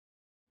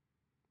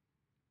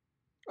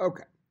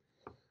Okay.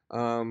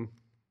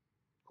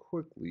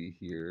 Quickly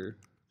here,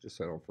 just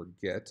so I don't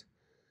forget,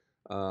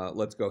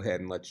 let's go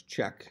ahead and let's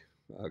check,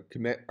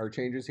 commit our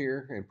changes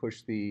here and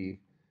push the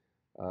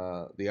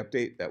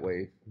update. That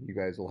way you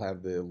guys will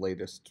have the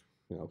latest,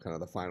 kind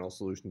of the final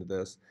solution to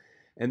this.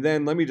 And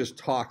then let me just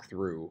talk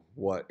through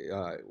what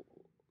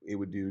it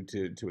would do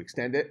to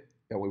extend it.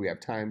 That way we have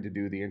time to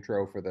do the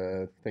intro for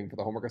the thing for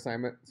the homework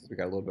assignment, since we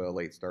got a little bit of a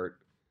late start.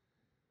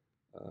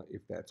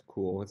 If that's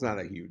cool. It's not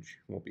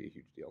won't be a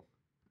huge deal.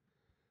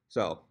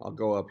 So I'll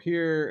go up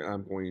here.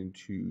 I'm going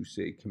to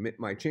say commit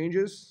my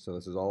changes. So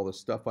this is all the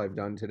stuff I've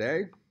done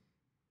today.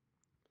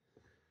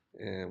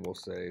 And we'll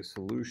say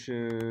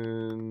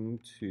solution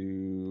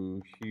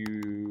to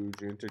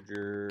huge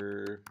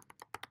integer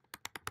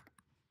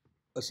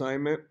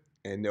assignment.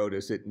 And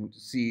notice it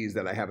sees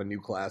that I have a new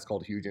class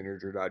called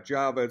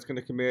hugeinteger.java. It's going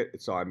to commit.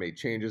 So I made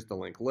changes to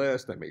linked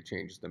list. I made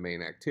changes to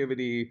main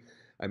activity.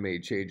 I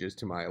made changes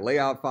to my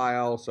layout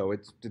file. So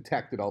it's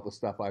detected all the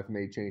stuff I've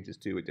made changes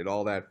to. It did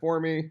all that for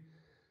me.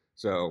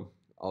 So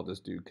I'll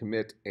just do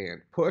commit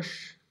and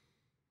push.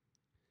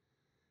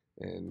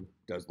 And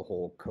does the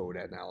whole code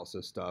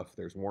analysis stuff.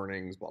 There's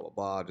warnings, blah, blah,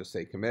 blah. Just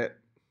say commit.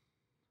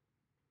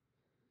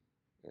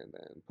 And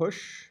then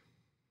push.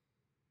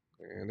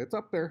 And it's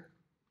up there.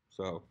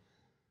 So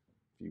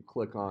if you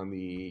click on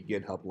the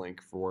GitHub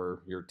link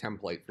for your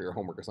template for your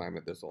homework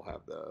assignment, this will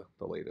have the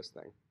latest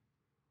thing.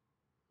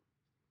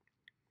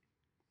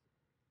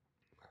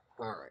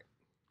 All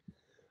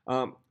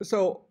right.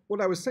 So what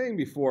I was saying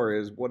before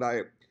is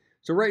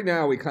so right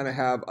now we kind of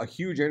have a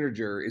huge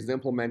integer is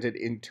implemented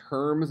in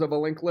terms of a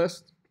linked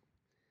list.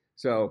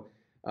 So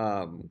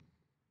the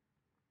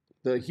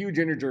huge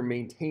integer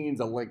maintains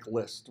a linked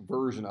list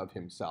version of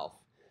himself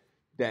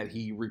that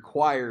he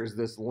requires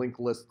this linked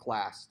list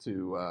class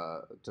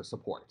to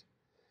support.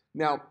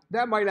 Now,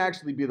 that might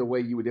actually be the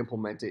way you would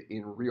implement it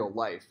in real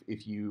life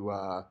if you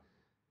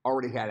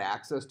already had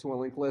access to a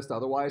linked list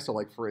otherwise. So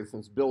like, for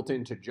instance, built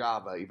into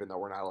Java, even though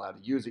we're not allowed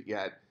to use it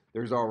yet,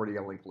 there's already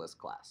a linked list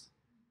class.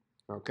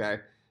 Okay?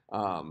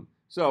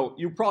 So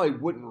you probably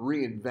wouldn't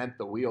reinvent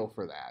the wheel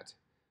for that.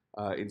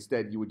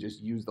 Instead, you would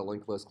just use the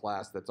linked list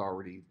class that's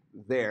already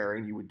there,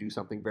 and you would do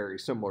something very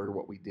similar to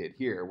what we did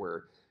here,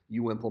 where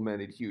you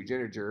implemented huge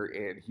integer,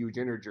 and huge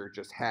integer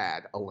just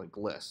had a linked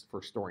list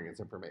for storing its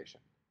information.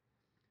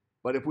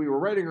 But if we were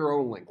writing our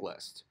own linked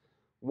list,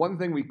 one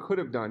thing we could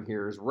have done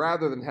here is,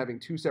 rather than having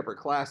two separate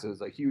classes,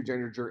 a huge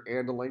integer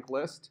and a linked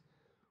list,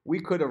 we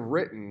could have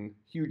written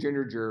huge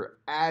integer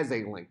as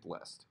a linked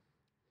list.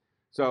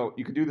 So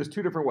you could do this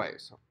two different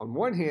ways. On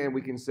one hand,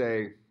 we can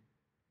say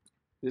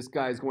this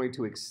guy is going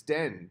to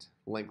extend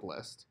linked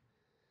list.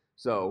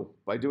 So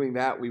by doing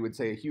that, we would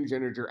say a huge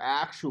integer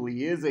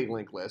actually is a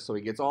linked list, so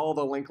he gets all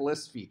the linked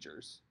list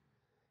features.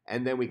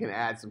 And then we can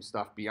add some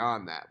stuff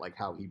beyond that, like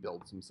how he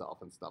builds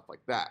himself and stuff like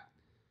that.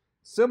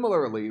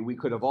 Similarly, we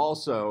could have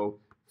also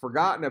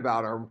forgotten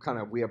about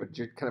we have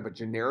a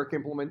generic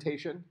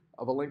implementation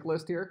of a linked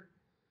list here.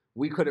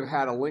 We could have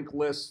had a linked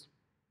list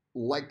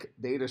like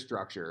data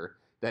structure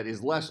that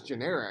is less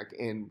generic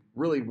and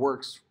really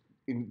works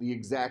in the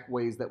exact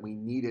ways that we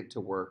need it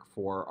to work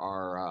for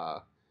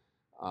our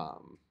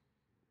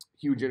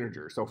huge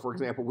integer. So for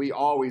example, we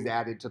always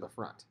added to the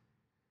front,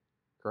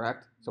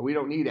 correct? So we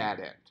don't need add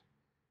end.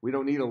 We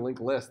don't need a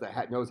linked list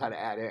that knows how to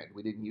add end.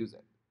 We didn't use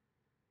it.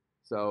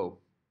 So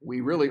we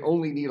really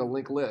only need a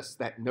linked list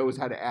that knows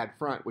how to add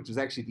front, which is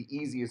actually the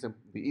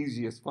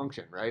easiest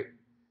function, right?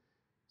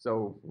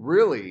 So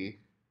really,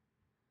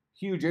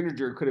 huge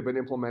integer could have been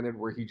implemented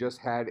where he just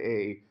had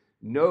a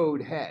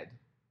node head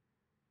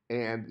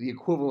and the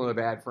equivalent of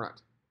add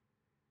front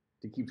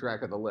to keep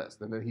track of the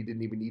list. And then he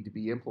didn't even need to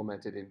be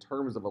implemented in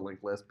terms of a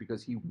linked list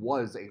because he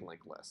was a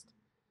linked list.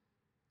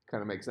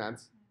 Kind of makes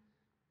sense?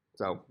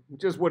 So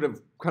just would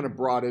have kind of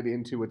brought it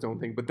into its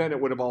own thing, but then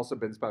it would have also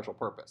been special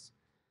purpose.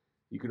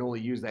 You can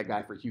only use that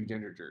guy for huge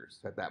integers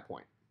at that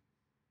point.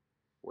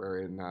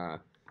 Where in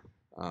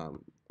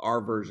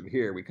our version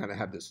here, we kind of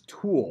have this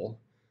tool,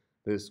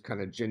 this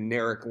kind of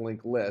generic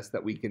linked list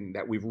that we've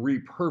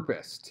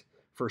repurposed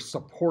for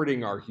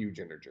supporting our huge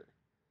integer.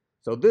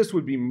 So this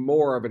would be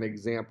more of an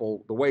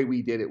example. The way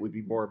we did it would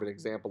be more of an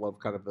example of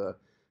kind of the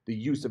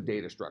use of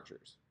data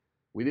structures.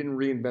 We didn't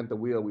reinvent the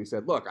wheel. We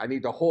said, look, I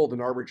need to hold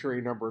an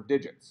arbitrary number of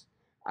digits.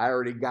 I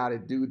already got a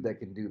dude that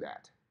can do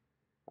that.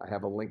 I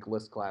have a linked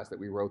list class that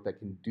we wrote that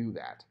can do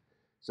that.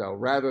 So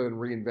rather than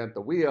reinvent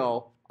the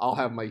wheel, I'll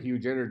have my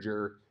huge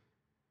integer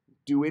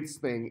do its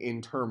thing in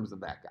terms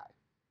of that guy.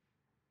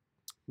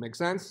 Make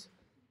sense?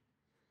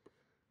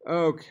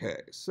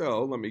 Okay,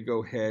 so let me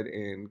go ahead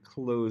and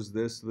close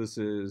this. This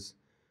is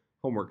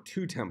homework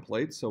 2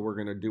 template, so we're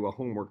going to do a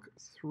homework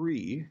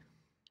 3.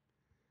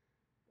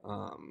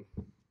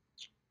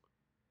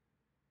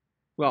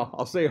 Well,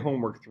 I'll say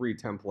homework 3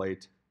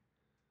 template.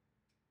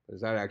 Is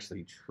that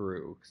actually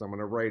true? Because I'm going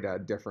to write a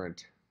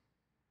different...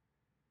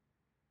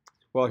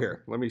 Well,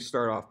 here, let me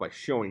start off by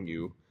showing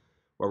you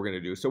what we're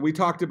going to do. So we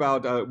talked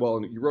about,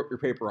 well, you wrote your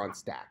paper on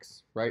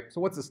stacks, right?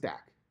 So what's a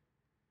stack?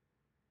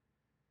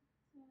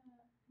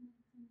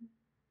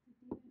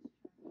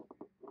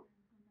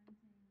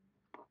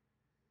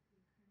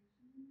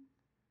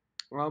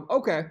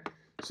 Okay,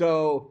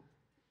 so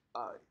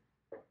uh,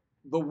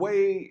 the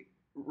way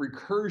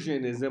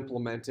recursion is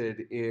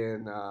implemented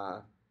in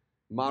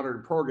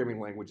modern programming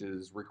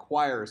languages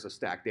requires a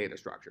stack data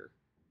structure.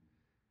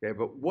 Okay,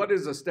 but what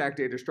is a stack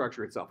data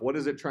structure itself? What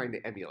is it trying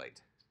to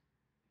emulate?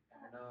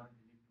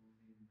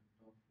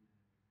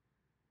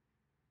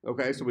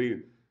 Okay,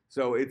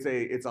 so it's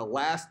a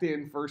last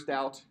in first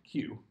out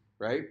queue,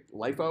 right?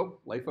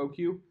 LIFO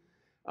queue.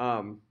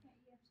 Um,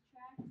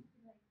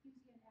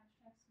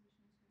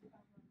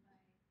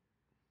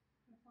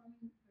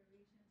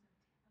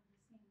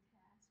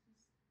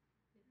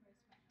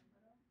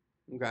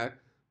 okay.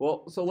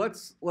 Well, so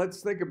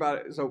let's think about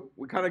it. So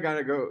we kind of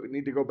gotta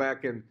need to go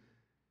back and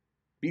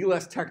be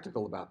less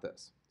technical about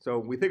this. So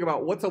we think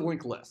about what's a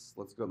linked list.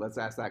 Let's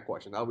ask that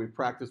question. Now we've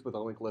practiced with a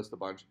linked list a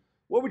bunch.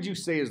 What would you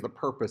say is the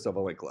purpose of a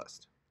linked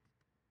list?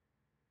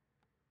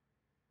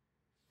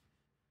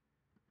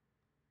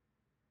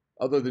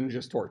 Other than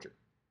just torture.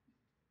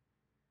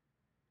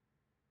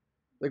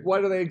 Like, why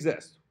do they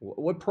exist?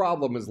 What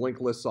problem is linked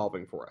list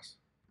solving for us?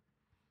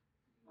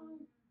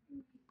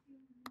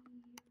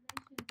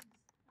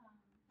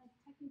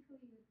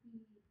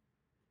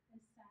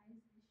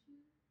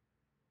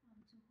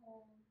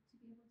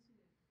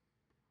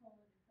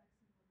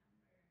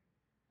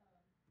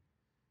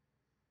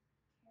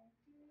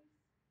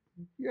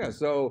 Yeah,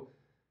 so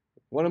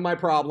one of my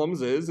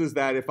problems is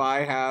that if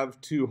I have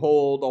to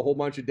hold a whole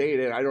bunch of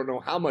data and I don't know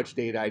how much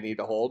data I need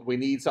to hold, we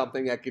need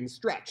something that can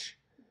stretch,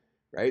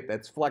 right?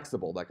 That's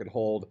flexible, that can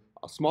hold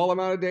a small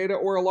amount of data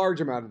or a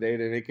large amount of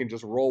data, and it can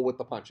just roll with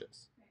the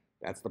punches.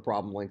 That's the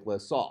problem linked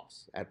list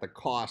solves at the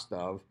cost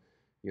of,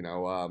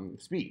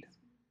 speed,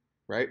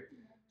 right?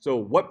 So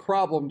what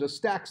problem does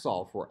stack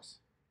solve for us?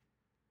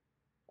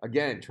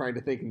 Again, trying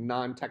to think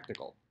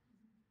non-technical.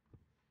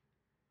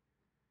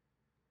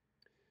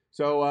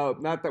 So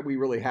not that we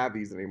really have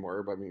these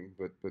anymore, but I mean,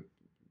 but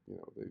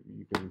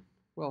you can.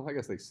 Well, I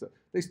guess they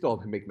still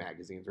make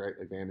magazines, right?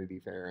 Like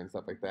Vanity Fair and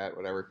stuff like that,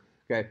 whatever.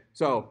 Okay,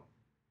 so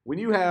when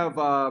you have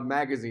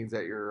magazines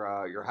at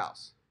your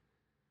house,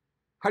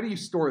 how do you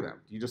store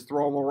them? Do you just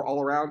throw them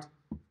all around?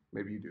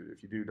 Maybe you do.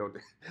 If you do, don't.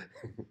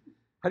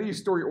 How do you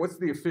store what's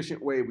the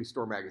efficient way we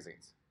store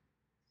magazines?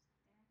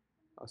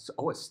 A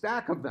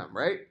stack of them,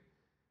 right?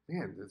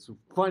 Man, it's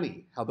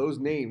funny how those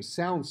names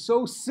sound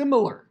so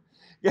similar.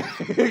 Yeah,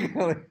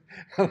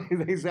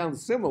 they sound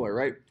similar,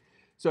 right?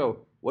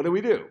 So what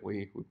do?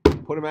 We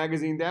put a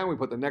magazine down, we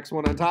put the next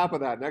one on top of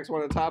that, next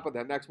one on top of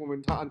that, next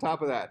one on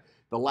top of that.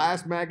 The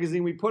last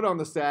magazine we put on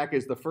the stack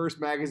is the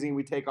first magazine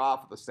we take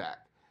off of the stack.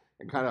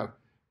 And kind of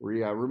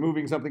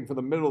removing something from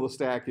the middle of the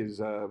stack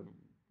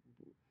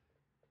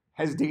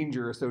has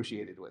danger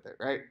associated with it,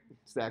 right?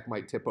 Stack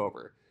might tip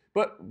over.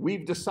 But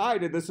we've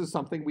decided this is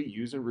something we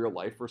use in real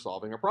life for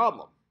solving a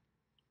problem,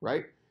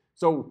 right?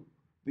 So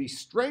the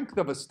strength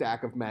of a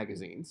stack of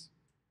magazines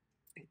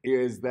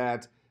is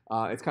that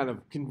it's kind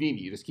of convenient.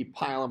 You just keep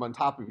piling them on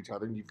top of each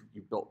other, and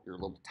you've built your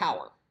little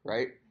tower,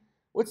 right?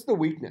 What's the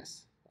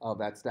weakness of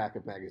that stack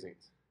of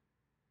magazines?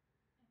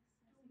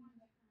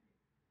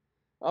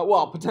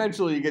 Well,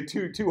 potentially you get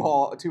too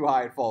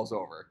high, it falls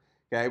over.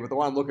 Okay, but the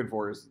one I'm looking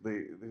for is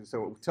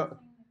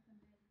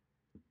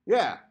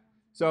yeah.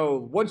 So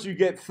once you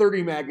get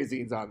 30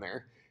 magazines on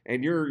there,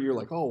 and you're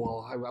like, oh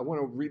well, I want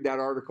to read that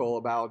article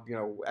about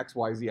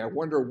XYZ. I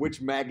wonder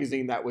which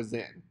magazine that was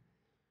in.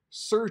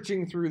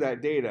 Searching through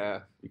that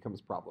data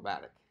becomes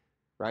problematic,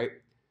 right?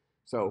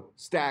 So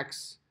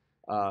stacks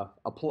are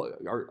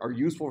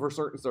useful for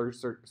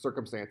certain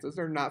circumstances.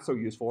 They're not so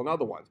useful in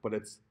other ones, but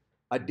it's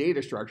a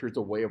data structure. It's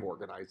a way of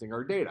organizing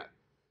our data.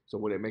 So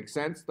when it makes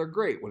sense, they're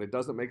great. When it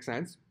doesn't make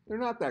sense, they're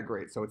not that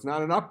great. So it's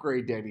not an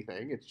upgrade to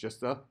anything. It's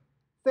just a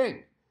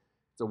thing.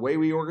 It's a way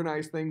we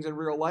organize things in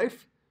real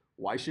life.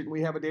 Why shouldn't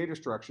we have a data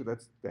structure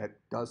that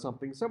does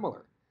something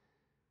similar?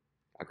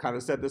 I kind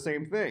of said the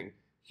same thing.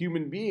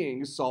 Human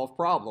beings solve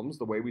problems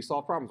the way we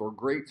solve problems. We're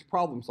great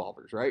problem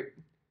solvers, right?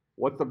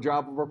 What's the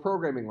job of a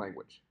programming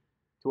language?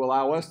 To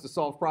allow us to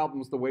solve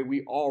problems the way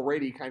we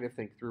already kind of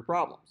think through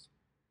problems.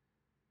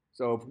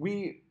 So if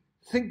we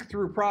think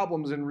through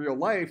problems in real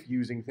life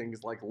using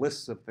things like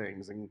lists of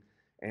things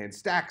and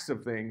stacks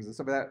of things and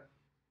some of that,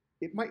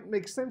 it might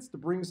make sense to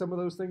bring some of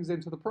those things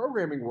into the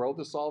programming world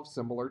to solve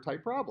similar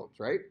type problems,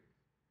 right?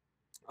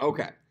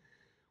 Okay.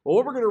 Well,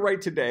 what we're going to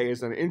write today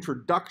is an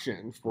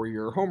introduction for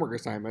your homework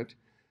assignment,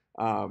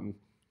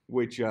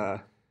 so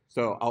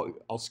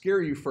I'll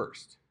scare you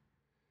first.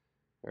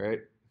 All right.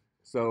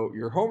 So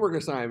your homework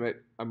assignment,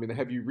 I'm going to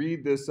have you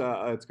read this.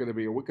 It's going to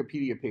be a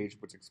Wikipedia page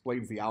which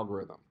explains the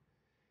algorithm.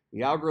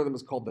 The algorithm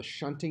is called the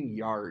shunting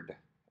yard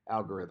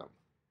algorithm.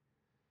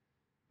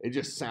 It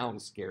just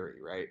sounds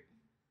scary, right?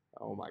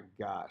 Oh my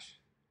gosh.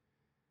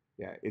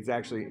 Yeah, it's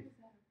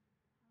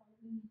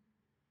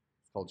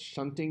called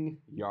shunting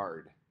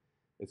yard.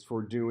 It's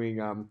for doing,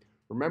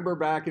 remember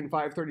back in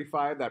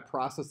 535, that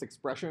process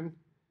expression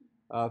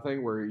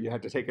thing where you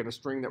had to take in a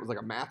string that was like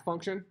a math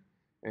function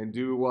and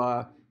do,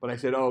 but I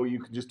said, oh, you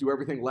can just do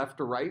everything left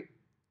to right.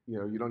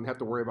 You don't have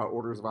to worry about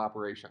orders of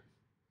operation.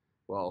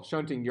 Well,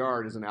 shunting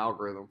yard is an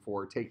algorithm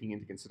for taking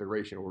into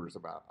consideration orders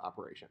of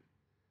operation.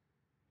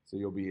 So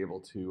you'll be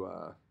able to,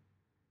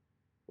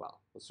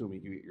 well,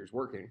 assuming you get yours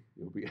working,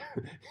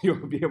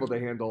 you'll be able to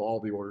handle all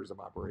the orders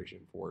of operation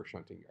for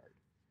shunting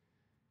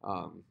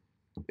yard.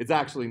 It's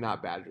actually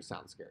not bad; it just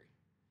sounds scary.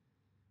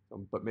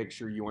 But make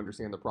sure you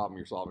understand the problem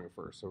you're solving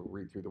first. So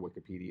read through the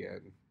Wikipedia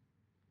and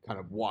kind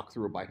of walk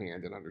through it by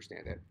hand and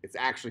understand it. It's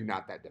actually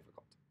not that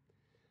difficult.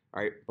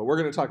 All right, but we're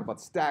going to talk about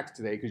stacks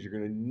today because you're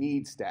going to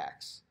need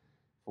stacks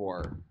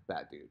for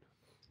that dude.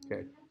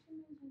 Okay.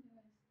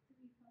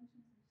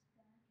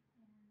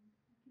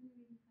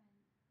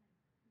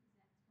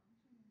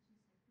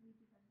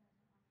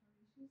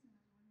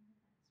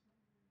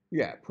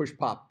 Yeah, push,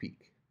 pop,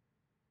 peek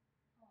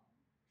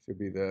should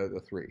be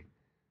the three.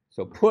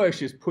 So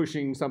push is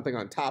pushing something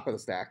on top of the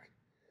stack.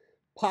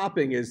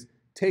 Popping is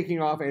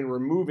taking off and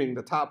removing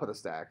the top of the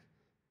stack.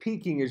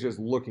 Peeking is just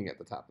looking at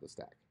the top of the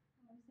stack.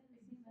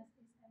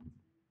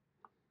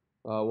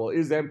 Well,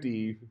 is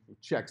empty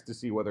checks to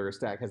see whether a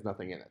stack has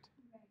nothing in it.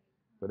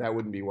 But that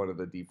wouldn't be one of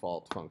the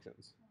default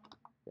functions.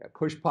 Yeah,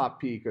 push,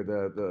 pop, peek are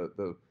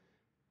the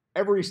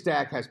every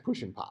stack has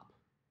push and pop.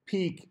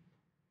 Peek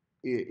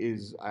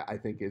is I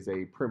think is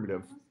a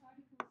primitive.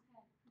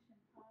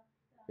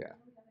 Yeah.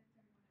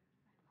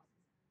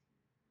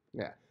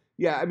 Yeah.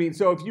 Yeah, I mean,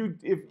 so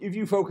if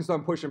you focus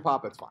on push and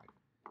pop, that's fine.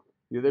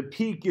 You know, the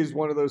peek is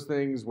one of those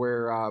things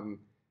where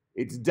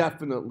it's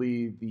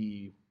definitely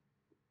the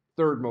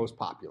third most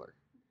popular.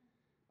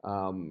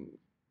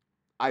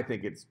 I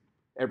think it's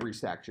every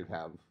stack should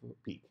have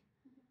peek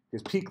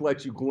because peek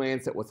lets you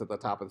glance at what's at the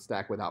top of the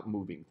stack without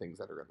moving things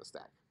that are in the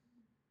stack.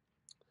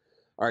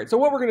 All right, so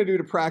what we're going to do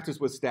to practice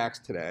with stacks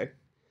today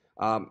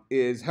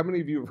is, how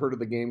many of you have heard of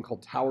the game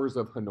called Towers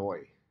of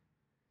Hanoi?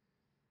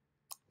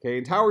 Okay,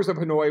 in Towers of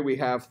Hanoi, we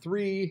have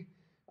three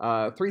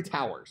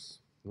towers.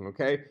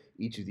 Okay,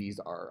 each of these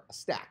are a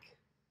stack.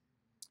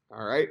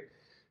 All right,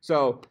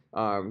 so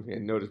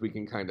and notice we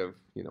can kind of,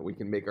 we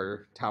can make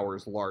our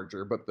towers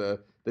larger, but the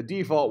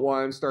default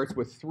one starts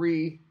with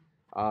three.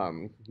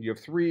 You have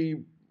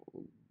three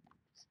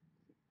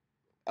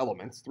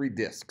elements, three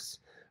disks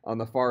on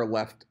the far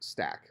left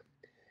stack,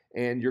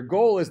 and your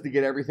goal is to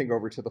get everything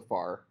over to the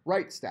far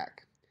right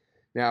stack.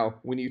 Now,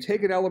 when you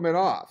take an element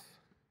off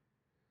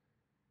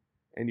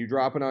and you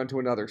drop it onto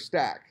another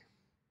stack,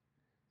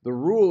 the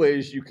rule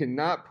is you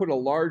cannot put a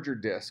larger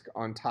disk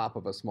on top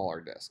of a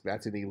smaller disk.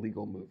 That's an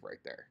illegal move right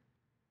there.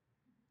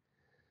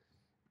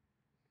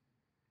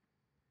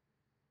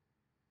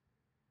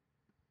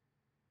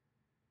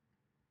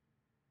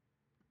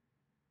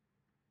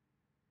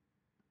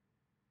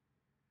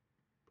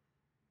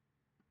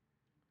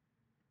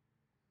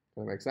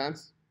 Does that make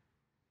sense?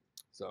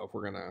 So if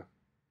we're going to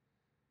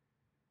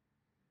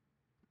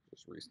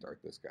just restart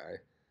this guy.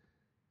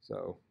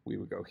 So we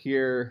would go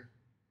here,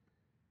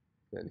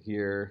 then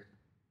here,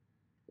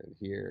 then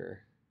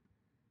here,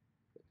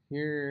 then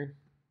here,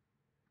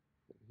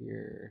 then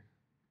here,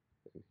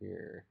 then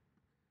here,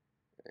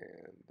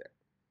 and there.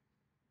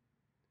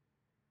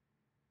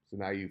 So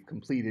now you've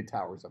completed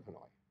Towers of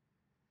Hanoi.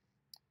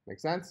 Make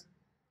sense?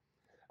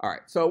 All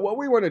right, so what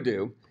we want to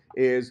do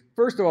is,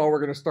 first of all,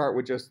 we're going to start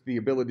with just the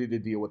ability to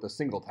deal with a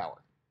single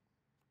tower.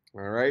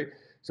 All right,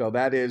 so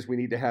that is, we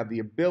need to have the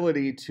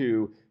ability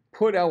to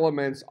put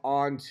elements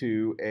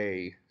onto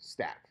a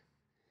stack.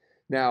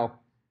 Now,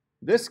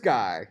 this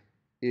guy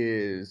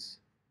is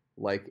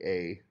like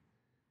a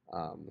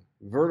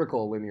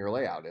vertical linear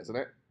layout, isn't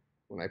it?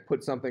 When I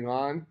put something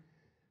on,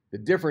 the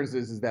difference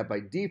is that by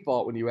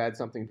default, when you add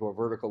something to a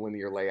vertical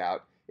linear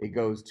layout, it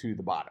goes to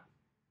the bottom.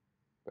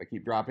 If I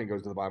keep dropping, it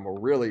goes to the bottom. Well,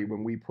 really,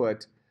 when we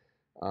put,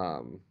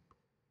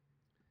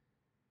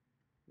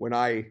 when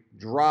I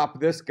drop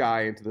this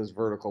guy into this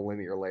vertical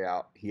linear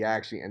layout, he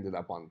actually ended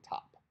up on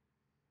top.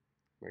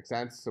 Make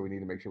sense? So we need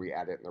to make sure we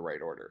add it in the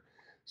right order.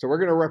 So we're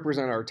going to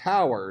represent our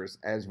towers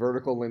as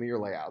vertical linear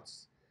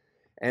layouts.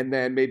 And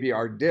then maybe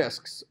our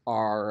disks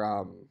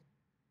are,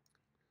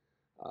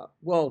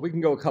 well, we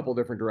can go a couple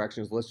different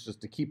directions. Let's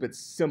just, to keep it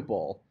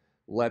simple,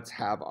 let's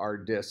have our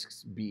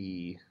disks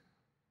be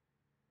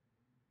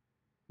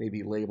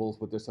maybe labels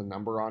with just a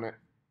number on it.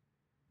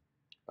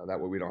 That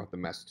way we don't have to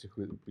mess,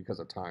 because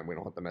of time, we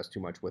don't have to mess too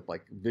much with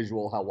like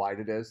visual, how wide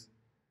it is,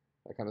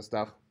 that kind of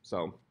stuff.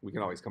 So we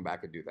can always come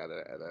back and do that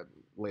at a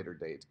later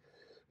date.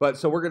 But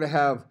so we're going to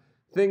have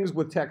things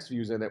with text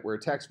views in it, where a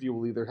text view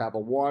will either have a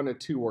 1, a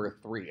 2, or a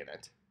 3 in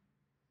it.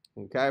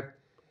 Okay?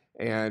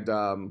 And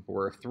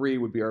where a 3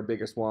 would be our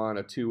biggest one,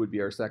 a 2 would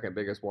be our second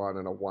biggest one,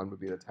 and a 1 would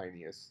be the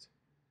tiniest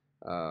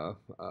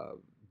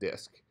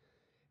disk.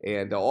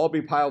 And they'll all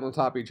be piled on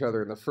top of each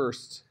other in the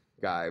first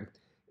guy.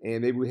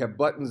 And maybe we have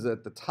buttons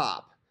at the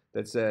top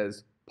that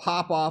says,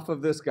 pop off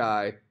of this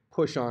guy,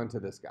 push onto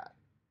this guy.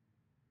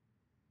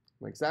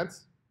 Make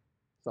sense?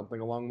 Something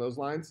along those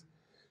lines.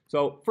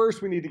 So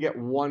first we need to get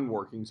one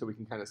working so we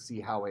can kind of see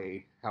how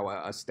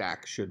a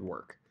stack should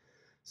work.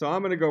 So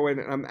I'm going to go in,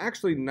 and I'm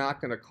actually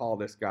not going to call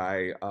this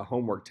guy a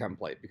homework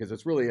template because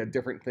it's really a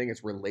different thing.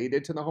 It's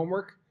related to the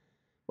homework,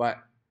 but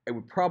I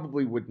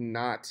would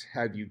not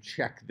have you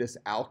check this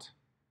out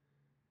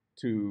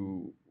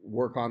to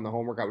work on the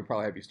homework. I would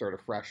probably have you start a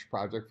fresh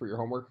project for your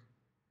homework.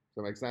 Does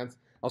that make sense?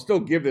 I'll still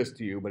give this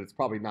to you, but it's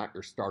probably not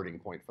your starting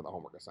point for the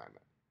homework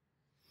assignment.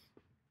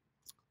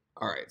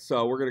 All right,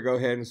 so we're going to go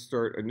ahead and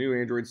start a new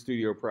Android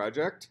Studio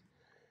project.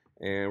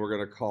 And we're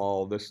going to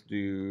call this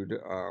dude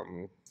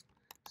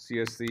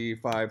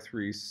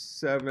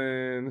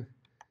CSC537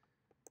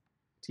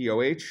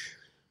 TOH.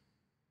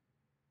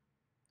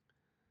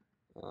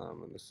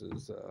 And this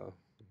is,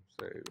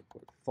 say,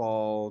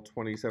 fall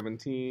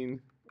 2017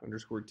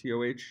 underscore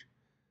TOH.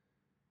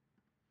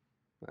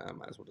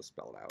 Might as well just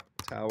spell it out.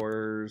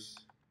 Towers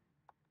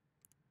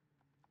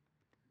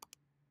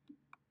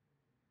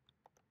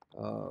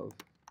of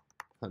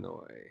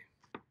Hanoi.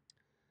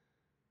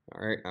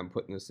 All right, I'm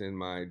putting this in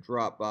my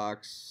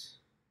Dropbox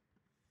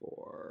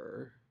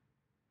for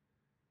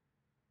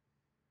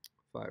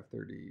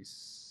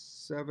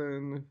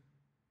 537.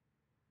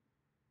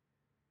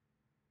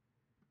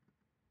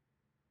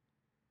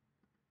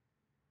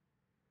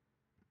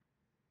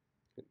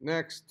 Hit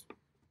next.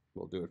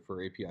 We'll do it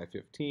for API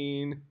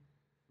 15.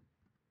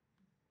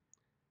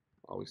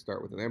 Always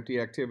start with an empty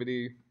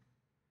activity.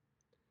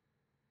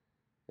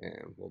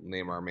 And we'll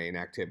name our main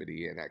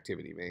activity and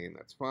activity main.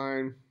 That's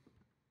fine.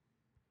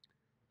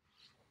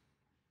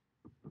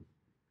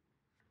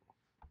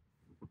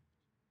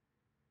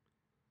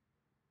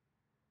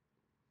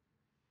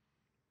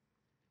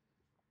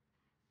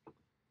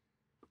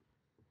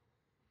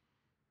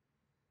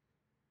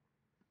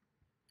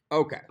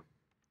 Okay,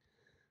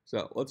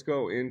 so let's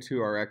go into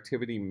our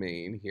activity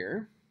main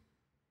here.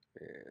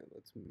 And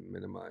let's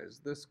minimize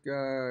this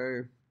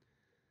guy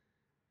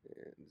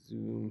and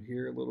zoom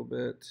here a little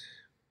bit.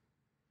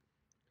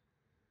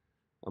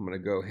 I'm going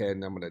to go ahead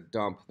and I'm going to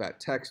dump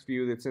that text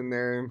view that's in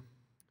there.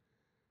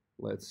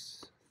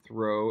 Let's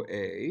throw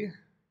a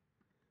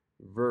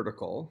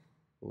vertical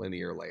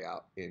linear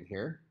layout in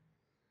here.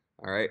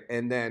 All right,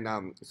 and then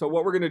so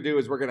what we're going to do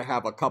is we're going to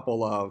have a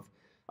couple of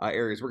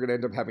areas. We're going to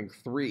end up having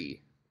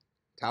 3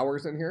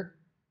 towers in here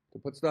to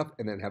put stuff,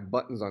 and then have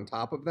buttons on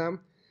top of them.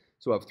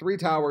 So we'll have 3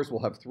 towers,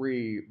 we'll have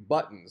 3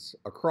 buttons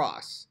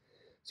across.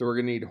 So we're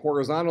going to need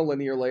horizontal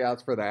linear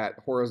layouts for that,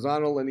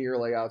 horizontal linear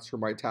layouts for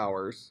my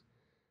towers,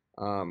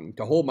 to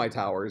hold my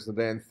towers, and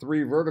then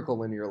 3 vertical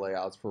linear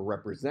layouts for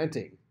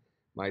representing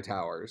my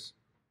towers.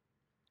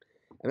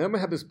 And then I'm going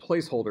to have this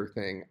placeholder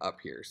thing up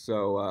here.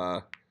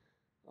 So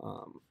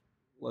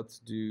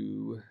let's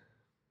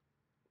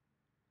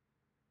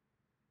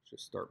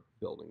just start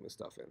building this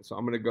stuff in. So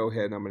I'm going to go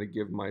ahead and I'm going to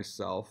give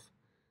myself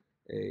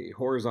a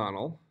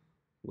horizontal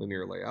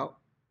linear layout.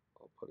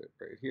 I'll put it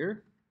right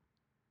here.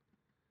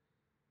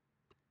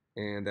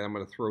 And then I'm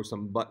going to throw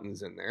some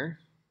buttons in there.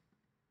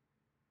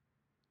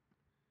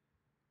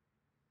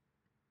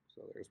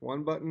 So there's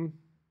 1 button.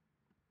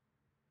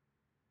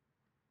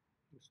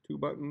 There's 2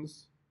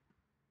 buttons.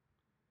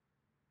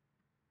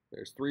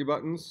 There's 3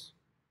 buttons.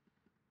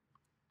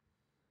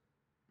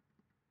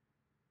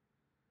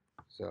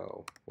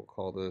 So we'll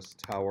call this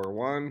Tower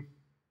 1,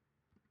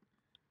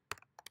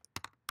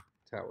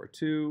 Tower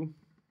 2,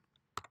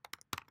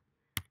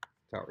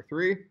 Tower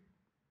 3.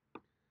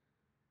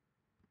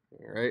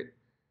 All right.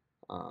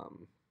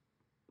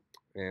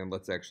 And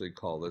let's actually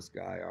call this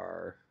guy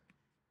our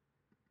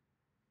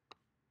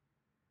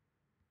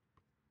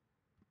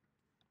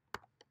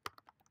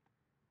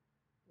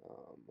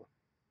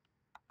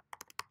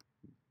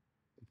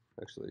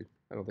actually,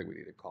 I don't think we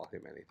need to call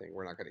him anything.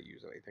 We're not going to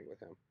use anything with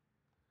him.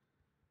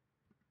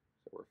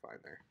 So we're fine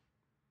there.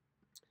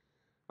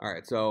 All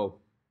right, so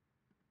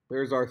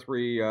there's our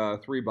 3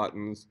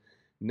 buttons.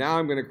 Now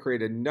I'm going to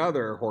create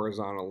another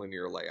horizontal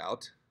linear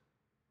layout.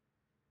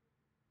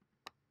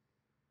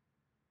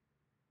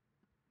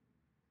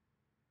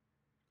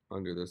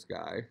 Under this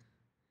guy.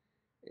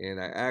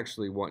 And I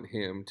actually want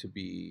him to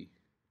be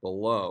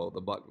below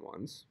the button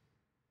ones.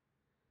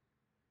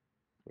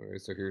 All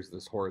right, so here's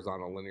this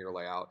horizontal linear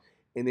layout.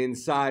 And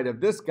inside of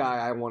this guy,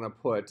 I want to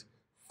put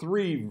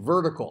 3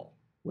 vertical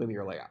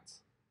linear layouts.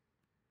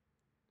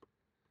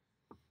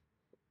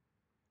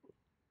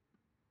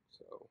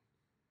 So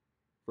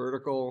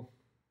vertical,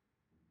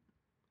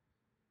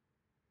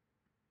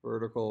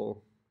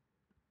 vertical,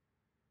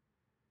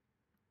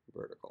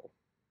 vertical.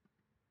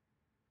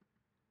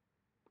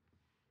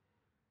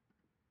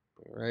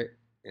 All right,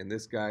 and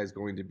this guy is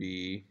going to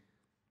be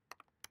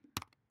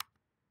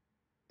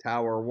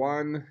Tower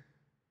 1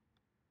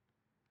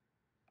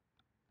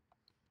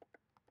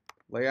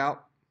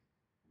 layout.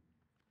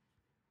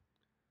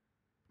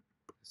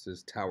 This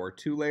is Tower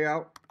 2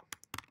 layout.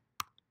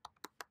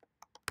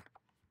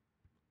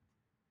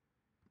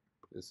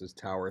 This is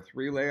Tower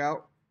 3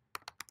 layout.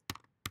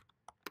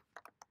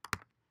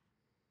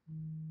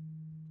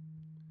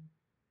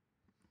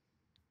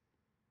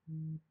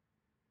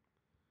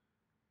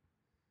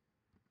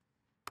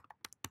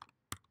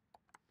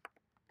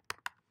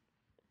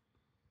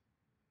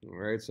 All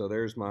right, so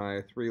there's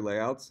my 3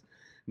 layouts.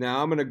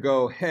 Now I'm going to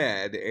go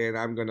ahead and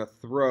I'm going to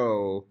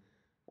throw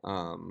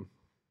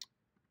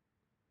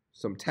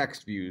some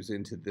text views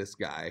into this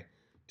guy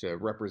to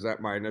represent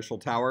my initial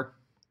tower.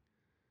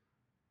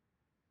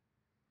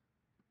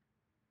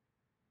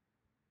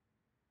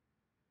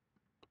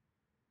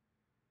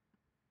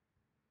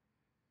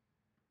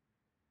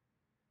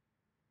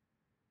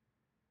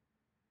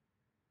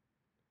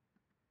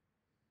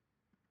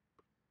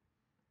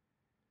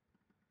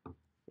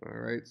 All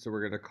right, so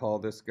we're going to call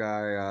this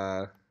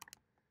guy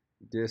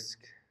disk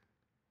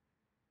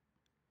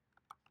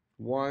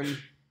 1.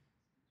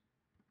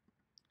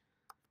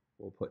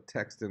 We'll put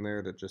text in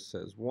there that just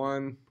says 1.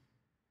 And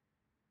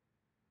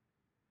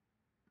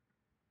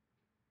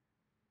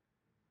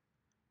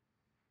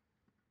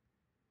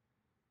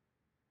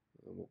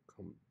we'll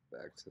come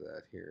back to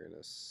that here in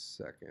a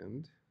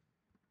second.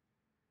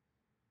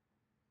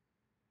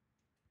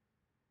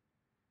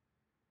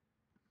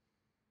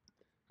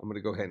 I'm going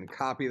to go ahead and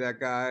copy that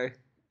guy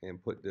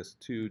and put disk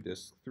 2,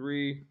 disk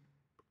 3.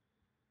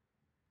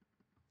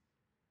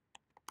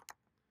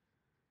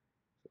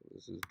 So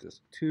this is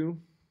disk 2.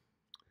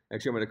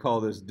 Actually, I'm going to call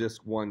this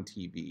disk 1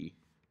 TV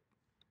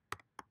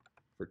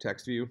for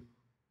text view.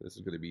 This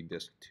is going to be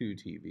disk 2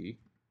 TV.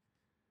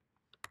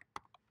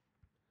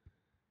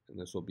 And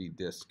this will be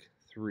disk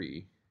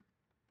 3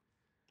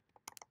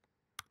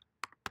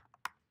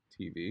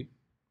 TV.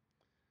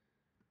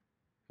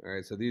 All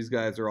right, so these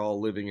guys are all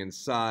living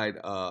inside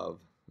of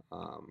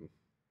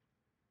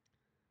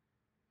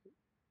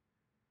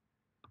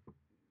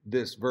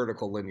this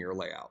vertical linear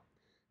layout.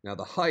 Now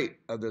the height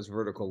of this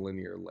vertical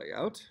linear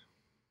layout,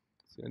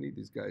 see, I need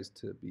these guys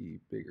to be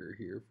bigger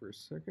here for a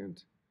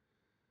second.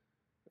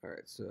 All right,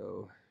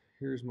 so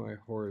here's my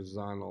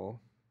horizontal.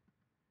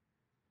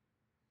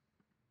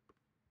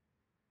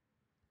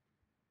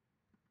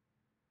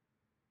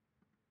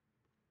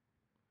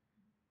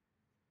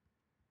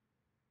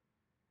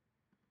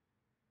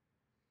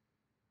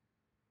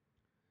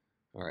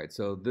 All right,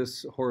 so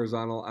this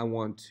horizontal, I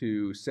want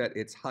to set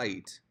its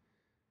height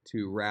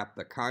to wrap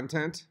the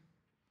content.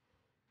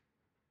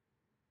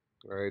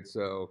 All right,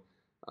 so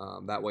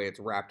that way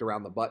it's wrapped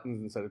around the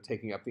buttons instead of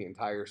taking up the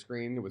entire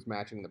screen. It was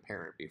matching the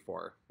parent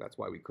before. That's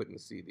why we couldn't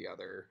see the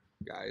other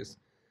guys.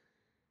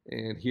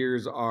 And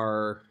here's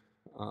our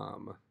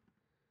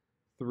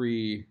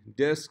 3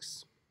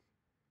 disks.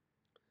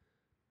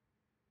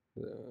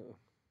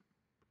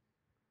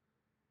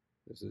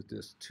 This is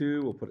disk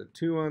 2. We'll put a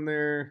 2 on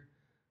there.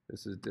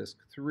 This is disk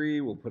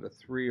 3. We'll put a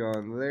 3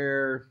 on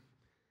there.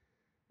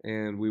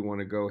 And we want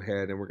to go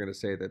ahead and we're going to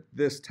say that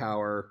this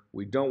tower,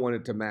 we don't want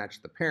it to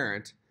match the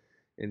parent.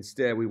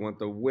 Instead, we want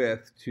the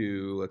width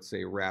to, let's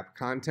say, wrap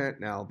content.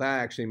 Now, that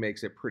actually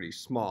makes it pretty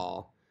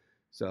small.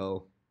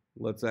 So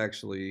let's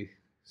actually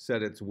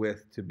set its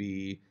width to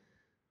be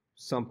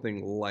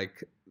something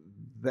like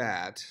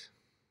that.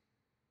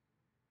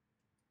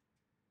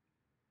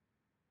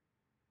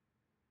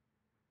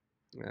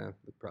 Yeah,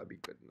 that'd probably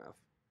be good enough.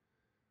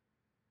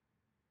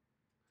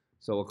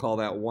 So we'll call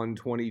that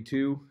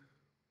 122.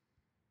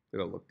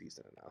 It'll look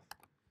decent enough.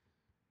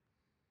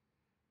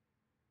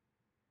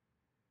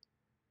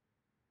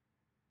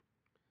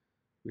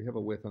 We have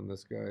a width on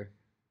this guy.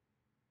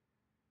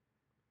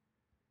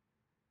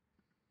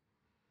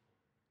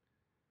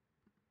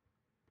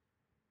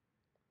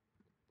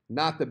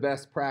 Not the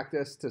best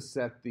practice to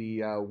set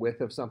the width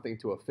of something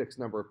to a fixed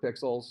number of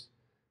pixels,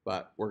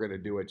 but we're going to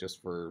do it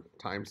just for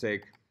time's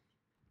sake,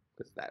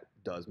 because that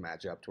does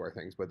match up to our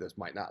things, but this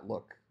might not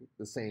look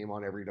the same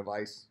on every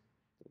device.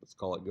 Let's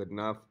call it good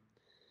enough.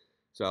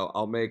 So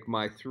I'll make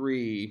my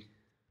 3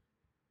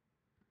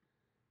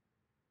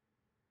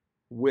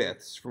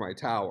 widths for my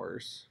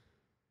towers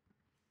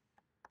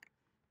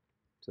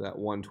to that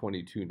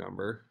 122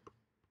 number.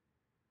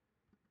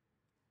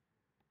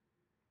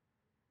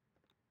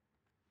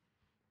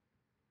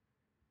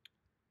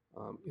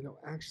 You know,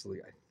 actually,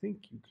 I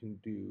think you can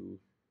do.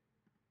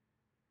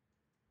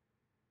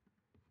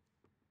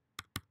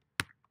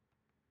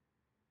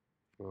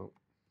 Well,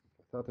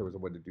 I thought there was a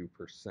way to do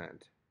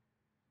percent.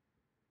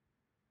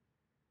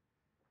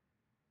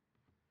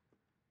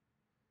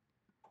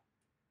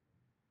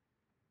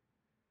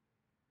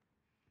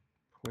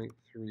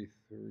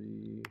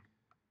 .33.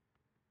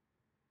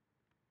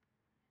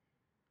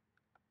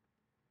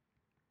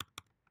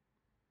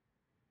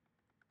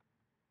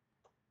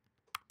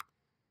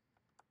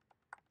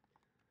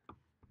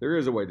 There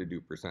is a way to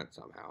do percent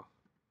somehow.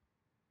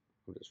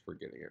 I'm just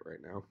forgetting it right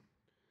now.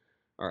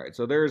 All right,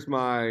 so there's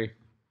my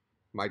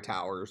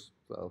towers.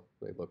 So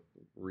they look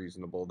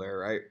reasonable there,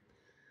 right?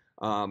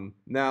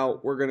 Now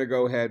we're going to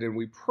go ahead and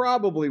we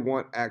probably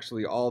want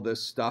actually all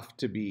this stuff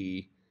to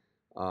be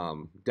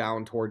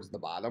down towards the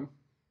bottom.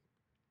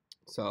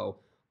 So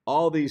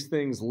all these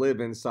things live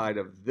inside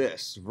of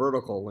this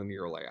vertical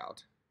linear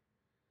layout.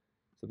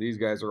 So these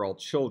guys are all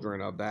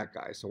children of that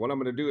guy. So what I'm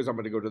going to do is I'm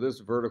going to go to this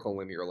vertical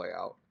linear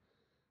layout.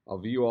 I'll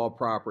view all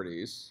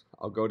properties.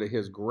 I'll go to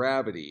his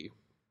gravity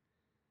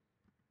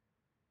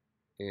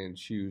and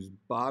choose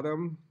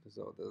bottom.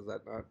 So does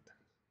that not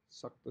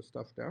suck the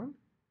stuff down?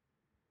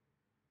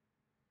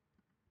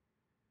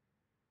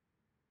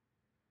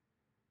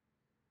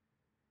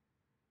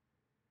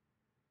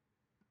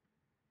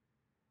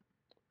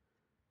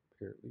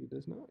 Apparently it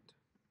does not.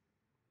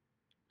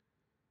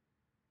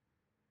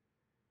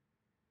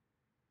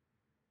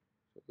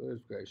 So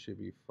those guys should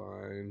be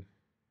fine.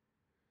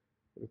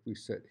 What if we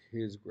set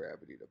his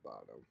gravity to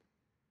bottom?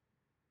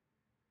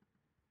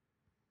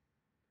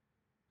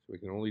 So we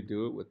can only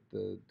do it with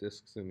the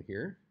discs in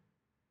here.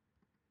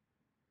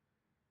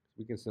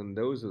 We can send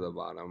those to the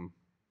bottom,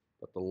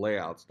 but the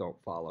layouts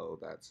don't follow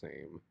that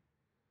same.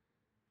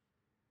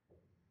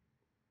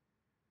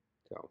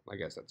 So I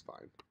guess that's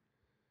fine.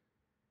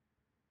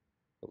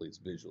 At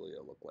least visually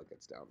it'll look like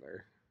it's down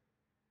there.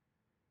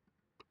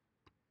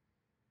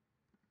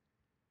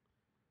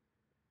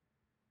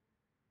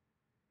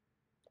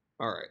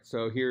 All right,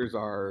 so here's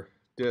our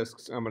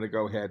discs. I'm going to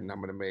go ahead and I'm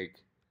going to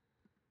make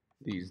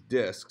these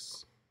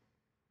discs.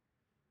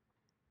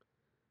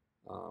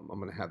 I'm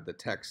going to have the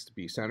text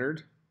be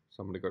centered.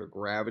 So I'm going to go to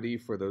gravity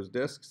for those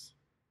discs.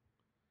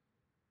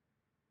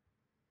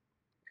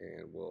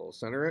 And we'll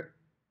center it.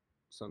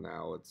 So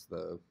now it's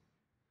the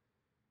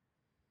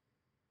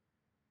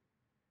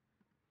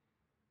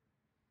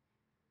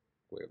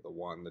we have the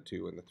 1, the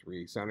 2, and the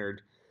 3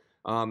 centered.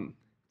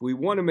 We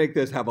want to make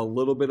this have a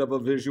little bit of a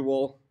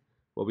visual.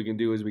 What we can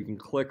do is we can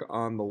click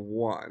on the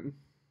 1.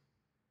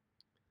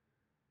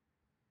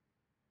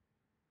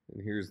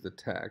 And here's the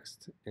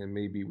text. And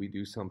maybe we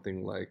do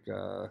something like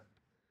an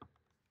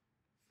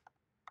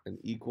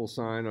equal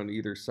sign on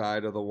either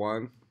side of the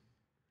 1.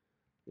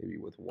 Maybe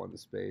with 1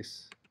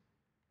 space.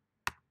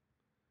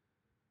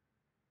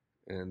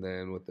 And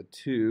then with the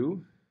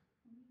 2,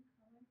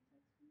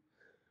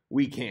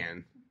 we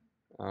can.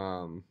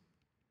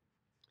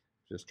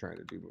 Just trying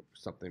to do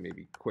something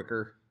maybe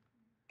quicker.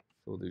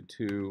 So we'll do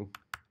 2.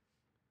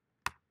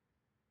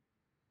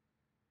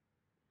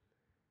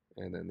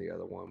 And then the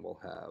other one will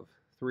have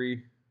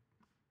 3.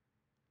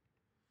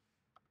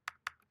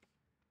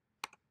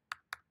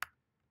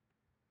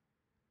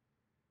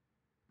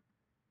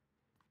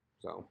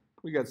 So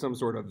we got some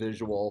sort of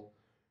visual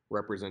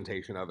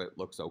representation of it.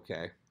 Looks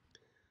okay.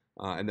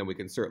 And then we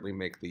can certainly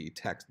make the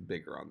text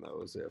bigger on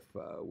those if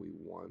we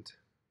want.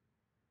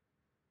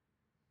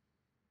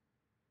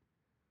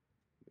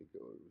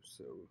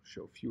 So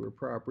show fewer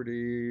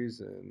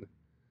properties, and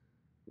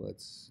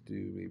let's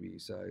do maybe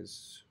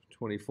size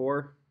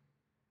 24,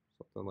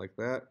 something like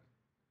that.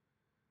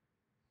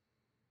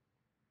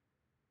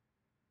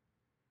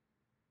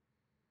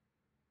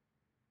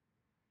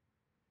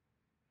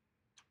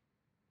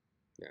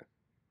 Yeah,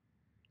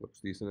 looks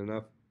decent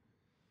enough.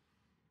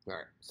 All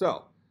right,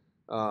 so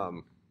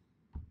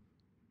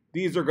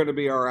these are going to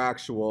be our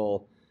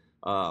actual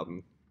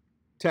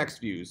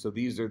text views. So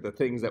these are the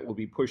things that we'll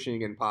be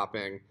pushing and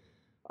popping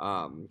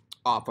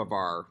off of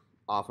our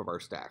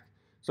stack.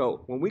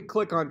 So when we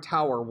click on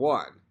Tower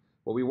 1,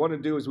 what we want to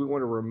do is we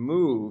want to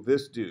remove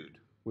this dude.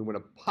 We want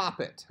to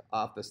pop it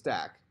off the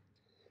stack,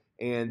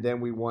 and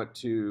then we want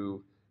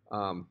to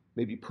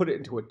maybe put it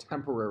into a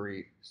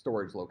temporary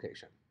storage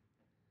location.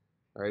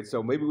 All right,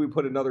 so maybe we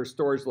put another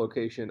storage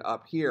location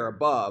up here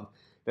above.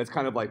 That's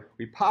kind of like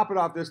we pop it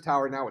off this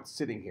tower. Now it's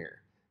sitting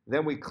here.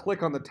 Then we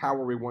click on the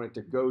tower we want it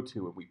to go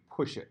to, and we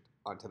push it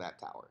onto that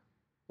tower.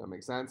 That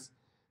makes sense?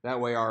 That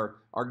way our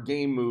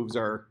game moves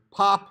are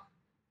pop,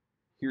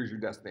 here's your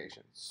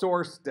destination.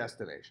 Source,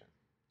 destination,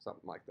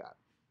 something like that.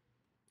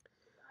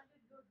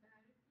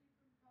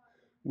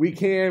 We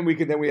can,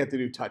 then we have to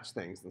do touch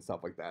things and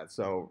stuff like that.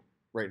 So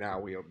right now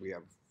we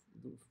have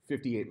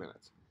 58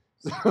 minutes.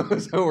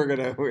 So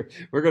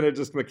we're gonna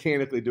just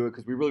mechanically do it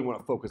because we really want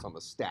to focus on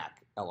the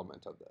stack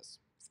element of this.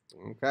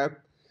 Okay?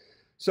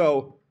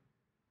 So,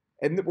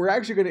 and we're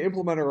actually going to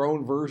implement our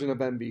own version of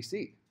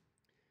MVC.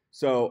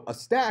 So a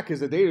stack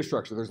is a data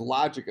structure. There's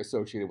logic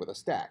associated with a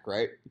stack,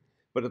 right?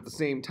 But at the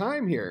same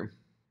time here,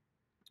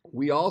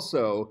 we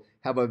also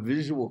have a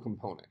visual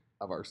component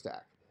of our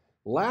stack.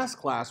 Last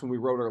class, when we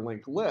wrote our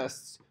linked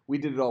lists, we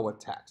did it all with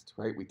text,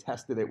 right? We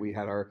tested it. We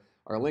had our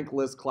linked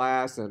list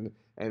class, and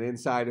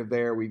inside of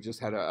there, we just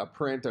had a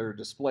print or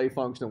display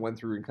function that went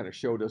through and kind of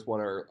showed us what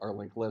our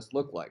linked list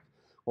looked like.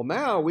 Well,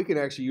 now we can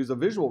actually use a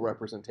visual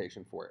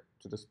representation for it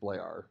to display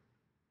our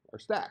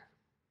stack,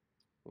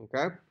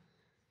 okay?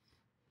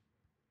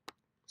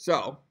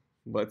 So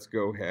let's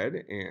go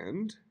ahead,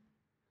 and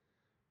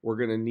we're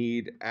going to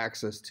need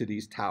access to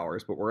these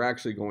towers, but we're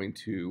actually going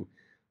to,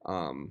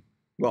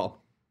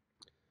 well,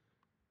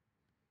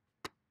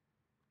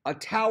 a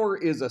tower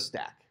is a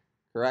stack,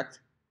 correct? Is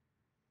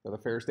that a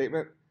fair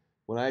statement?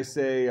 When I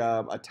say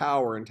a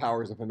tower in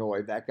Towers of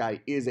Hanoi, that guy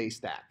is a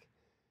stack,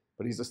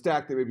 but he's a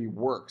stack that maybe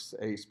works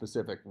a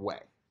specific way.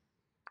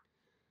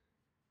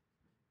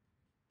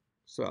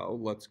 So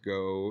let's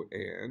go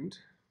and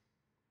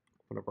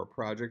open up our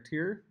project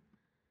here.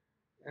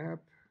 App,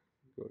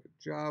 go to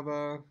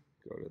Java,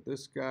 go to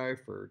this guy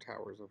for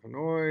Towers of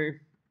Hanoi.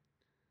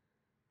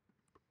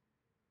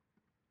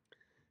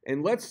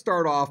 And let's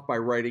start off by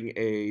writing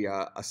a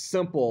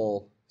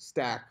simple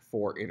stack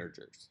for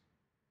integers.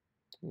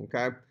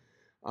 Okay.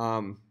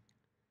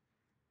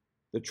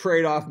 The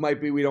trade-off might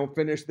be we don't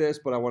finish this,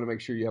 but I want to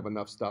make sure you have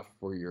enough stuff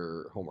for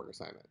your homework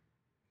assignment.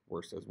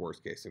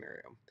 Worst case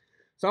scenario.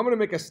 So I'm going to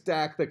make a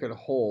stack that can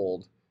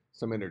hold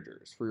some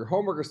integers. For your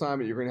homework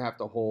assignment, you're going to have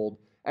to hold,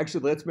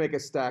 actually, let's make a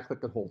stack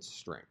that can hold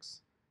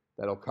strings.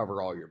 That'll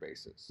cover all your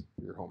bases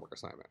for your homework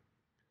assignment.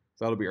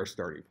 So that'll be our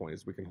starting point,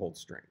 is we can hold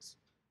strings.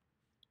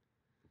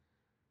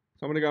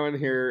 So I'm going to go in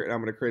here and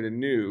I'm going to create a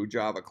new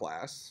Java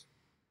class.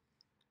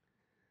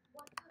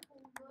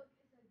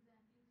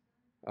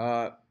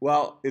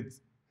 Well,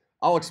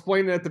 I'll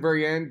explain it at the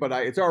very end, but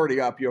it's already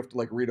up. You have to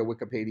like read a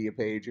Wikipedia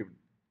page.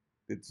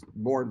 It's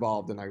more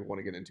involved than I want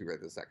to get into right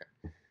this second,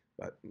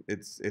 but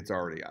it's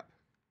already up,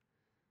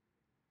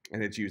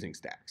 and it's using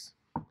stacks.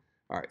 All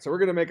right, so we're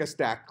going to make a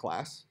stack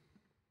class.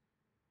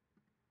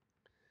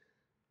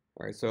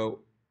 All right, so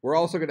we're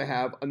also going to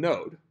have a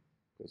node,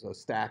 because a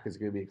stack is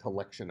going to be a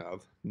collection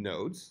of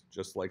nodes,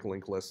 just like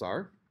linked lists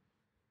are.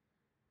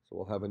 So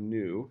we'll have a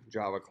new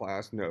Java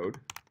class node.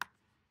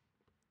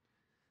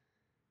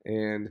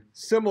 And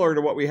similar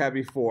to what we had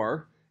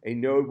before, a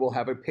node will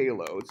have a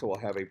payload. So we'll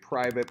have a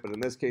private, but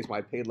in this case,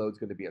 my payload is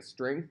going to be a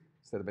string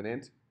instead of an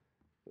int.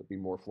 It'll be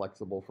more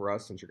flexible for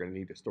us since you're going to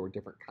need to store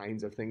different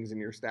kinds of things in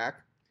your stack.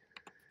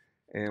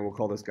 And we'll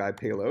call this guy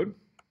payload.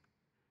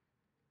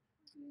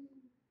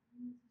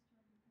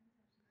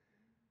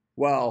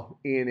 Well,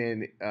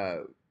 in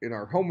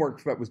our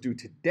homework that was due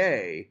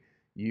today,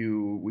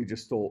 we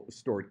just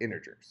stored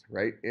integers,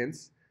 right?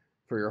 Ints.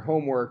 For your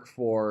homework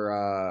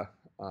for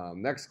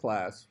next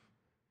class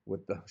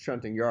with the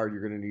shunting yard,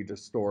 you're going to need to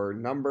store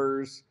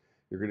numbers.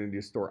 You're going to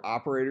need to store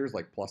operators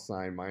like plus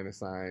sign, minus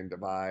sign,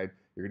 divide.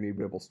 You're going to need to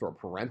be able to store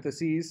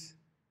parentheses.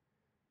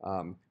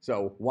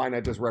 So why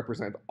not just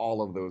represent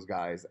all of those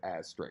guys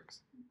as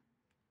strings?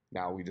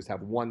 Now we just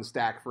have one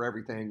stack for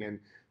everything, and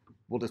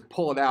we'll just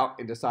pull it out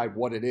and decide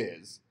what it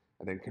is,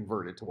 and then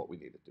convert it to what we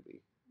need it to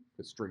be,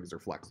 because strings are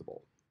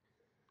flexible.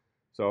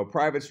 So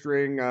private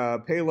string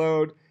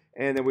payload,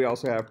 and then we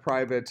also have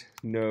private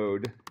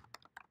node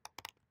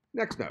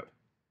next node.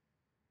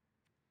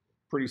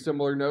 Pretty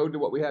similar node to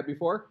what we had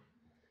before.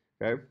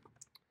 Okay.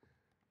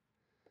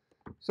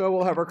 So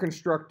we'll have our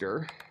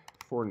constructor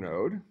for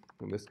node,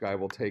 and this guy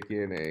will take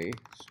in a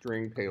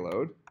string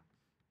payload.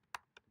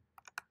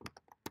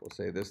 We'll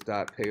say this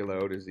dot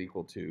payload is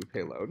equal to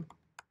payload.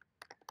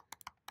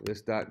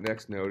 This dot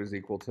next node is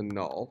equal to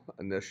null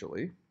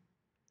initially.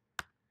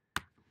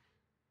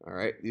 All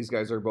right, these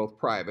guys are both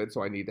private,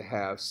 so I need to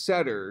have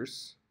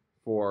setters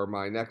for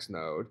my next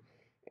node,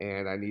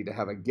 and I need to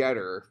have a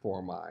getter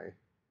for my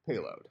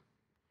payload.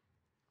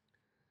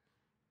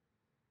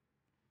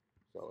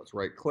 So let's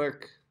right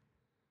click,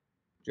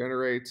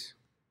 generate.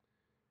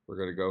 We're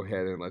going to go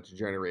ahead and let's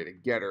generate a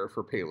getter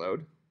for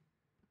payload.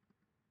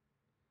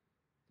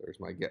 There's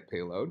my get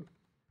payload.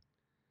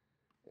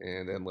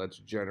 And then let's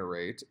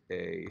generate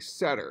a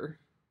setter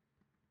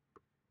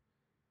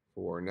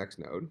for next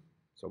node.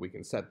 So we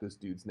can set this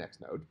dude's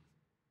next node.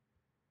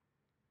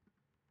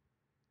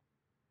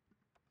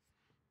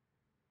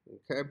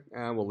 Okay,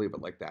 and we'll leave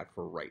it like that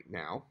for right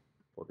now.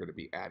 We're going to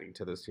be adding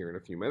to this here in a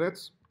few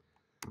minutes.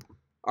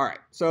 All right,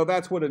 so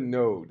that's what a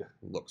node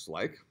looks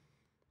like.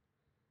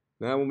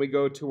 Now when we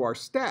go to our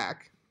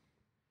stack,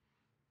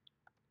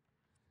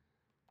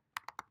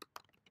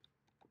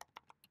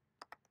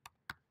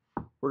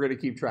 we're going to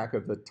keep track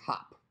of the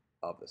top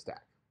of the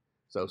stack.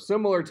 So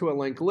similar to a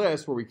linked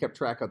list where we kept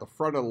track of the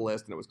front of the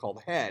list and it was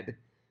called head,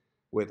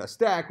 with a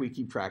stack, we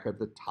keep track of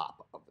the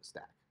top of the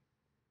stack.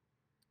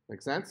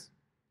 Make sense?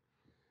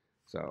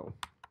 So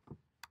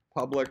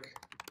public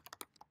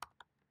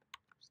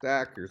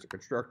stack, here's a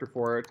constructor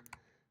for it.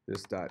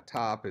 This dot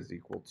top is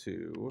equal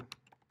to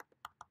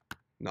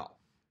null.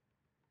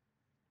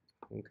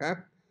 Okay?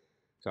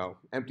 So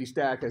empty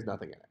stack has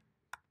nothing in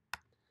it.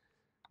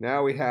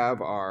 Now we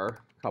have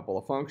our couple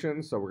of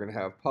functions. So we're going to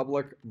have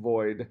public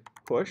void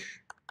push.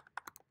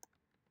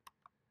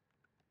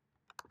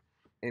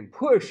 And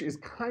push is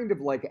kind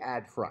of like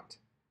add front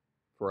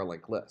for a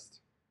linked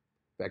list.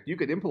 In fact, you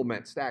could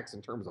implement stacks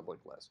in terms of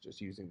linked lists just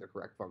using the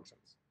correct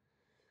functions.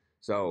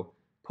 So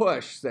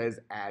push says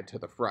add to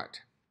the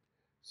front.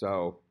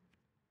 So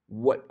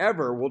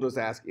whatever, we'll just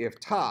ask if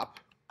top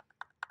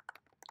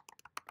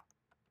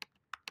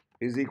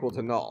is equal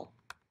to null.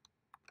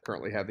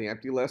 Currently have the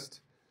empty list,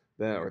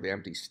 or the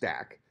empty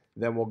stack.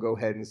 Then we'll go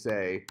ahead and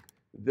say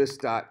this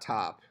dot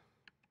top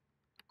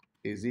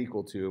is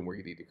equal to, and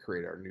we need to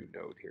create our new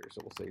node here.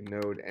 So we'll say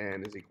node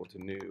n is equal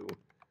to new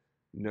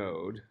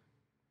node.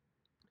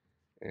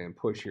 And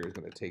push here is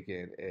going to take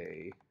in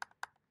a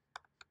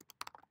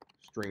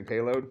string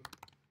payload.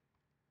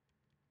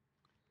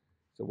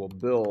 So we'll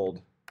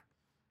build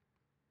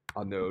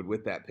a node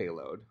with that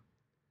payload.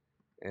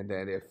 And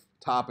then if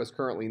top is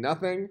currently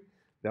nothing,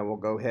 then we'll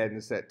go ahead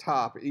and set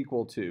top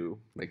equal to,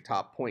 make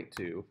top point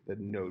to the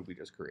node we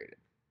just created.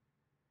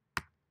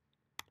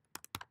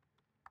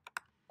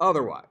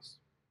 Otherwise,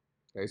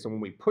 okay, so when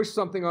we push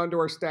something onto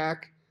our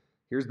stack,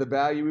 here's the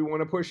value we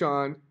want to push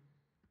on.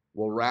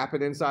 We'll wrap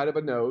it inside of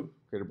a node,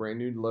 create a brand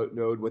new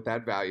node with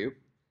that value.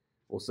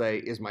 We'll say,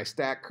 is my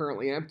stack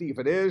currently empty? If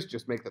it is,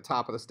 just make the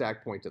top of the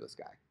stack point to this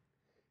guy.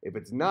 If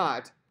it's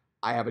not,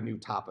 I have a new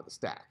top of the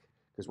stack.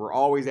 because we're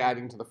always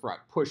adding to the front.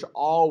 Push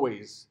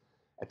always,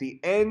 at the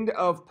end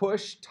of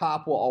push,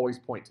 top will always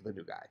point to the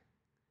new guy.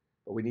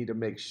 But we need to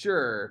make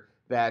sure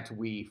that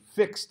we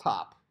fix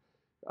top,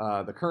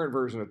 the current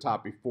version of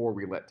top, before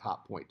we let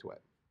top point to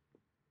it.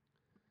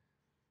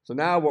 So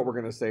now what we're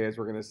going to say is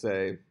we're going to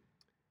say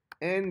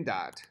n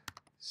dot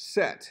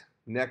set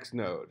next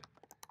node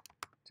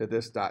to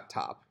this dot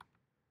top.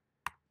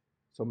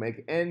 So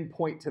make n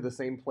point to the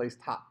same place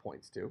top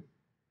points to.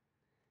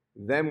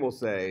 Then we'll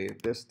say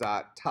this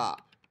dot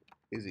top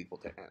is equal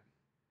to n.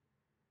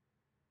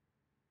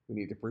 We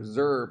need to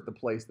preserve the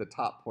place the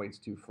top points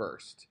to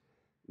first.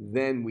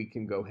 Then we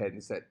can go ahead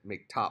and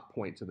make top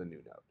point to the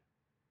new node.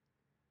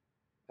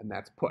 And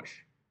that's push.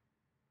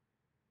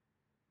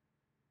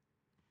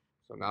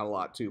 So not a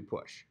lot to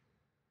push.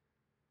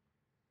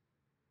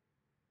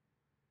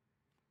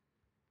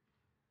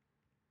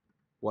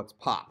 What's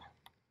pop?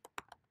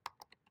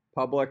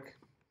 Public.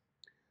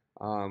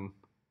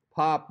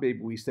 Pop,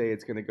 maybe we say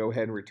it's going to go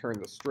ahead and return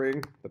the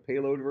string, the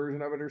payload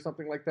version of it or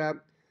something like that.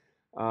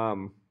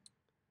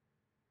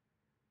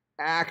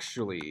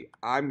 Actually,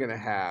 I'm going to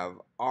have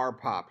our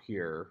pop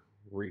here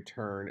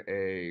return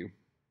a,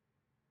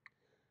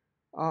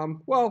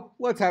 well,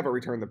 let's have it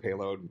return the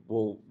payload.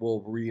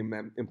 We'll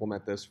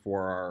re-implement this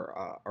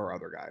for our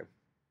other guy.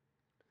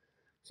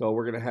 So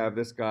we're going to have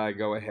this guy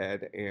go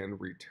ahead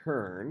and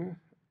return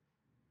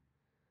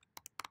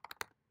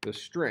the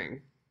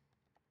string.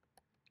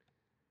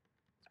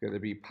 It's going to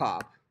be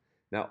pop.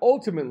 Now,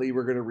 ultimately,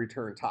 we're going to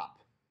return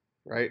top,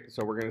 right?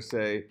 So we're going to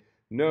say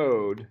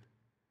node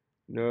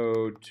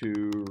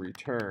to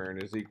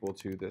return is equal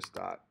to this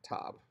dot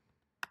top.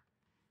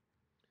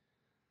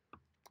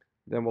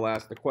 Then we'll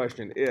ask the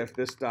question, if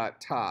this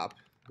dot top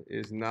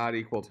is not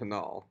equal to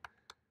null,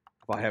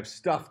 if I have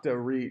stuff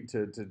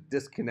to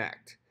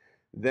disconnect,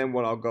 then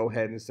what I'll go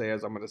ahead and say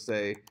is I'm going to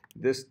say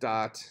this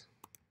dot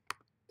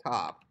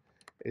top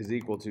is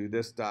equal to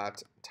this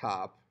dot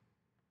top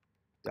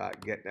dot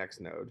get next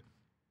node.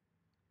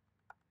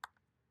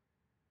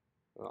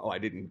 Oh, I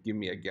didn't give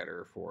me a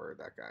getter for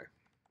that guy.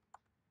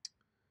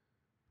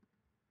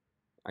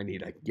 I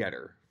need a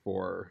getter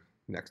for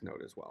next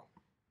node as well.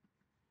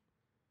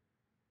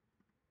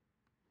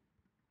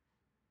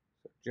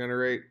 So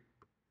generate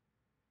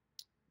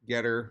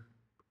getter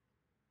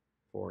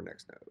for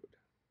next node.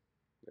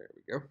 There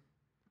we go.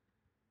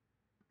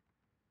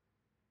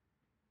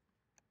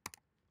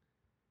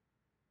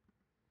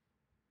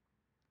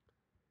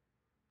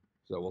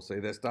 So we'll say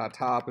this dot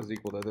top is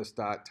equal to this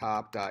dot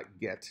top dot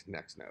get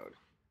next node.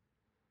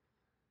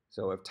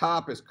 So if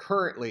top is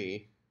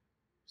currently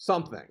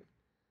something,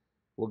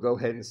 we'll go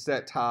ahead and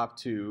set top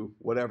to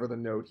whatever the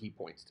node he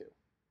points to.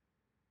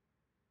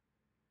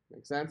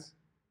 Make sense?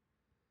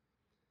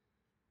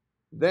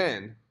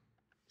 Then,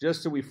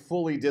 just so we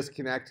fully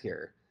disconnect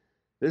here,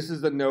 this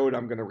is the node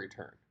I'm going to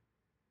return.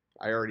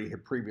 I already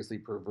had previously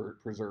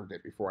preserved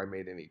it before I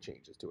made any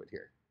changes to it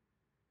here.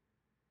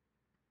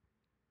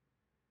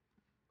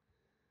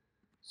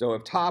 So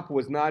if top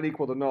was not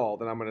equal to null,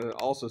 then I'm going to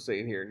also say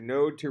in here,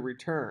 node to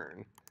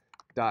return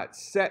dot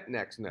set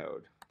next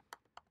node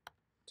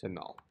to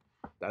null.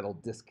 That'll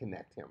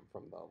disconnect him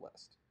from the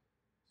list.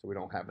 So we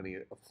don't have any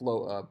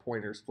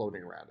pointers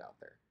floating around out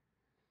there.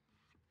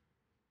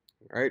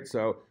 All right,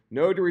 so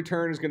node to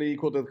return is going to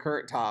equal to the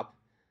current top.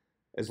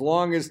 As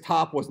long as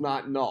top was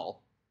not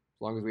null,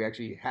 as long as we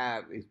actually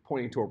have, he's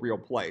pointing to a real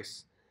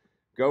place,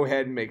 go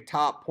ahead and make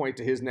top point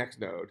to his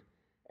next node,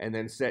 and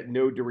then set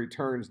node to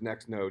return's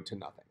next node to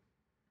nothing.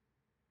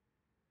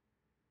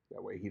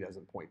 That way he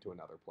doesn't point to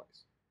another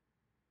place.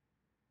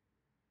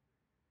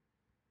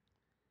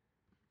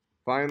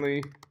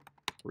 Finally,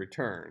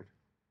 return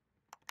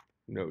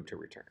node to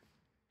return.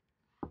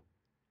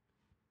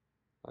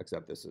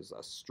 Except this is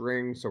a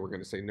string, so we're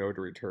going to say node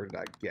to return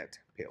dot get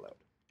payload.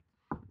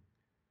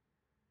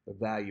 The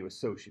value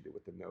associated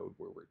with the node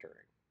we're returning.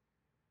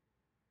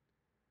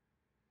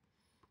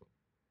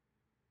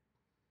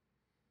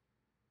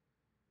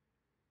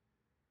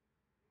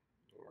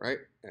 All right,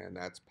 and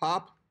that's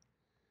pop.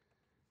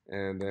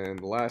 And then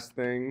the last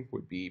thing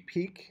would be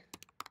peek.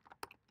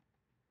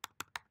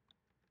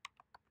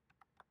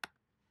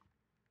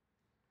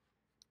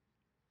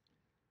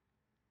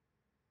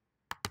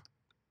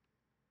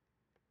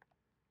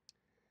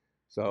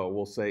 So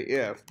we'll say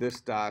if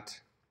this dot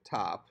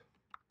top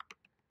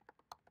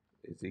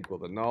is equal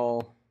to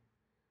null,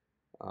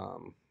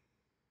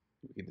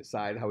 we can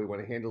decide how we want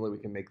to handle it. We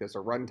can make this a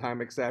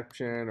runtime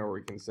exception, or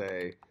we can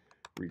say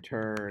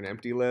return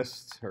empty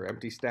list or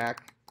empty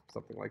stack,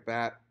 something like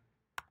that.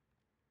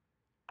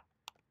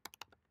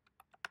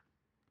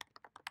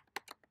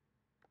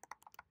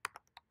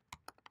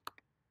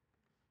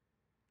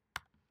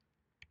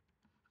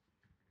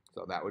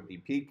 So that would be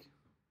peek.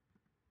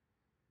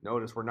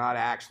 Notice we're not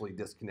actually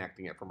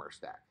disconnecting it from our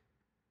stack.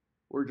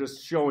 We're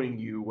just showing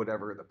you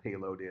whatever the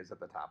payload is at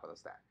the top of the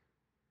stack.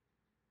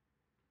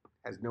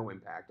 Has no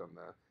impact on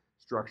the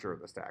structure of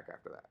the stack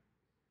after that.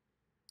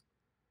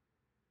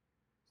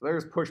 So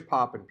there's push,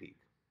 pop, and peek.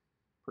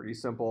 Pretty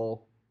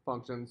simple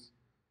functions.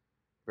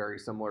 Very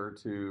similar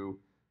to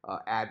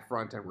add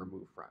front and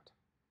remove front.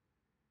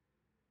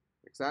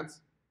 Make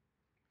sense?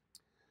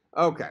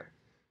 Okay,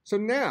 so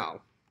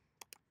now,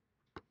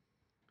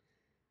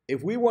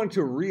 if we want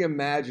to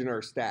reimagine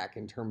our stack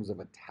in terms of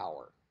a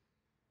tower,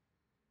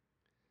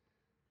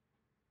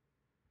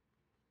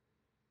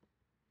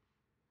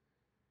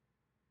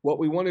 what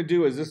we want to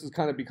do is this is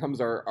kind of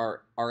becomes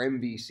our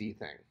MVC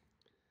thing.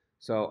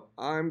 So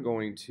I'm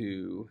going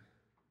to,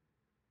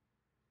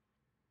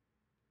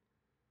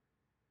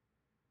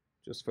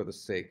 just for the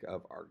sake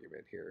of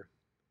argument here,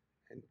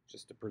 and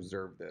just to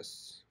preserve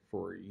this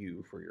for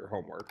you for your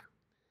homework,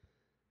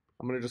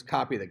 I'm going to just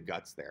copy the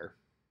guts there.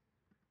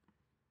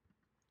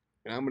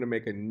 And I'm going to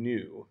make a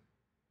new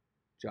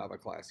Java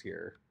class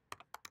here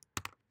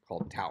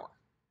called tower.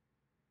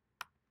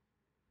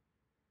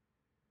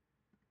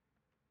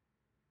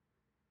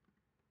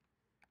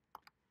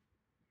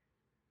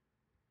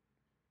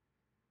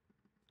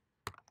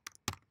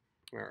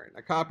 All right,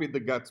 I copied the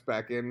guts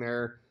back in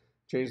there,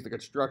 changed the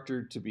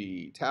constructor to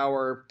be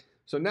tower.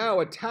 So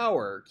now a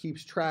tower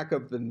keeps track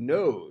of the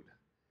node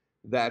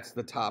that's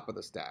the top of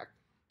the stack.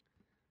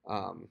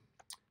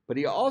 But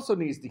he also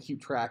needs to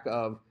keep track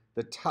of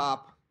the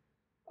top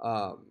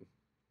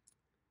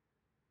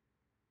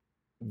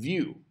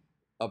view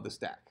of the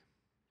stack.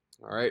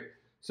 All right,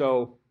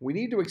 so we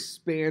need to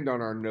expand on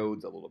our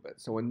nodes a little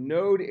bit. So a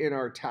node in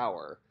our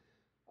tower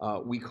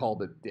we call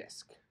the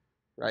disk,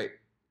 right?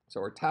 So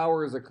our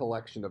tower is a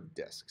collection of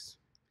disks.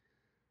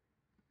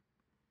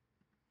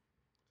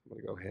 I'm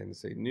going to go ahead and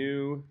say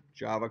new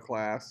Java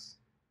class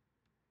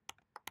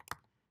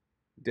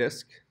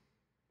disk.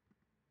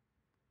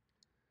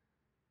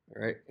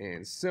 All right,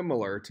 and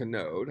similar to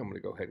node, I'm going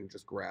to go ahead and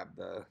just grab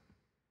the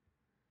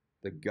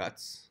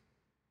guts.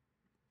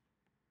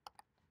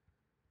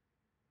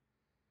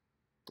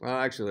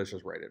 Actually, let's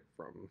just write it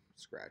from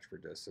scratch for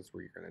disk, since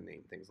we're going to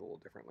name things a little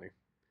differently.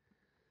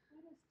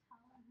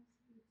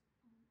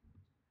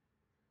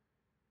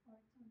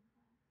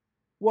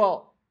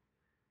 Well,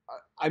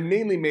 I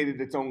mainly made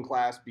it its own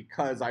class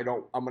because I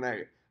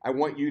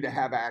want you to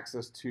have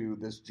access to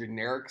this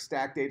generic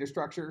stack data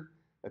structure.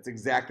 That's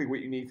exactly what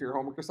you need for your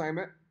homework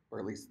assignment, or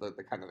at least the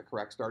kind of the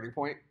correct starting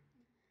point,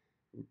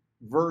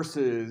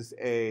 versus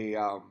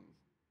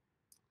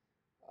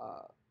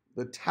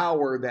the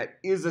tower that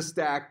is a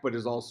stack but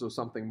is also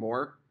something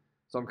more.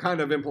 So I'm kind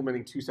of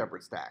implementing two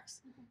separate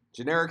stacks.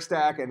 Generic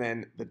stack and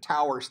then the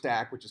tower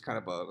stack, which is kind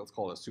of a, let's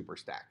call it a super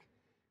stack,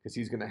 because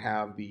he's going to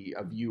have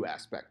a view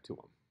aspect to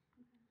him.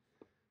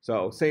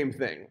 So same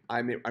thing.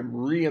 I'm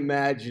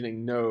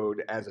reimagining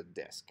node as a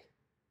disk.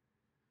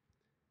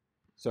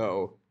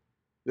 So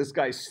this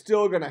guy's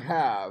still going to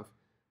have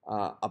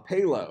a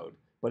payload,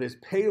 but his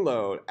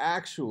payload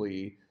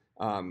actually,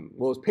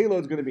 his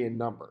payload is going to be a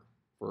number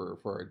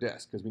for a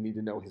disk, because we need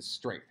to know his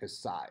strength, his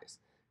size.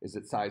 Is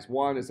it size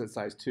 1? Is it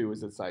size 2?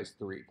 Is it size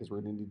 3? Because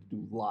we're going to need to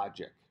do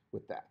logic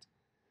with that.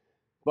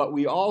 But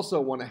we also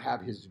want to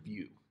have his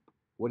view,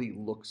 what he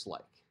looks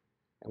like.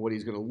 And what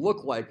he's going to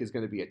look like is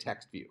going to be a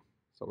text view.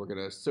 So we're going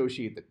to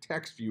associate the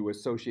text view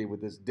associated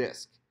with this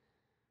disk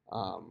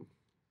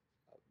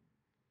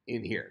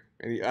in here.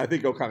 And I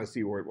think you'll kind of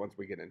see where once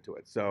we get into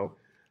it. So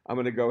I'm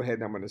going to go ahead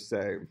and I'm going to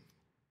say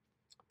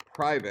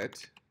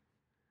private.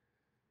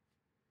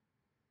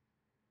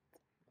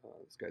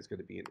 This guy's going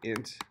to be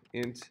an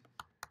int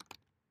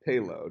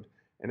payload.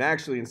 And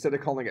actually, instead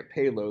of calling it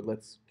payload,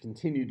 let's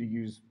continue to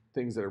use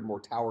things that are more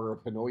Tower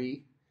of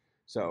Hanoi.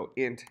 So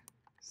int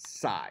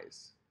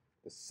size,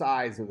 the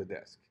size of the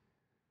disk.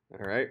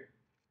 All right.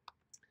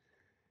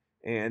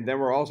 And then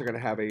we're also going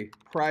to have a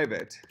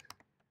private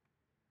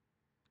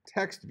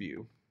text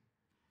view.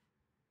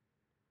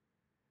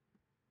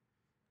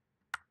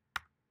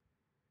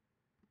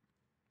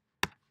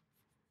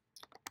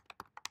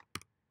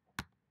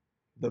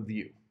 The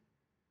view.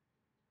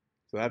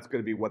 So that's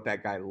going to be what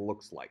that guy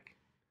looks like.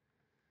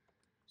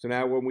 So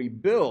now when we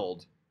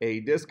build a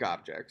disk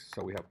object,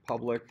 so we have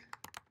public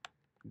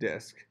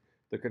disk,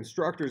 the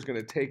constructor is going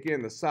to take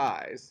in the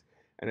size,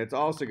 and it's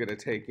also going to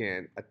take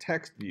in a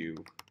text view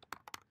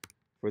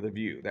for the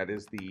view. That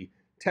is the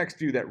text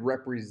view that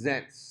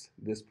represents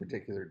this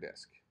particular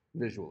disk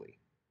visually.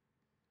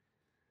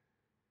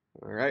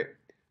 All right,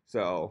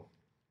 so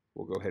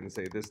we'll go ahead and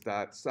say this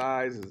dot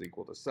size is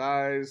equal to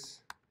size.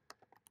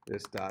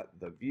 This dot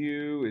the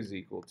view is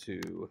equal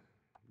to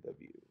the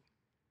view.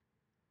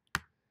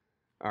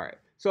 All right,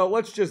 so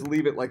let's just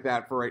leave it like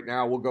that for right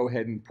now. We'll go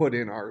ahead and put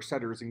in our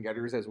setters and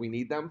getters as we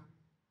need them.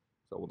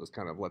 So we'll just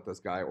kind of let this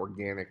guy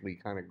organically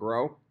kind of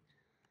grow.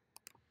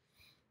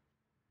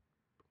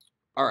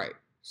 All right,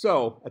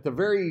 so at the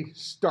very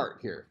start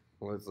here,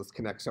 let's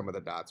connect some of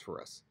the dots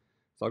for us.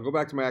 So I'll go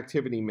back to my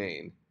activity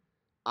main.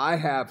 I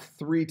have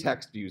 3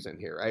 text views in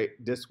here, right?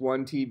 Disk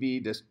 1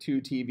 TV, disk 2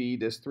 TV,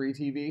 disk 3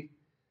 TV.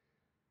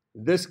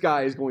 This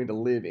guy is going to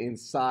live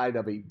inside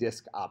of a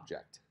disk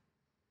object.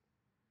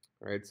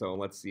 All right, so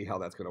let's see how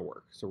that's going to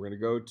work. So we're going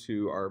to go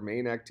to our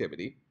main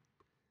activity.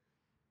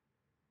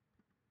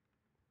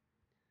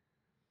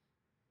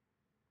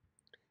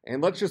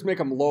 And let's just make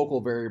them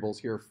local variables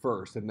here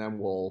first, and then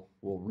we'll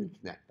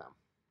reconnect them.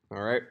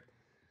 All right.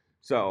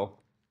 So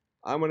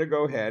I'm going to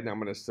go ahead and I'm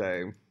going to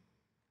say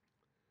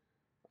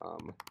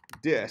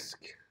disk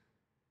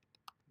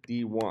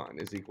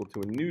D1 is equal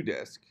to a new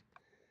disk.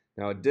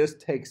 Now a disk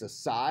takes a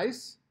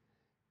size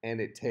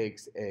and it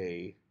takes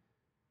a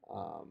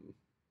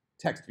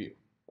text view,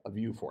 a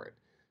view for it.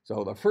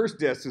 So the first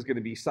disk is going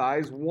to be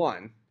size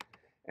 1,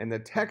 and the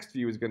text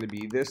view is going to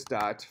be this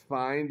dot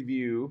find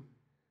view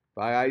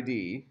by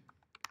ID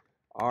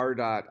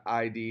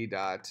r.id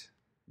dot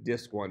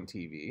disk1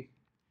 TV.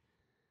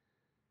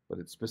 But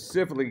it's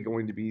specifically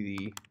going to be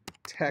the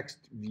text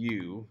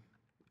view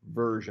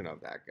version of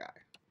that guy.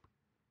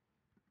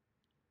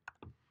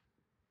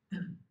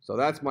 So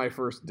that's my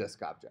first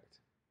disk object.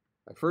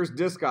 My first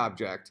disk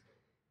object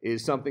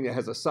is something that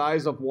has a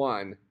size of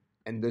 1,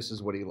 and this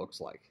is what he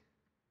looks like.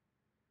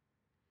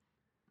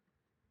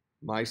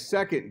 My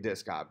second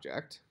disk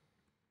object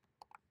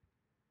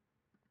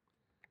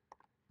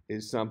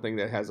is something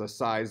that has a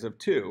size of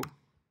 2.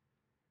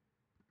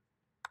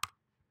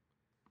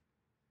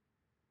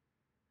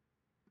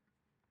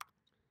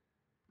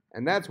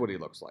 And that's what he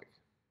looks like.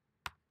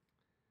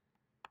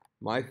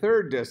 My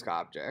third disk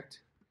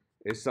object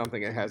is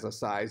something that has a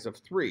size of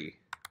 3.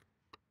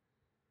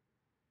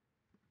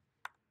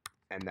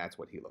 And that's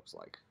what he looks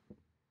like.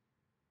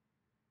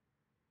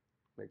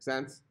 Make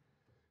sense?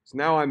 So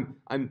now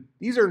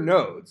these are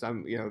nodes.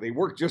 They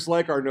work just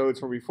like our nodes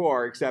from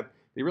before, except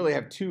they really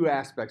have two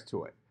aspects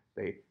to it.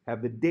 They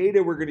have the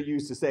data we're going to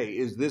use to say,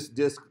 is this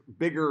disk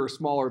bigger or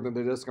smaller than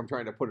the disk I'm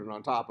trying to put it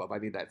on top of? I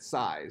need that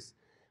size.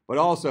 But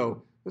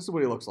also, this is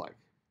what he looks like.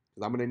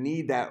 Because I'm going to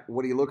need that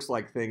what he looks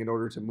like thing in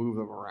order to move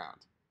them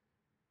around.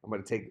 I'm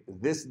going to take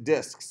this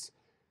disk's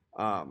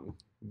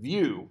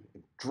view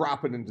and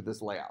drop it into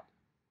this layout.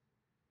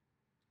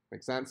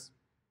 Make sense?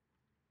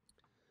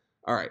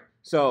 All right,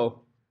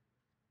 so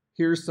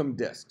here's some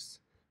disks.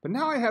 But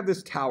now I have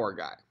this tower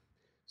guy.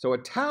 So a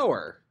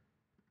tower,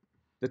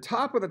 the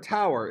top of the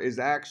tower is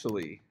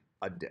actually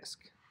a disk,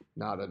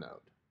 not a node.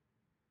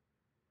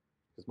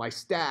 Because my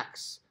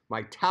stacks,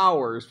 my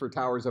towers for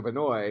Towers of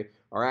Hanoi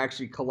are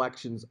actually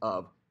collections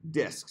of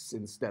disks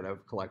instead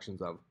of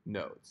collections of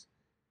nodes.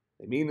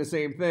 They mean the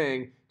same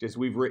thing, just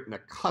we've written a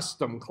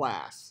custom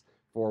class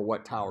for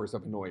what Towers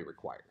of Hanoi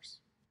requires.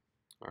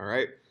 All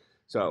right,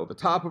 so the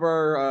top of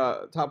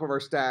our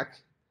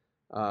stack,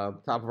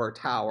 top of our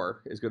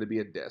tower is going to be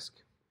a disk.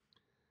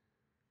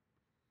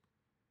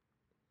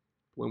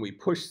 When we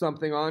push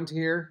something onto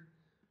here,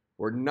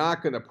 we're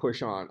not going to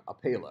push on a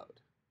payload.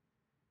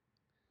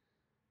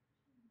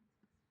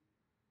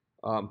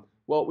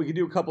 Well, we can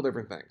do a couple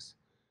different things.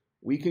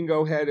 We can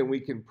go ahead and we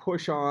can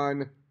push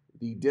on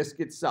the disk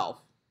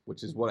itself,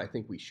 which is what I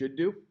think we should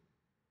do.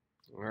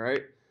 All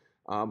right,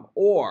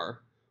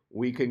 or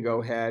we can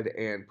go ahead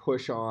and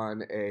push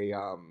on a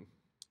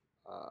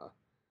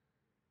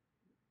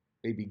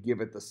maybe give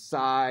it the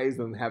size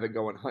and have it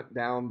go and hunt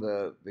down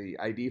the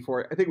ID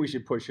for it. I think we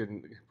should push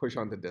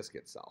on the disk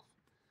itself.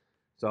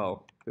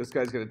 So this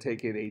guy's going to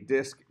take in a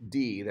disk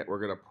D that we're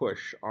going to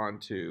push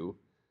onto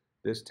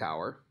this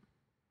tower.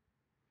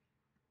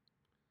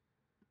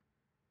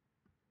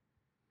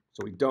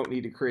 So we don't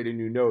need to create a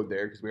new node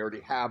there because we already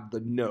have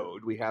the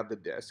node, we have the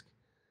disk.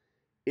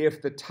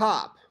 If the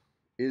top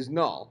is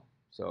null,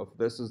 so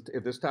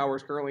if this tower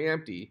is currently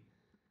empty,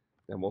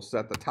 then we'll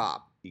set the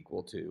top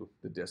equal to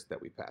the disk that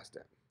we passed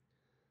in.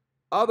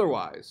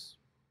 Otherwise,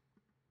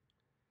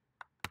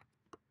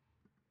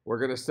 we're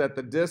going to set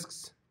the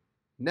disk's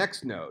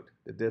next node,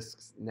 the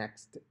disk's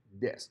next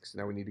disk. So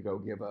now we need to go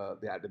give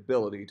that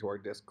ability to our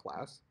disk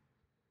class.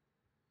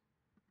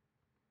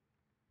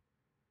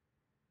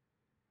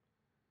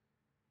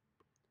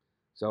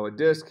 So a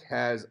disk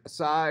has a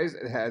size,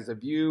 it has a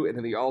view, and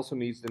then he also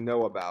needs to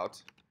know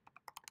about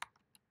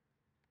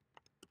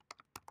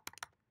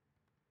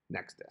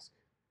next disk.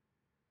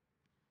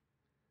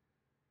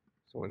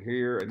 So in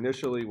here,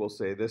 initially, we'll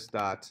say this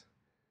dot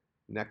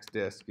next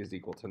disk is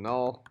equal to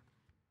null.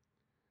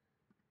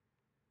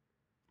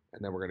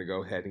 And then we're going to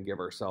go ahead and give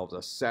ourselves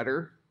a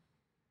setter.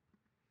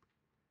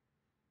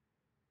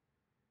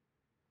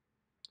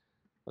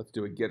 Let's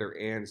do a getter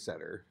and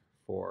setter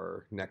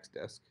for next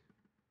disk.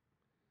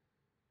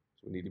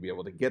 So we need to be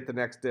able to get the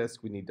next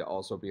disk. We need to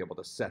also be able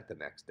to set the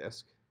next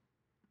disk.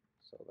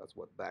 So that's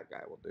what that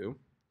guy will do.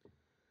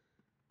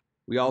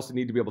 We also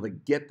need to be able to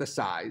get the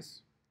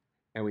size,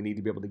 and we need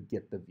to be able to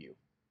get the view.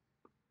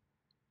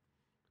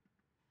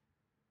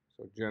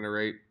 So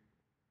generate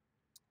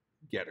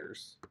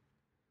getters,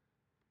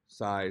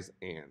 size,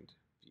 and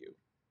view.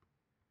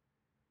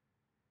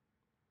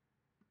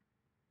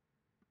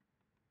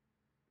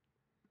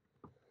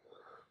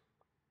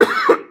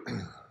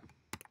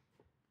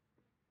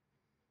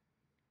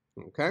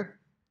 Okay.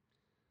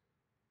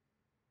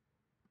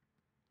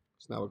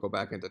 So now we'll go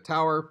back into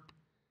tower.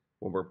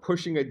 When we're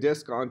pushing a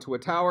disk onto a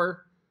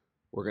tower,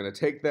 we're going to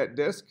take that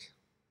disk.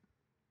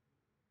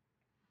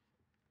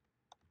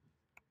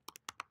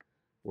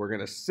 We're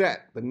going to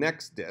set the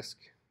next disk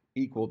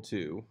equal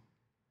to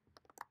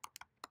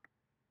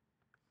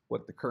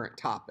what the current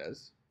top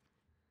is.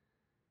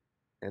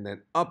 And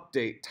then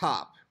update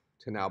top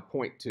to now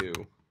point to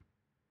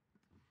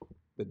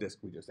the disk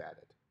we just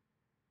added.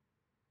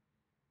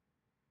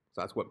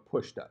 So that's what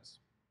push does.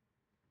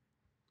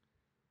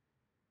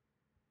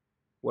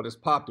 What does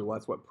pop do? Well,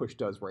 that's what push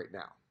does right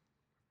now.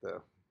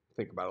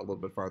 Think about it a little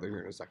bit farther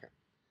here in a second.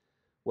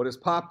 What does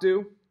pop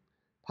do?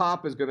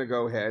 Pop is going to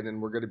go ahead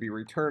and we're going to be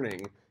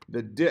returning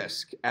the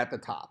disk at the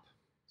top.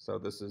 So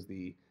this is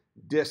the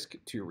disk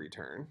to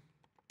return.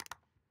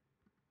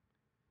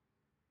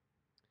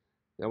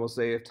 Then we'll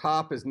say if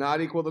top is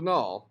not equal to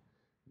null,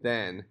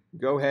 then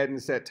go ahead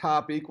and set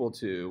top equal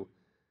to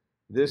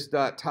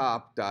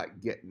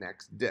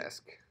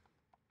this.top.getNextDisk.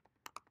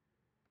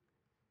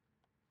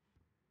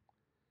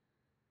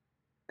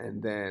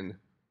 And then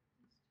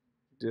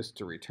disk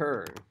to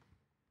return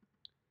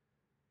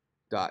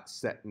dot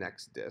set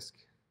next disk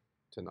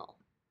to null.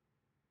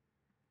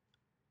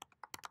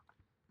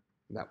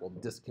 And that will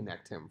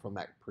disconnect him from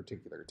that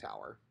particular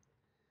tower.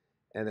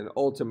 And then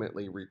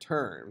ultimately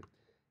return.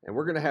 And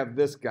we're going to have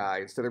this guy,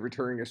 instead of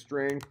returning a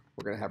string,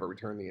 we're going to have it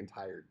return the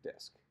entire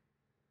disk.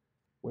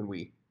 When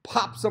we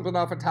pop something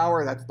off a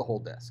tower, that's the whole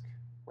disk,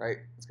 right?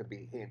 It's going to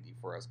be handy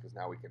for us because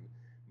now we can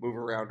move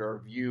around our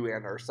view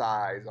and our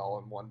size all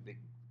in one big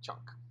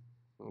chunk,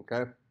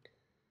 okay?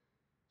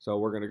 So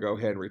we're going to go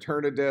ahead and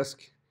return a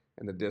disk,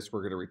 and the disk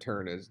we're going to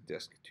return is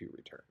disk to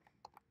return.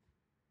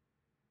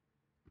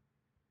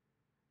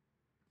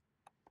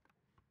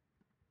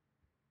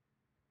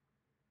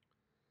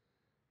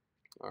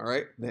 All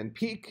right, then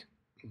peak.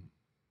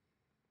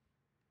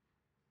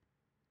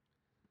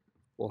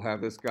 We'll have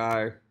this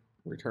guy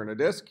return a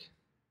disk.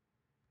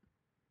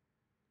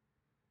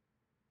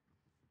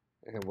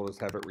 And we'll just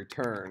have it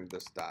return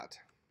this dot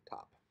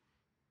top.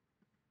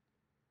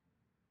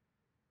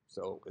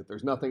 So if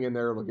there's nothing in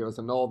there, it'll give us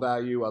a null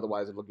value.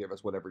 Otherwise, it'll give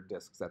us whatever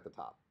disk's at the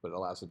top. But it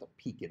allows us to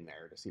peek in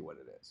there to see what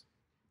it is.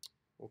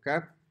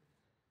 Okay?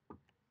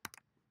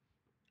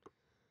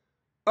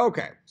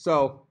 Okay,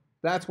 so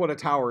that's what a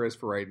tower is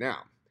for right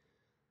now.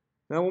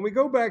 Now, when we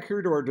go back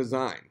here to our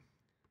design,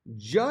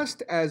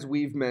 just as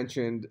we've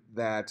mentioned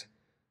that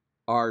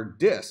our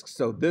disks,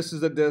 so this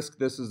is a disk,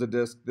 this is a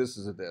disk, this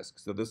is a disk.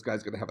 So this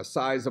guy's going to have a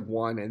size of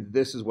 1, and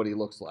this is what he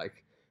looks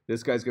like.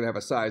 This guy's going to have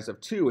a size of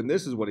 2, and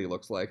this is what he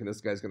looks like. And this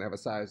guy's going to have a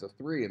size of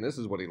 3, and this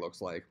is what he looks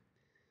like.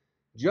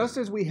 Just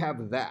as we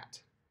have that,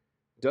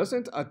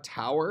 doesn't a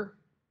tower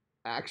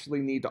actually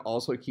need to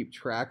also keep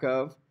track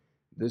of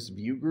this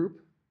view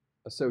group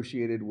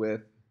associated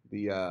with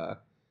the, I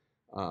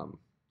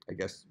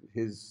guess,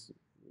 this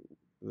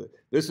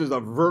is a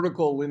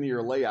vertical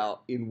linear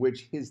layout in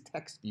which his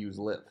text views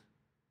live.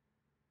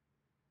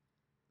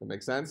 That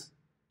makes sense?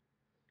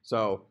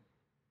 So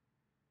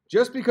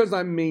just because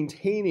I'm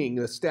maintaining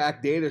the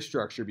stack data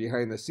structure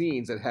behind the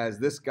scenes that has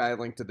this guy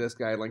linked to this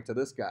guy linked to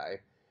this guy,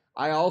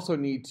 I also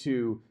need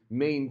to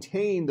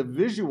maintain the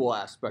visual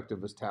aspect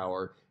of this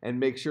tower and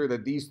make sure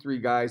that these three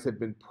guys have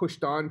been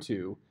pushed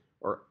onto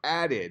or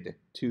added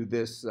to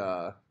this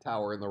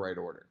tower in the right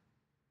order.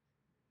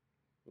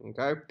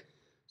 Okay?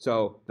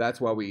 So that's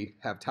why we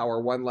have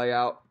tower 1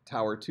 layout,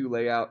 tower 2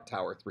 layout,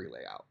 tower 3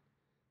 layout.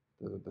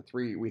 The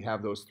three, we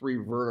have those 3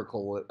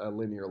 vertical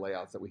linear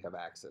layouts that we have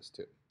access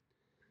to.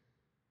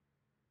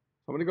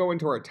 I'm going to go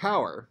into our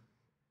tower,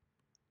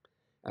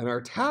 and our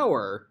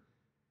tower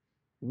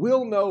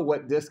will know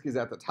what disk is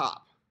at the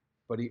top,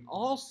 but he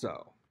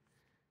also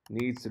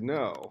needs to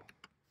know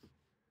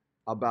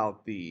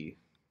about this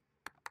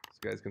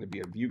guy's going to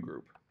be a view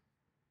group.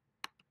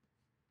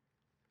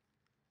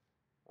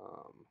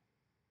 Let's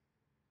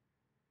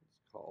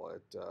call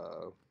it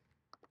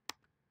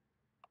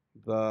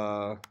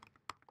the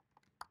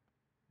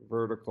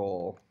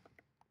vertical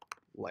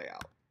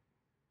layout.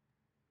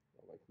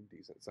 That makes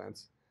decent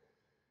sense.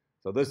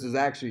 So this is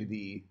actually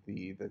the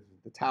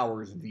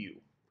tower's view,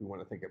 if we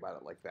want to think about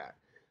it like that.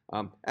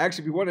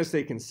 Actually, if we want to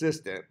stay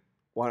consistent,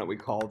 why don't we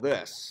call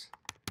this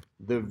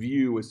the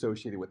view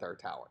associated with our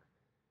tower?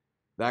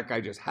 That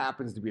guy just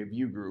happens to be a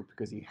view group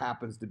because he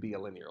happens to be a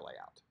linear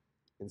layout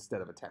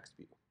instead of a text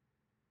view.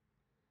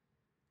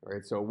 All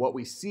right, so what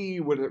we see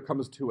when it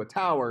comes to a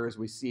tower is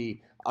we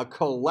see a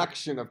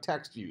collection of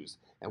text views.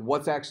 And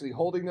what's actually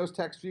holding those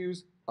text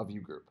views? A view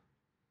group.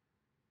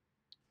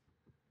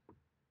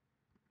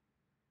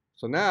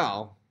 So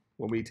now,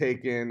 when we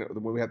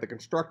have the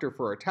constructor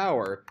for our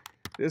tower,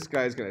 this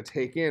guy's going to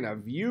take in a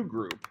view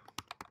group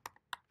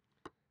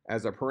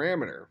as a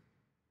parameter.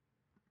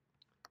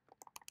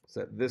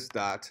 Set this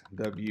dot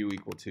the view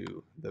equal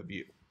to the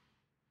view.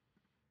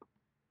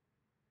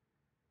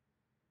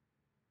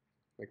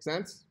 Make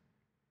sense?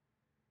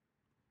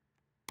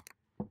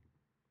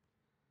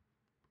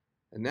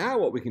 And now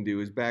what we can do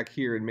is back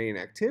here in main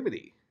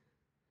activity,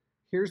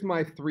 here's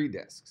my 3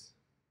 disks.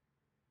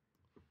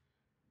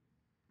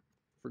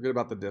 Forget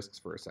about the disks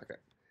for a second.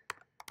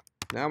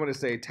 Now I'm going to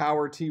say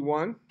tower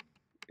T1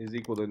 is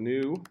equal to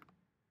new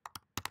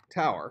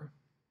tower.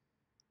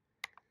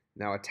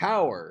 Now a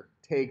tower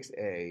takes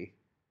a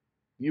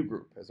view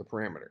group as a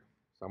parameter.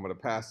 So I'm going to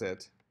pass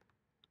it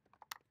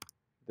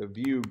the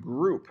view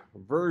group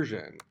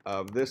version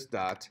of this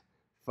dot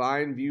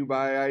find view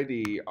by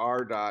ID,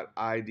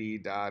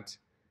 r.id.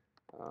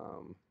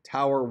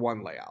 Tower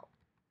 1 layout.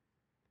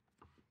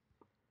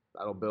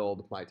 That'll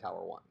build my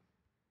tower 1.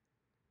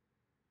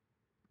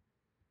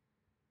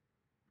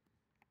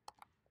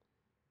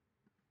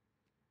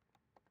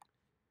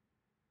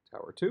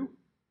 Tower 2.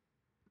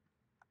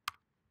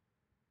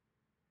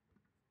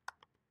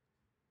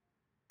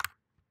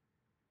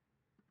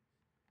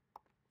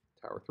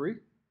 Tower 3.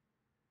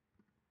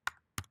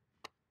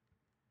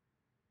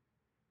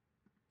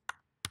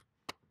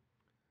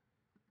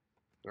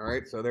 All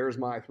right, so there's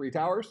my 3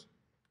 towers.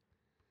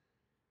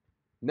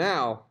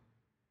 Now,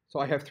 so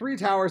I have 3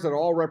 towers that are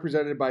all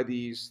represented by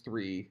these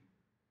 3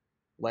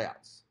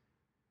 layouts.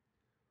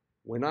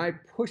 When I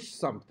push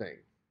something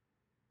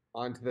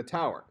onto the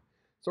tower,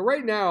 so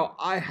right now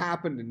I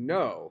happen to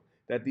know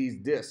that these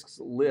disks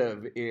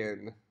live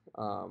in,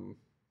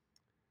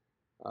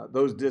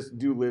 those disks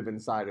do live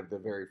inside of the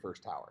very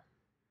first tower,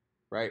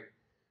 right?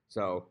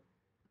 So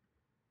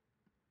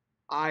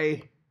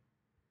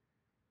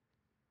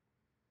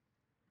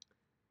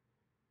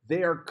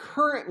they are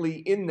currently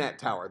in that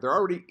tower. They're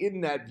already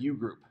in that view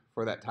group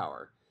for that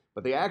tower,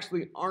 but they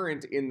actually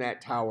aren't in that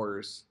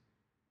tower's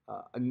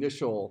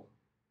initial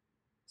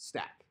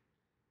stack.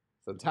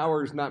 So the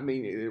tower's not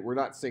we're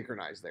not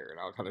synchronized there, and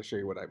I'll kind of show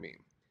you what I mean.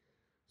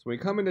 So when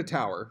we come into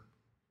tower,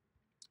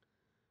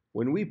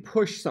 when we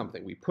push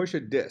something, we push a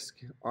disk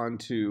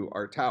onto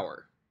our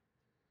tower,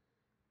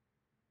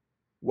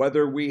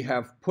 whether we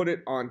have put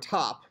it on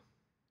top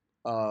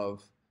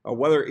of, or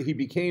whether he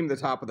became the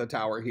top of the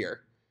tower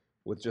here,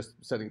 with just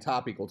setting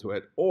top equal to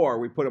it, or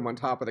we put him on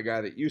top of the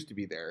guy that used to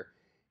be there.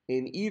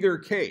 In either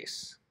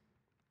case,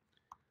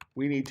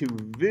 we need to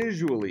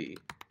visually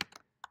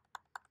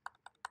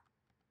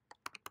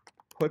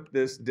put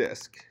this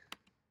disk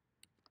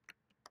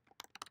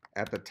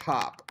at the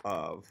top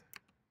of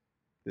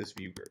this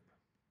view group.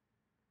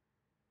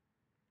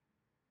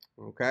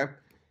 Okay?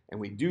 And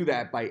we do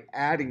that by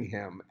adding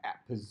him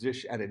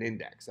at an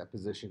index, at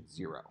position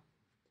 0.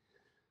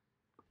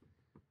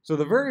 So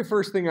the very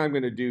first thing I'm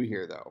going to do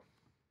here, though,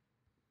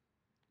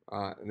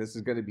 and this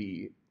is going to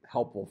be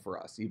helpful for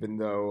us, even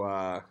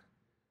though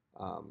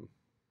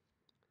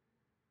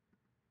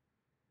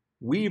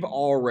we've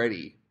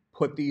already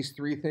put these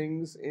 3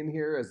 things in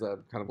here as a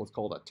kind of what's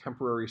called a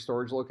temporary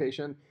storage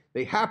location.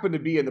 They happen to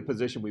be in the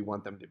position we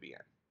want them to be in,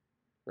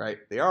 right?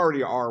 They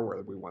already are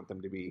where we want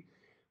them to be,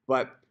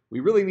 but we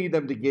really need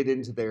them to get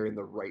into there in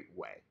the right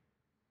way.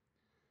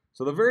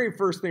 So the very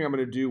first thing I'm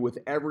going to do with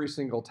every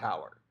single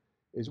tower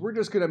is we're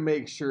just going to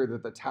make sure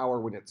that the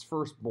tower, when it's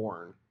first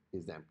born,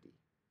 is empty.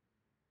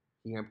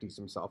 He empties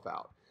himself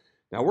out.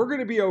 Now we're going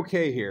to be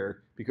okay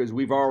here because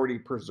we've already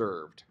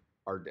preserved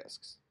our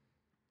disks.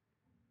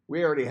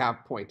 We already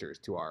have pointers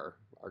to our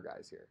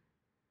guys here.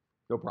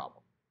 No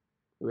problem.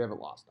 We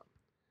haven't lost them.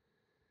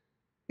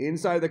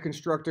 Inside the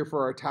constructor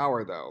for our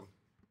tower, though,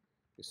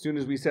 as soon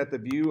as we set the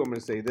view, I'm going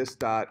to say this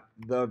dot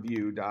the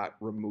view dot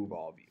remove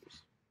all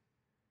views.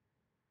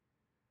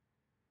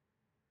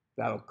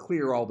 That'll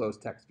clear all those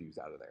text views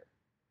out of there.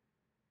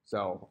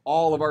 So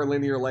all of our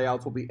linear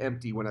layouts will be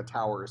empty when a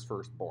tower is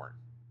first born.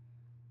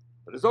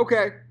 But it's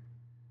okay,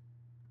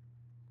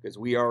 because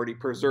we already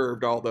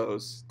preserved all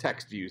those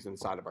text views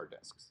inside of our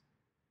disks.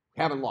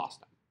 We haven't lost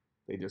them.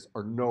 They just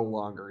are no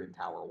longer in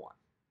tower 1.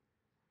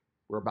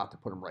 We're about to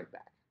put them right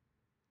back.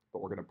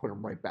 But we're going to put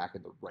them right back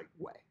in the right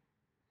way.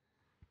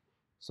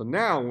 So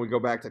now when we go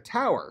back to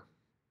tower,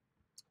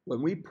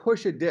 when we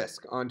push a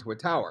disk onto a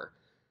tower,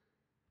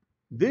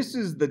 this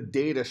is the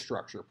data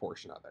structure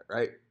portion of it,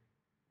 right?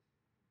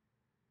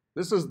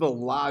 This is the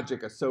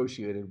logic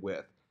associated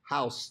with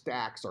how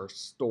stacks are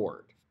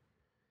stored.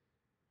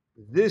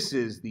 This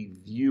is the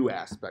view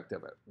aspect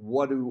of it.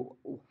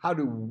 How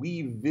do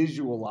we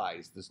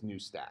visualize this new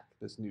stack,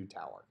 this new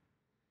tower?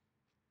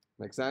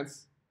 Make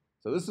sense?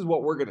 So this is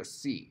what we're going to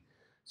see.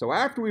 So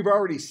after we've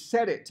already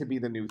set it to be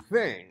the new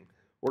thing,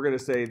 we're going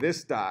to say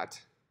this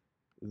dot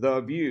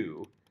the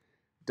view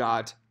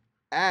dot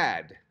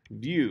add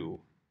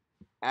view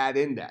add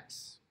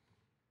index.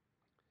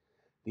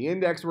 The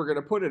index we're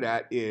going to put it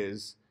at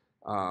is,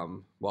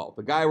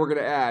 the guy we're going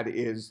to add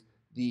is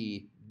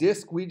the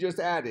disk we just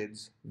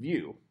added's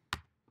view.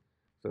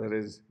 So that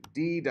is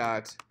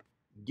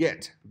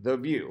d.get the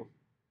view.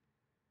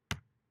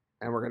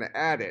 And we're going to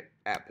add it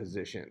at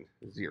position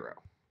 0.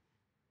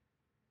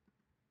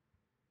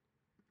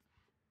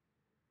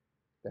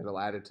 That'll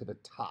add it to the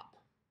top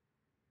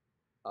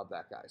of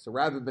that guy. So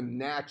rather than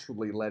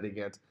naturally letting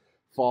it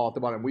fall at the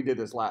bottom, we did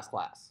this last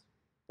class,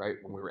 right?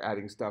 When we were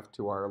adding stuff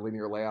to our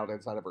linear layout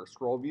inside of our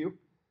scroll view,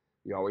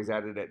 we always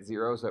added it at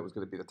 0, so that was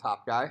going to be the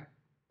top guy.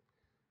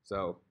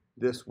 So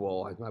this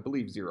will, I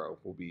believe 0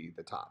 will be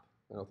the top.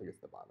 I don't think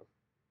it's the bottom.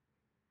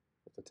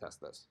 Let's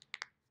test this.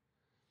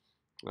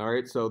 All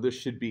right, so this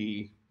should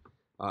be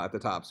at the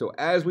top. So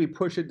as we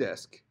push a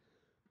disk,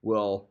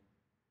 we'll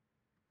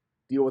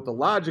deal with the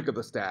logic of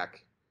the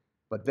stack,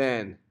 but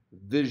then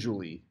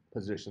visually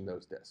position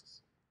those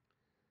disks.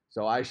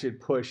 So I should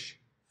push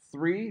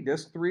 3,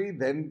 disk 3,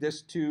 then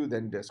disk 2,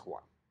 then disk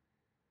 1.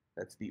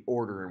 That's the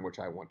order in which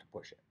I want to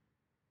push it.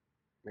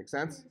 Make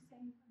sense?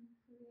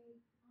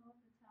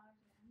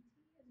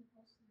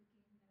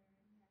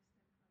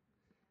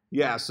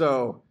 Yeah,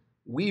 so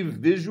we've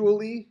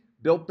visually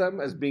built them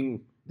as being,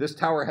 this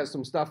tower has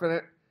some stuff in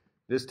it,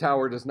 this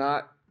tower does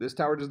not, this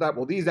tower does not.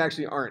 Well, these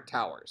actually aren't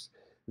towers.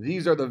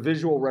 These are the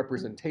visual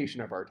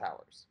representation of our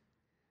towers.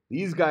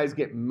 These guys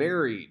get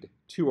married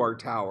to our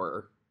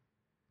tower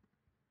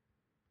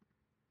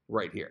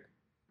right here.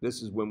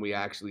 This is when we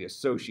actually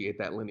associate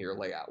that linear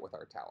layout with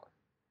our tower.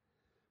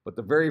 But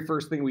the very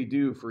first thing we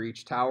do for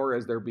each tower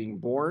as they're being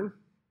born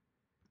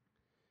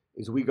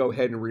is we go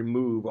ahead and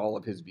remove all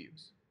of his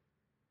views.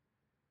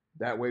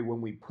 That way,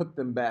 when we put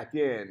them back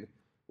in,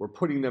 we're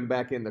putting them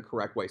back in the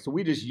correct way. So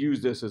we just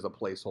use this as a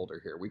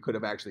placeholder here. We could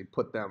have actually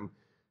put them,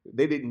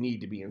 they didn't need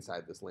to be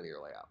inside this linear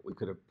layout. We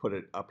could have put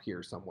it up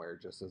here somewhere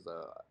just as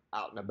a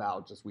out and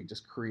about, we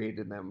just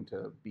created them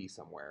to be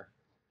somewhere.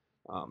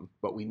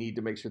 But we need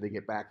to make sure they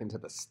get back into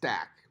the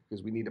stack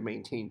because we need to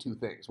maintain two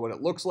things, what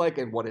it looks like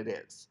and what it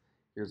is.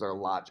 Here's our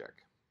logic.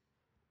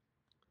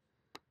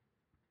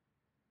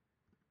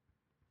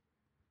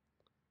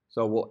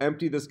 So we'll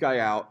empty this guy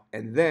out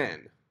and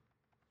then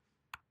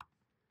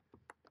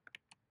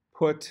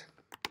put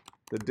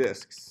the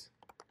disks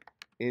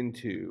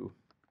into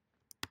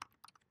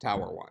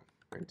tower 1,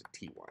 into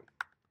T1.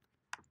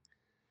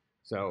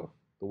 So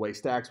the way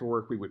stacks will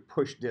work, we would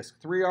push disk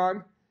 3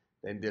 on,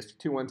 then disk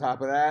 2 on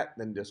top of that,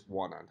 then disk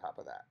 1 on top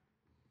of that.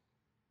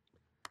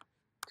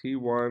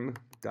 T1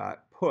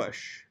 dot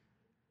push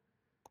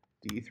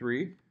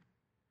D3,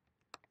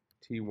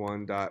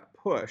 T1 dot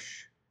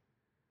push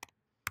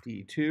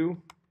D2,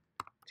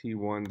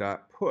 T1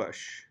 dot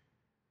push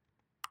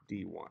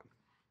D1.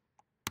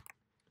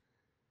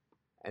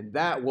 And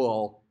that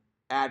will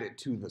add it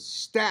to the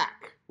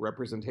stack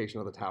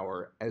representation of the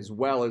tower as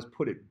well as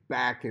put it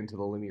back into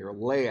the linear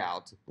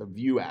layout, the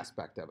view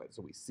aspect of it,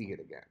 so we see it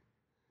again.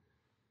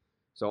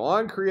 So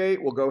on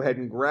create, we'll go ahead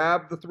and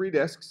grab the 3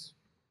 disks.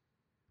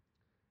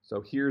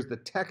 So here's the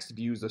text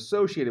views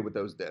associated with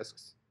those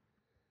disks.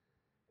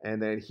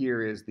 And then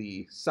here is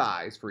the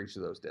size for each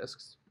of those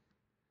disks.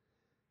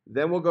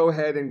 Then we'll go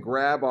ahead and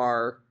grab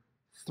our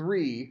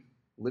 3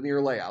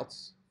 linear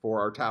layouts for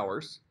our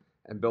towers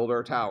and build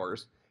our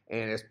towers.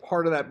 And as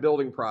part of that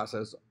building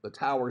process, the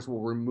towers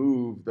will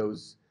remove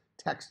those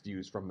text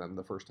views from them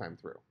the first time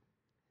through.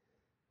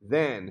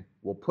 Then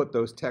we'll put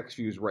those text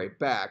views right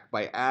back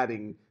by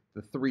adding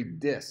the 3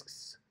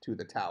 disks to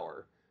the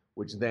tower,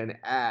 which then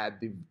add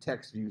the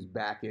text views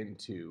back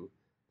into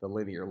the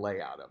linear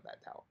layout of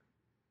that tower.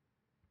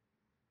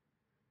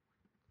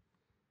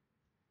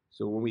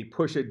 So when we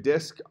push a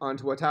disk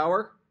onto a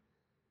tower,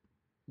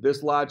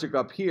 this logic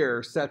up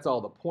here sets all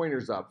the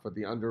pointers up for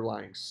the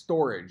underlying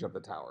storage of the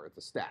tower at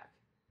the stack.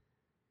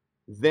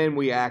 Then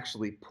we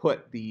actually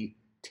put the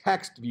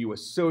text view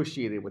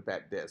associated with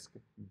that disk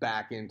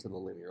back into the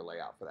linear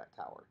layout for that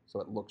tower, so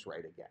it looks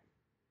right again.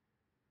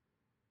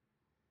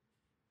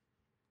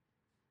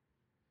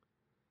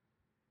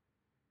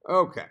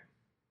 Okay.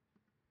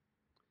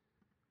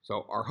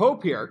 So our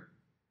hope here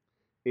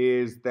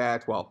is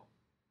that, well,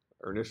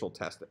 our initial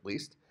test at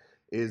least,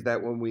 is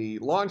that when we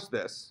launch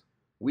this,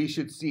 we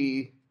should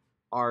see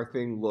our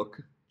thing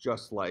look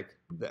just like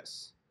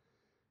this.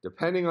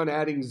 Depending on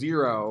adding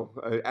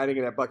 0, adding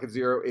it at bucket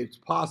 0, it's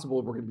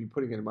possible we're going to be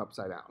putting them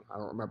upside down. I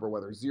don't remember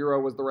whether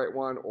 0 was the right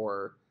one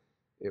or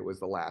it was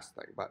the last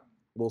thing, but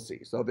we'll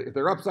see. So if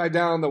they're upside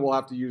down, then we'll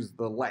have to use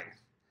the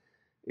length.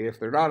 If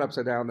they're not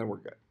upside down, then we're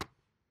good.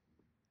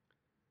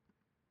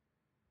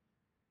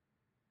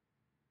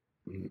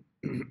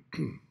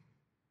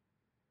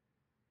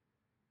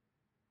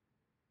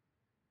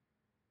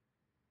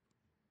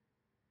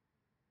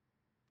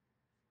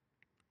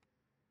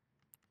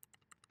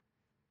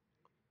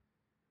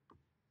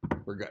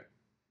 We're good.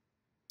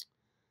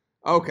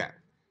 Okay,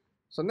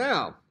 so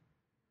now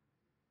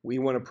we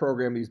want to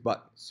program these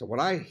buttons. So when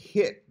I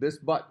hit this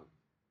button,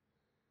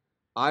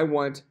 I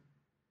want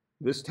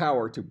this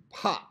tower to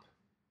pop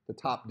the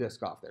top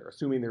disk off there,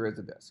 assuming there is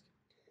a disk,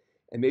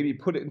 and maybe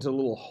put it into a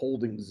little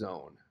holding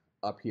zone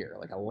up here,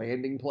 like a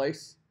landing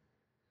place.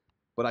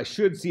 But I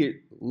should see it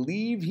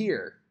leave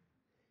here,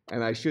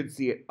 and I should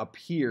see it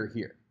appear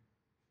here.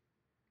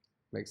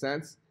 Make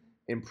sense?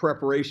 In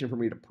preparation for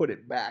me to put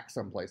it back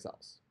someplace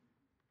else.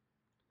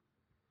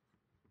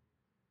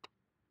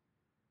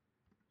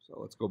 So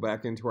let's go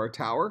back into our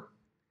tower,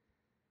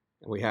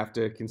 and we have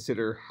to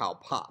consider how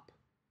pop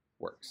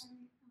works.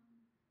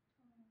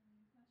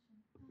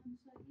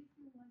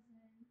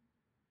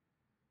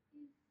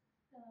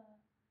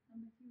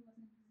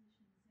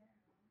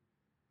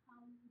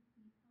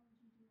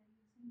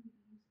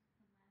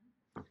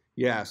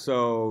 Yeah,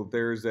 so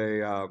there's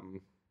a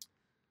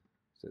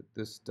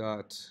this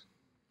dot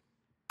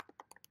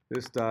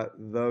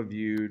the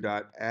view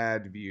dot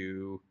add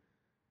view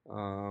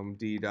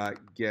d dot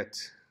get.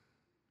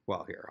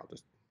 Well, here I'll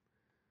just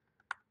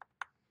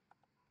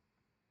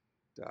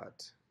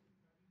dot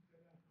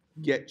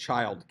get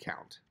child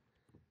count.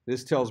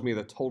 This tells me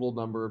the total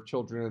number of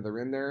children that are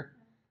in there,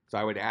 so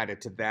I would add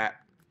it to that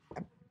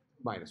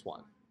minus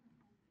 1.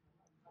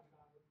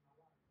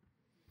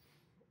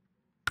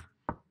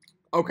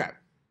 Okay,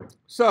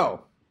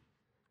 so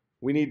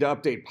we need to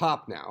update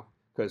pop now,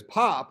 because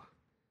pop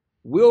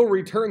will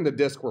return the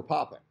disk we're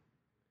popping.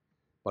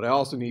 But I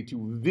also need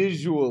to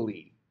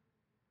visually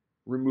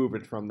remove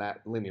it from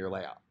that linear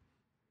layout.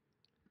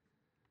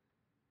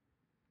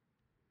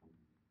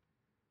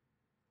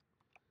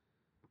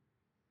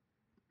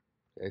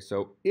 Okay,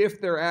 so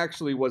if there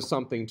actually was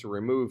something to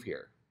remove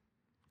here,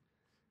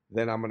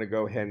 then I'm going to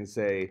go ahead and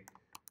say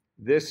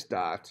this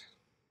dot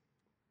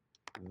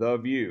the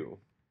view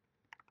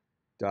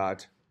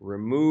dot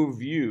remove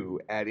view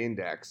at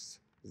index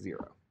 0.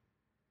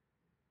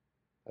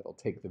 That'll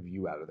take the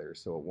view out of there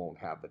so it won't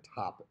have the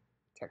top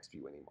text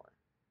view anymore.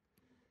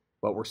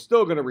 But we're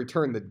still going to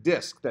return the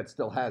disk that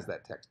still has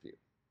that text view.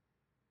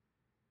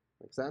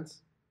 Make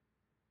sense?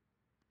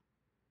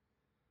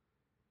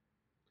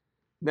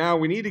 Now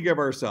we need to give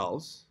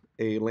ourselves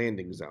a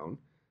landing zone.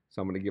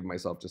 So I'm going to give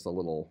myself just a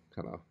little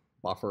kind of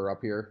buffer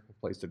up here, a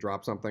place to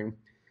drop something.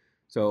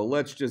 So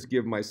let's just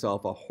give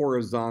myself a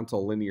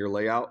horizontal linear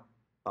layout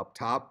up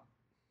top.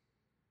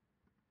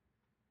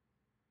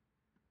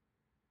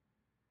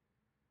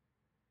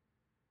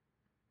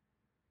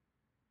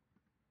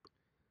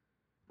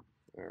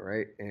 All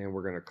right, and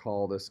we're going to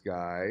call this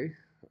guy,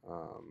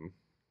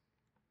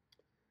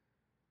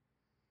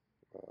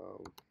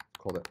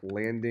 call it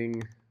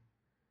landing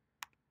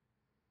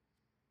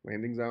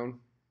zone,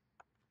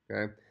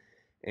 okay?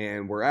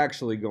 And we're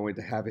actually going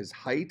to have his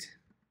height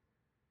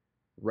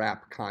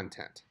wrap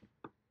content.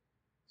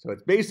 So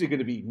it's basically going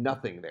to be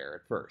nothing there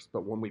at first,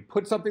 but when we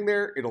put something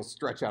there, it'll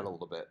stretch out a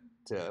little bit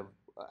to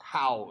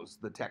house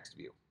the text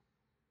view,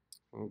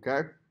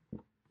 okay?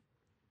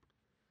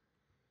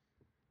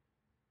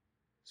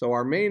 So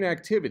our main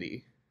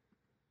activity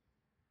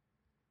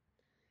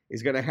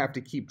is going to have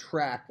to keep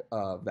track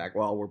of that.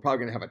 Well, we're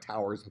probably going to have a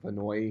Towers of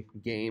Hanoi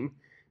game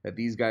that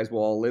these guys will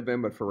all live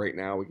in, but for right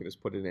now, we can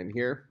just put it in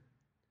here.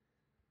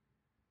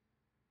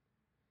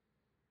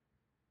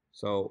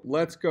 So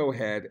let's go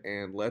ahead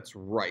and let's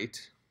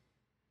write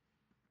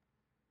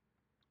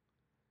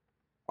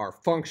our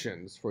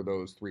functions for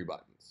those 3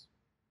 buttons.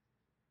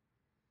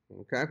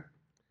 Okay?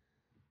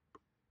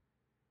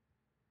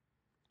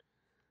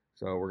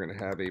 So we're going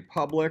to have a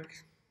public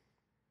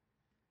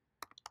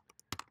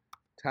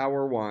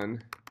tower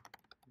 1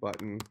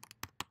 button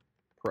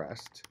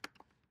pressed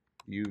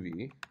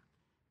UV.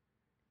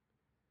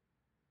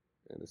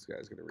 And this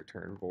guy's going to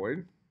return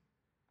void.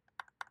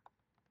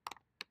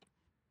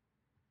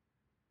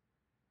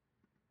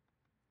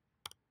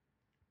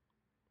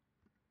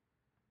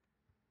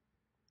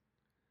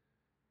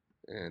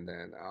 And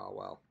then, oh,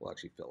 well, we'll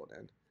actually fill it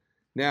in.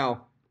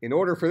 Now, in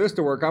order for this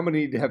to work, I'm going to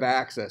need to have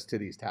access to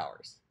these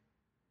towers,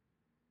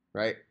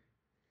 right?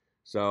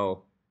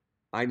 So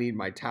I need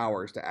my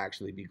towers to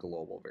actually be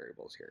global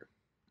variables here.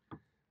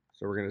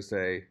 So we're going to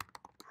say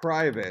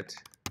private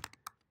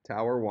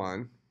tower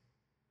 1.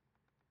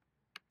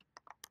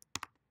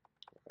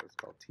 It's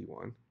called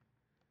T1.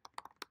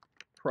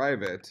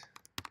 Private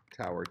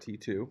tower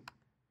T2.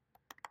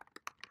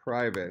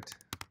 Private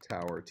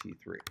tower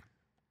T3.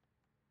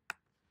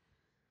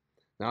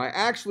 Now, I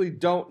actually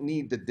don't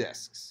need the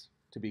disks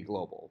to be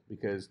global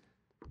because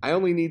I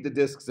only need the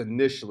disks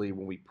initially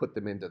when we put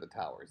them into the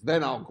towers.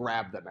 Then I'll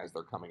grab them as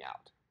they're coming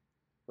out,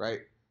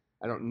 right?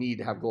 I don't need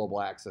to have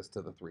global access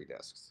to the 3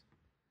 disks.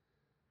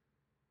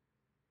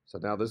 So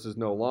now this is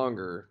no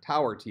longer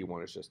tower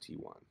T1, it's just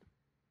T1,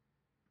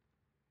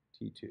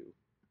 T2,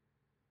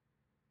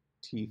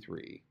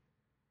 T3.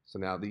 So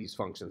now these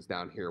functions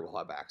down here will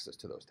have access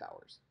to those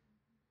towers.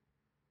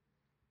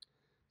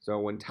 So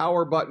when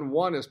tower button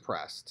 1 is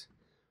pressed,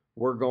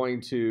 we're going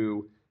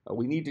to,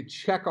 we need to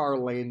check our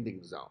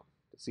landing zone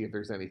to see if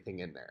there's anything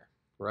in there,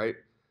 right?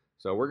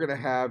 So we're going to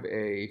have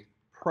a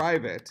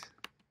private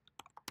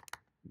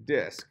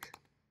disk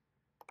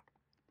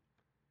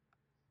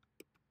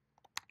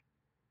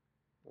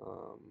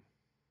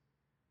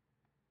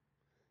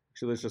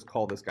actually, let's just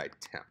call this guy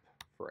temp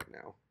for right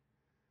now.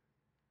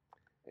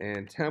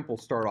 And temp will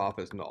start off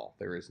as null.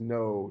 There is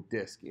no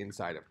disk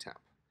inside of temp.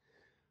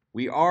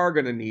 We are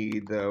going to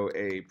need, though,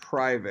 a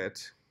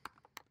private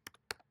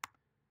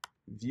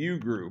view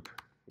group.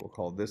 We'll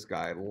call this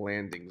guy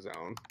landing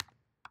zone.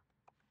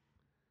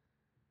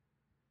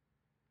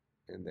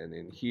 And then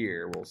in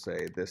here, we'll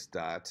say this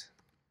dot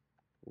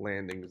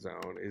landing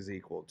zone is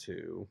equal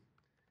to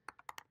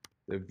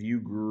the view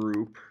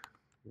group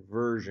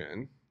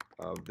version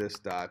of this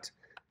dot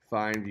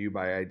find view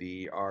by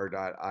ID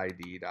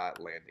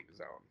r.id.landing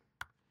zone.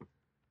 So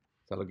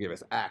that'll give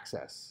us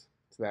access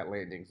to that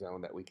landing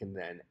zone that we can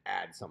then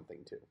add something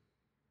to.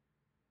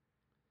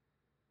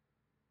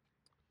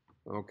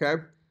 Okay,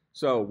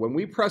 so when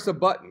we press a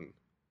button,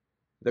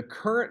 the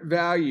current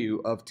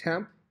value of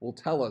temp will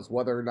tell us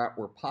whether or not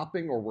we're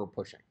popping or we're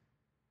pushing.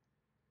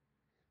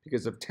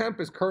 Because if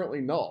temp is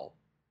currently null,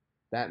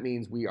 that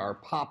means we are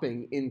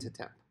popping into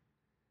temp.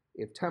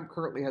 If temp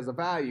currently has a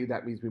value,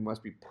 that means we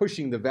must be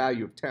pushing the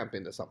value of temp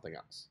into something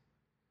else.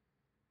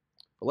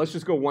 But let's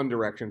just go one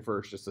direction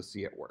first just to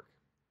see it work.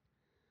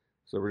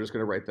 So we're just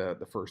going to write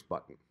the first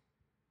button.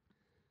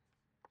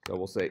 So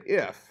we'll say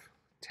if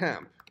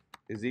temp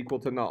is equal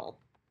to null,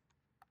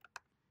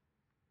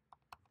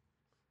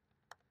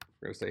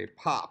 we're going to say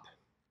pop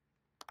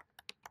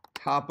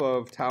top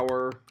of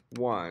tower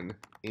 1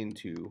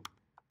 into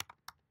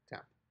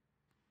temp.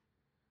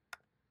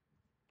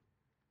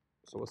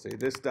 So we'll say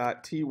this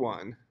dot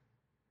t1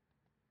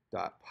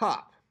 dot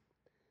pop,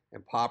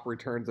 and pop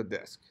returns a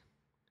disk.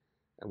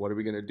 And what are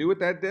we going to do with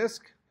that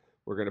disk?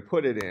 We're going to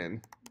put it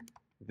in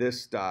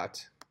this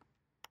dot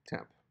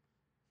temp.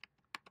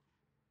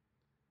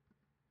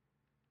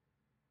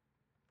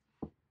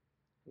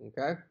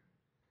 Okay?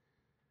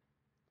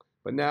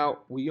 But now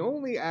we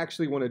only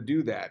actually want to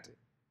do that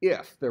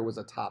if there was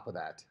a top of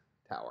that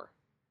tower.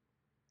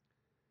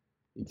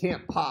 You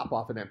can't pop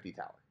off an empty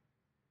tower,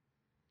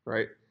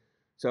 right?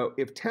 So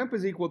if temp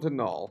is equal to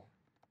null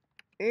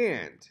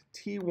and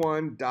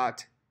t1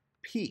 dot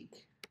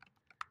peak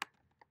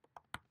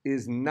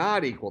is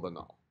not equal to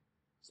null,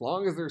 as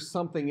long as there's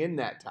something in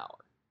that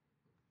tower,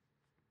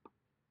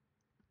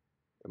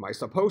 am I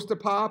supposed to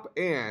pop?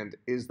 And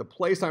is the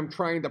place I'm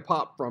trying to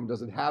pop from,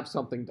 does it have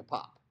something to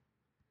pop?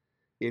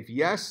 If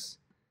yes,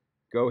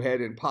 go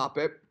ahead and pop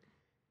it.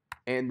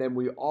 And then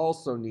we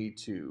also need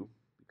to,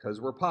 because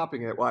we're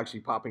popping it, well,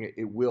 actually popping it,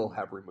 it will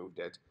have removed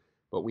it.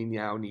 But we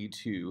now need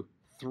to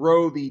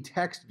throw the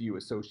text view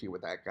associated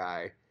with that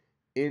guy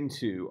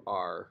into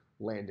our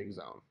landing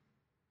zone.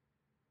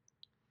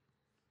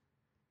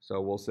 So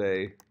we'll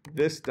say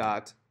this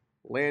dot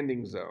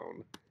landing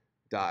zone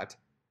dot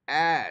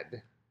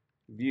add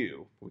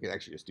view. We can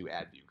actually just do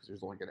add view because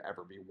there's only going to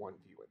ever be one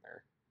view in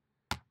there.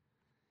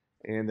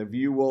 And the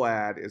view we'll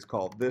add is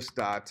called this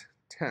dot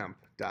temp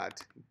dot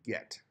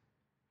get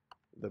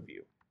the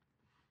view.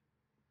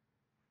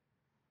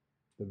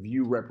 The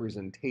view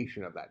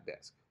representation of that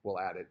disk. We'll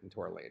add it into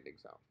our landing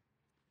zone.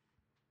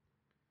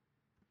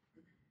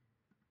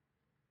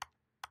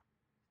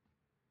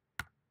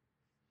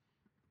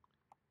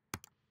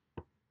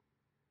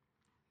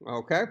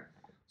 Okay,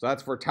 so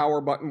that's for tower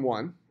button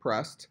 1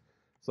 pressed.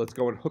 So let's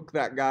go and hook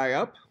that guy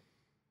up.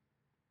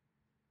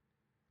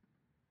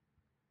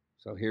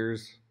 So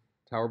here's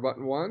tower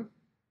button 1.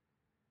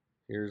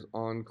 Here's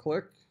on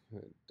click.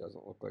 It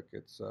doesn't look like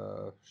it's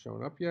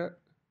shown up yet.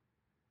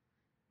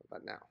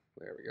 But now,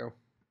 there we go.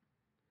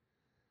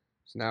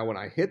 So now when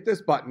I hit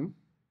this button,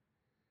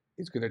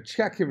 it's going to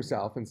check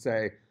himself and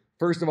say,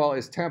 first of all,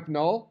 is temp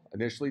null?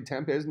 Initially,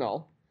 temp is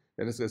null.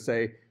 Then it's going to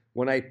say,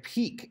 when I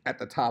peek at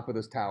the top of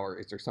this tower,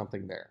 is there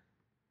something there?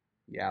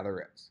 Yeah,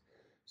 there is.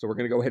 So we're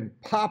going to go ahead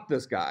and pop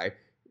this guy.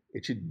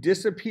 It should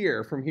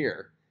disappear from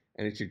here,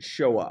 and it should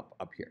show up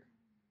here.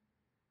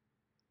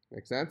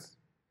 Make sense?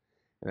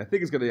 And I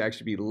think it's going to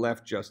actually be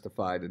left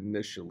justified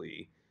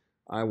initially.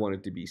 I want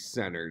it to be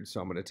centered, so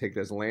I'm going to take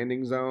this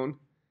landing zone,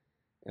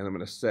 and I'm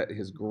going to set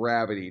his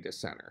gravity to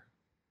center.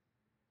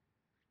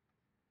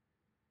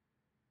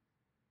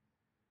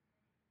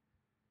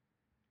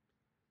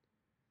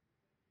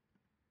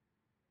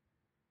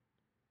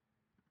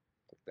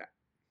 Like that.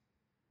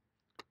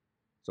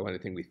 So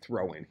anything we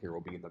throw in here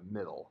will be in the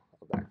middle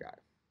of that guy.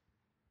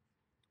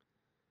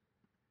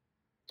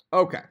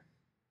 Okay.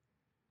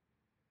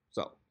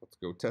 So let's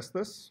go test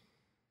this.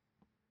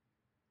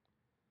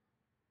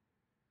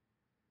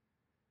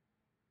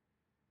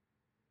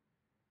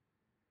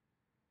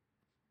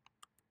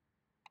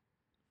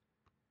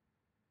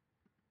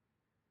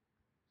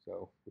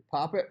 So we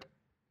pop it,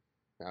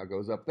 now it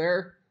goes up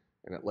there,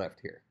 and it left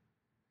here.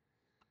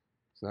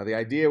 So now the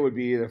idea would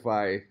be if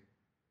I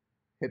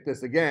hit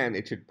this again,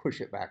 it should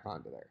push it back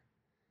onto there.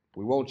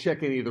 We won't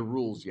check any of the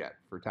rules yet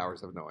for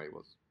towers of no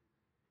angles.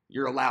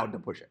 You're allowed to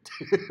push it.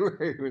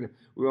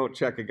 We won't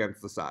check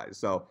against the size.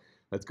 So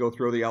let's go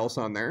throw the else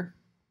on there.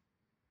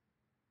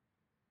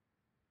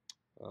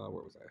 Where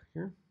was that?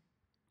 Here.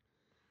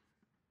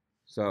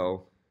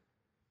 So,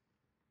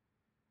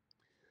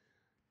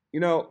 you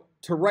know,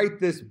 to write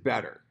this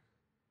better,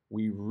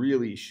 we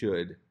really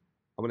should,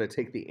 I'm going to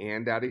take the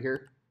and out of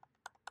here.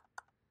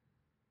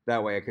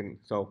 That way I can,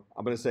 so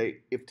I'm going to say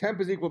if temp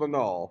is equal to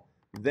null,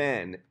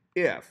 then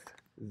if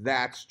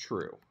that's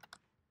true,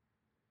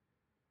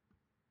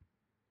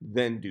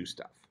 then do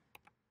stuff.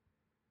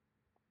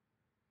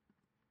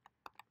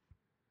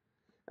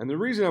 And the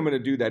reason I'm going to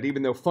do that,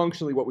 even though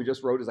functionally what we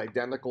just wrote is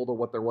identical to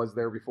what there was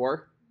there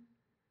before,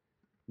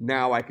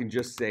 now I can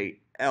just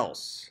say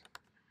else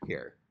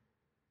here.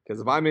 Because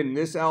if I'm in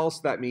this else,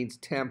 that means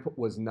temp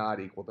was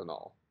not equal to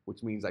null,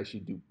 which means I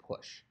should do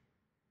push.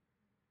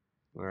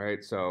 All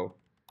right, so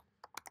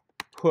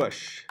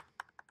push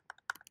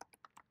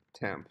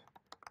temp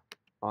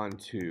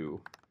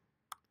onto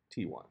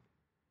T1.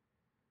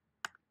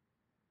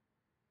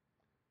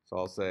 So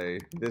I'll say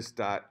this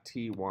dot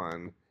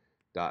T1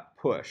 dot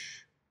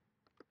push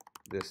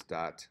this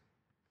dot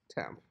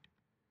temp.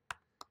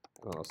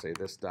 And I'll say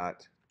this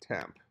dot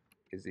temp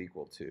is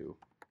equal to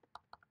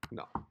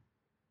null.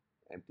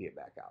 Empty it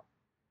back out.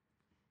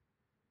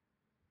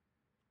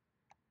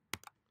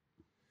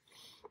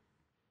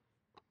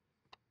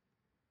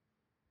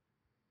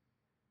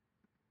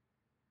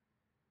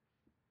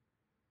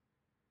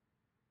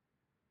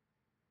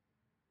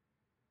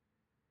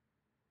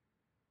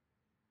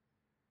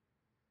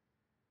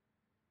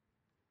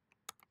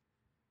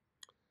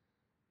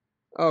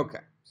 Okay,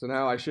 so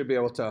now I should be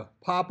able to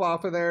pop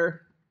off of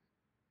there.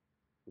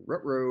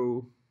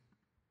 Ruh-roh.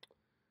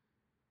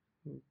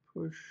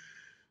 Push.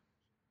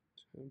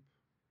 Temp.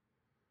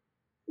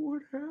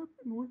 What happened?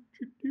 What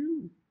did you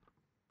do?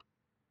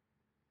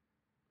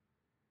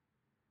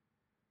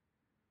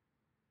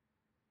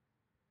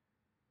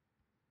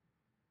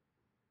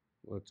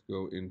 Let's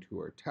go into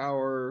our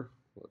tower.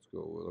 Let's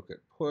go look at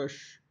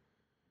push.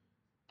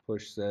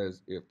 Push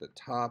says if the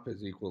top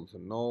is equal to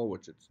null,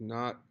 which it's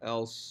not,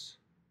 else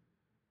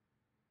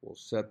we'll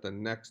set the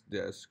next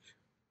disk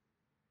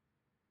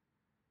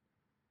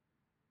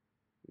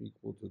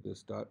equal to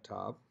this dot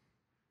top.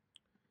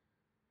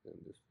 And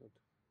this dot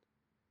top.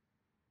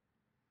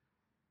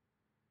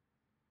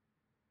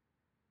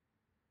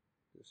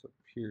 This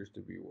appears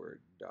to be where it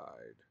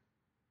died.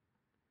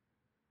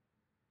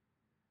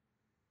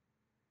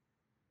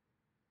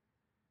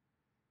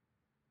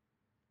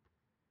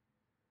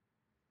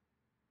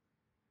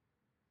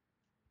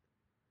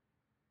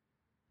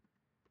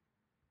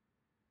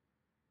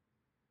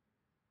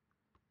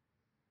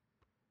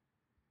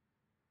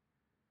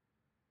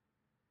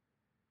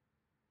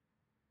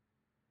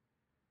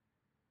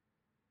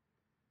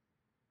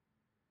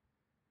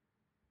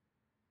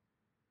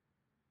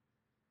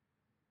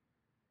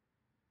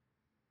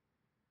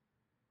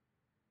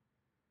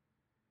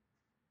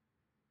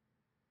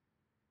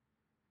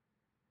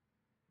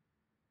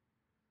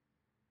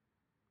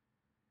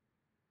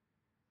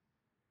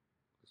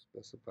 The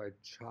specified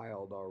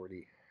child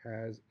already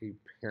has a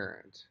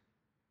parent.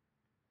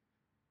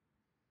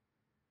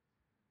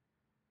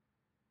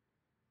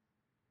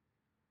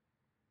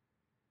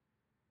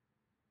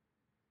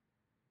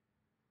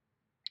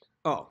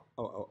 Oh.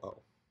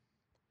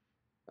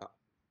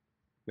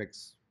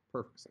 Makes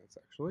perfect sense,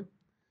 actually.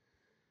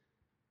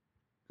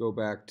 Go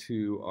back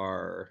to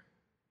our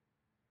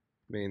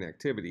main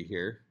activity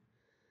here.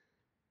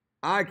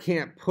 I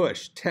can't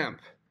push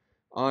temp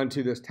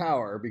onto this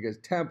tower because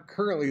temp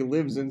currently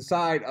lives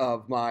inside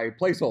of my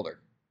placeholder.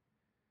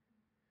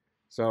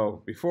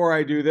 So before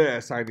I do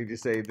this, I need to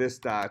say this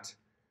dot,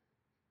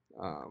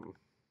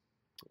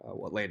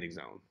 landing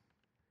zone,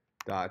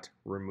 dot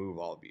remove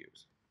all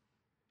views.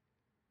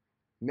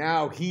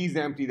 Now he's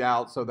emptied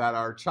out so that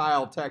our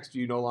child text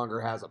view no longer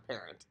has a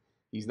parent.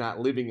 He's not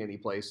living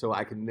anyplace, so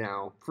I can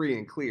now, free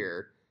and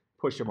clear,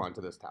 push him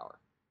onto this tower.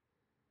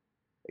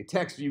 A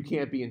text view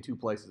can't be in two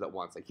places at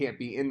once. It can't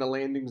be in the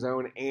landing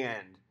zone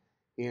and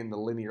in the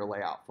linear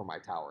layout for my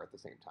tower at the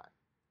same time.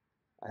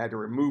 I had to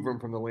remove him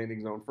from the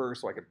landing zone first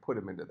so I could put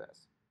him into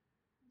this.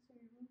 So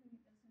removing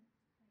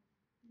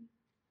it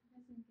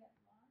doesn't get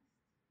lost?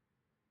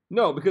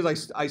 No,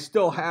 because I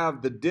still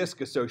have the disk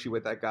associated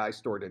with that guy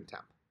stored in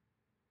temp.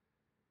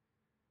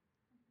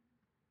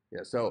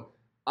 Yeah, so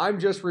I'm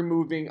just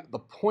removing the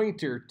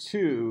pointer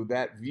to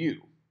that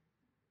view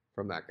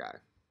from that guy.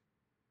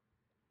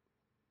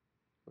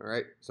 All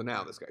right, so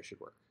now this guy should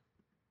work.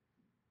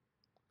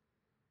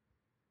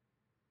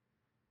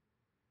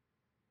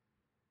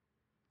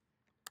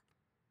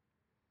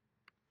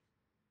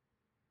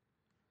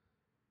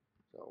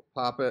 So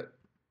pop it,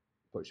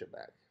 push it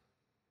back.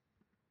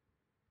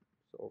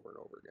 So over and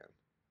over again.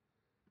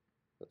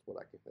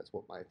 That's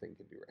what my thing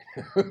can do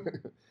right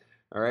now.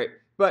 All right,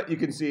 but you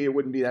can see it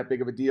wouldn't be that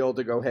big of a deal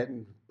to go ahead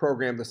and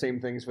program the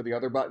same things for the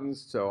other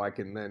buttons. So I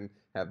can then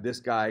have this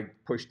guy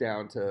push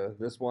down to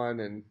this one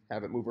and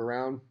have it move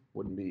around.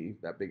 Wouldn't be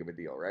that big of a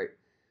deal, right?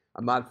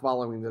 I'm not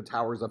following the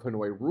Towers of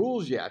Hanoi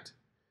rules yet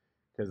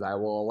because I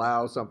will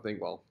allow something,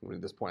 well,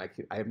 at this point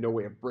I have no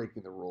way of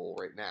breaking the rule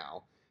right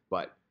now,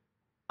 but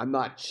I'm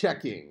not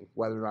checking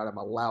whether or not I'm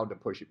allowed to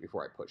push it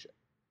before I push it.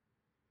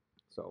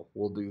 So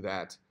we'll do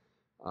that.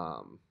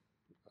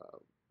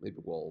 Maybe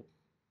we'll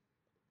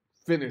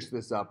finish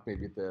this up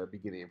maybe at the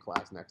beginning of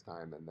class next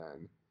time and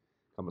then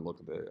come and look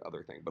at the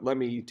other thing. But let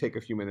me take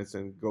a few minutes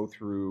and go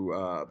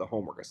through the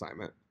homework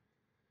assignment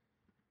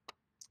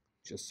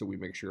just so we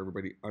make sure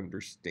everybody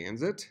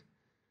understands it.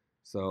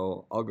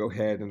 So I'll go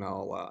ahead and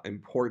I'll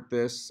import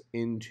this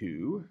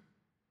into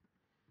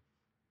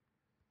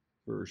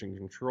version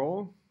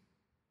control.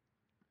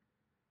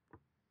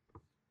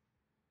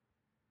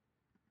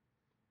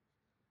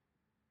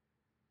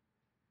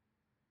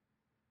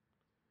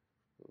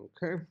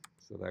 Okay,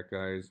 so that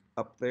guy's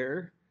up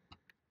there.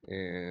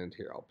 And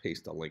here, I'll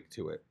paste a link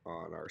to it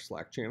on our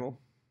Slack channel.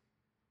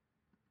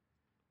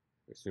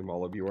 I assume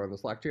all of you are on the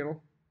Slack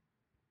channel.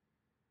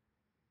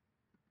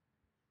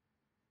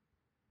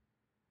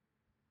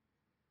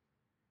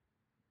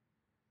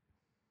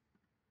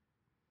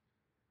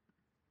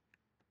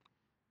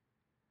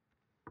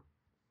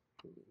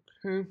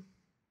 Okay.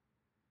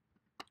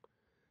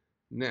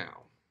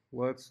 Now,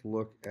 let's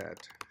look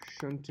at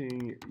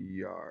shunting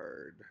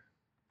yard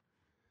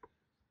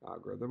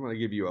algorithm. I'm going to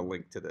give you a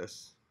link to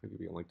this. I'll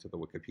give you a link to the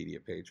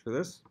Wikipedia page for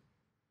this.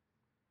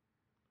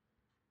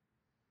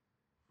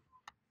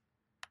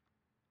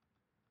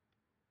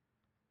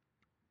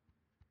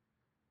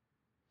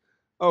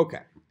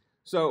 Okay,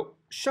 so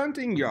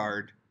shunting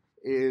yard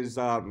is,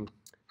 how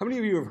many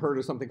of you have heard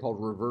of something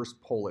called reverse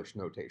Polish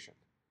notation?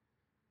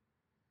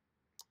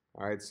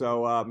 All right,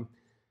 so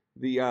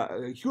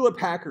the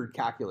Hewlett-Packard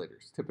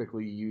calculators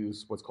typically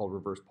use what's called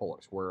reverse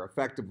Polish, where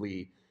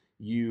effectively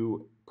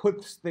you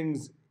put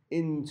things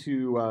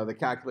into the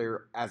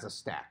calculator as a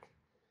stack.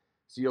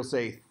 So you'll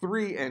say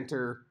 3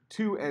 enter,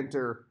 2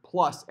 enter,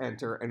 plus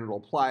enter, and it'll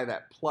apply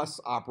that plus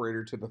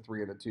operator to the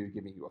 3 and the 2,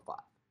 giving you a 5,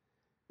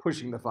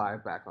 pushing the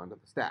 5 back onto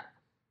the stack.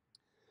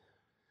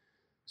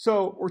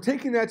 So we're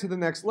taking that to the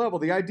next level.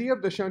 The idea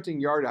of the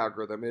shunting yard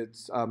algorithm,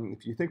 it's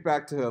if you think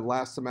back to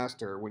last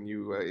semester when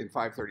you in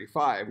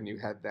 535 and you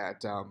had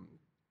that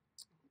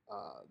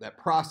that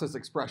process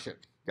expression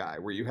guy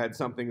where you had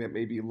something that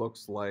maybe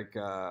looks like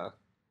well,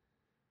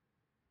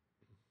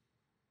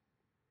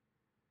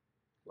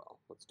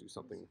 let's do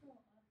something.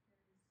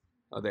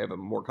 They have a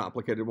more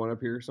complicated one up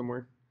here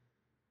somewhere.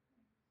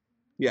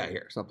 Yeah,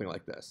 here, something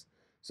like this.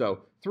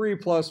 So 3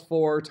 plus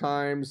 4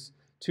 times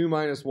 2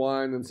 minus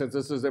 1, and since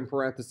this is in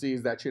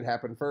parentheses, that should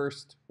happen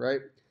first,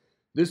 right?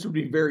 This would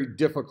be very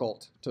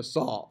difficult to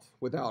solve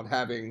without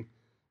having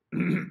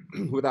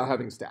without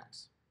having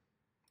stacks,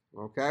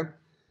 okay?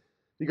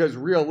 Because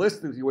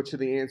realistically, what should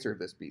the answer of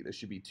this be? This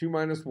should be 2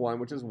 minus 1,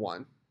 which is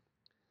 1.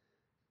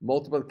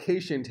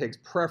 Multiplication takes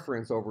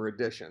preference over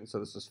addition, so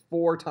this is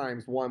 4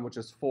 times 1, which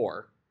is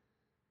 4,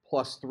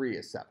 plus 3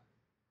 is 7.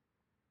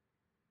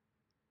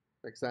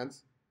 Make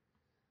sense?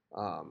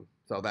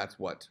 So that's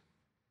what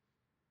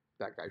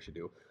that guy should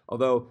do.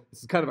 Although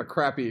this is kind of a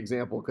crappy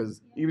example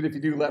because even if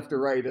you do left or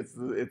right, it's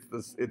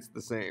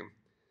the same.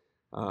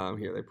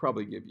 Here, they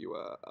probably give you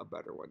a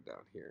better one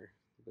down here.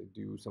 They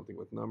do something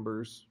with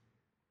numbers.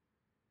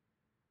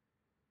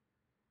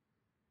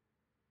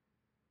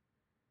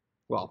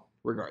 Well,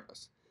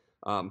 regardless.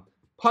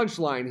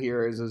 Punchline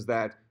here is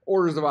that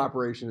orders of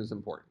operation is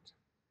important,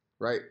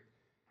 right?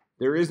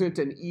 There isn't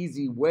an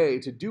easy way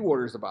to do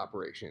orders of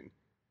operation.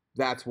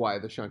 That's why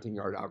the shunting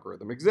yard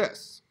algorithm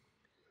exists.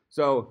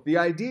 So the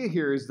idea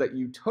here is that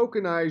you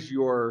tokenize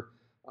your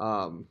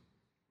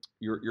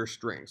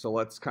string. So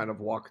let's kind of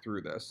walk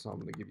through this. So I'm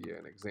going to give you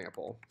an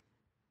example.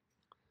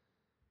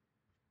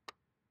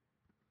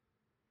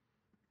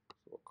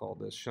 So we'll call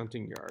this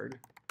shunting yard.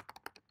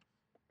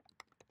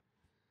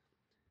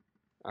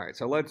 All right,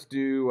 so let's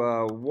do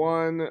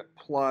 1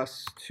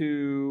 plus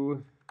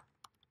 2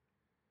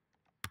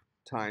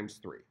 times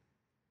 3.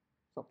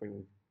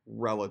 Something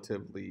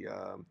relatively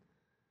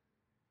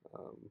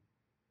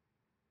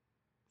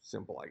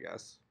simple, I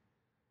guess.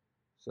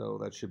 So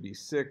that should be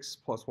 6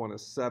 plus 1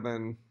 is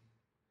 7,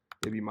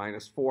 maybe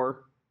minus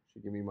 4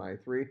 should give me my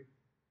 3.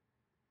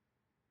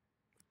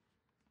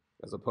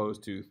 As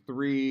opposed to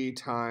 3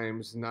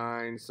 times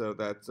 9, so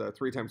that's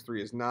 3 times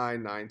 3 is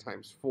 9, 9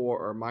 times 4,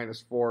 or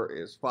minus 4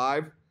 is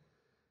 5.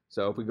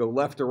 So if we go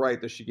left to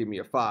right, this should give me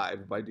a 5.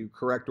 If I do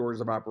correct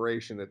orders of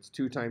operation, it's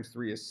 2 times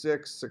 3 is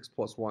 6, 6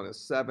 plus 1 is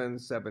 7,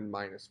 7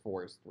 minus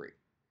 4 is 3.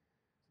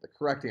 The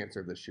correct answer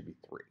of this should be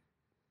 3.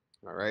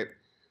 All right?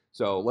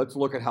 So let's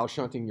look at how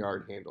shunting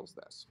yard handles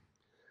this.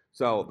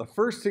 So the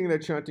first thing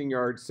that shunting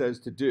yard says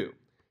to do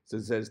is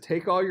it says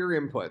take all your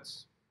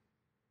inputs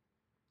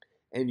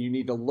and you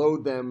need to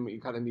load them. You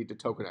kind of need to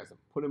tokenize them.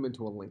 Put them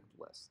into a linked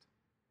list.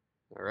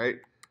 All right?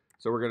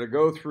 So we're going to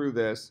go through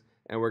this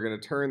and we're going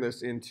to turn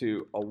this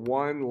into a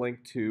 1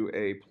 linked to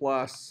a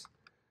plus,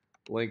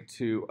 linked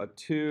to a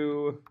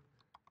 2,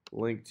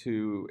 linked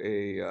to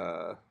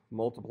a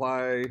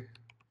multiply,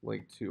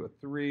 linked to a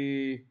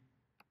 3,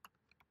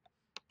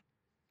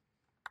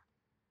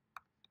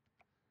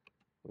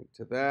 link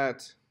to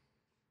that,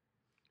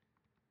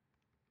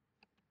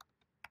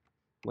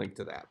 link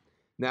to that.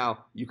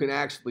 Now, you can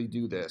actually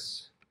do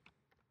this.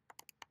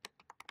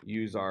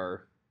 Use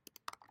our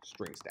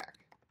string stack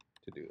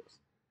to do this.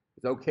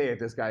 It's okay if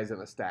this guy's in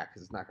a stack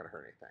because it's not going to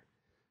hurt anything.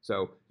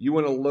 So you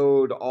want to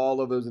load all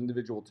of those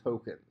individual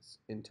tokens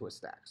into a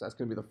stack. So that's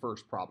going to be the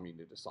first problem you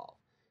need to solve.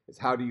 Is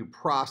how do you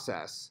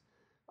process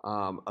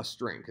a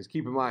string? Because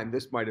keep in mind,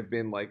 this might have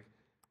been like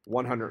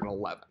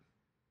 111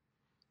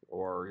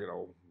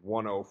 or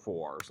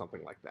 104 or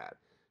something like that.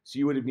 So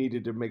you would have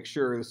needed to make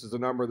sure this is a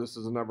number, this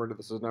is a number,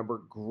 this is a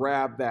number.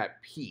 Grab that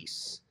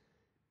piece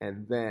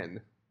and then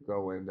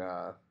go and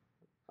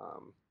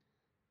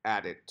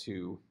add it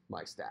to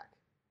my stack.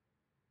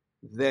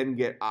 Then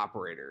get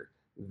operator,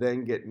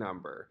 then get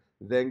number,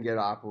 then get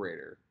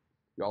operator.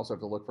 You also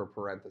have to look for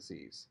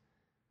parentheses,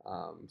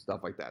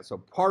 stuff like that. So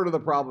part of the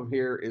problem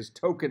here is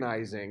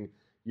tokenizing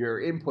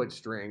your input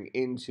string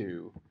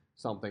into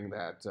something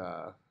that,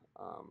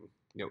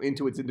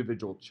 into its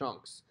individual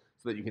chunks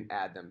so that you can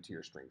add them to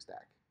your string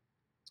stack.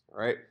 All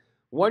right.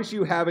 Once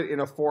you have it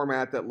in a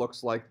format that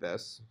looks like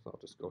this, so I'll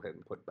just go ahead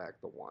and put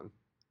back the 1.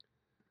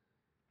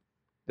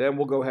 Then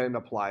we'll go ahead and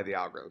apply the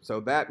algorithm. So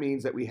that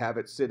means that we have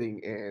it sitting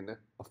in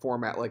a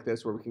format like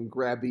this where we can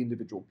grab the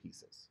individual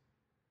pieces.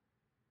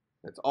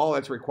 That's all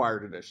that's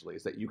required initially,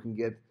 is that you can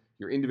get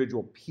your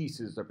individual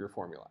pieces of your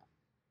formula.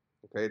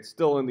 Okay, it's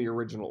still in the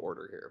original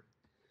order here.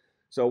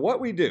 So what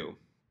we do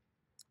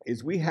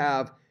is we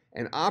have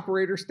an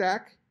operator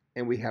stack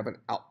and we have an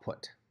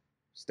output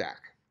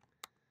stack.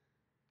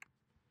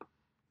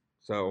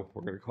 So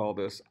we're going to call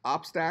this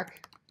op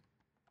stack.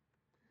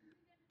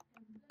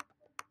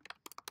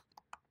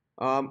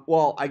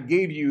 Well, I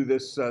gave you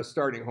this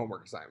starting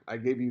homework assignment. I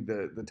gave you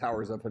the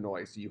Towers of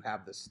Hanoi, so you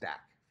have the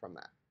stack from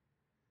that.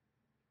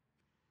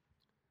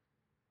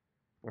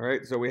 All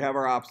right, so we have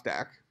our op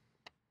stack.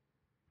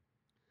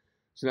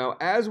 So now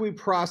as we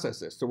process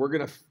this, so we're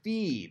going to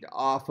feed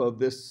off of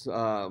this,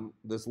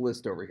 this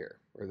list over here,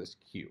 or this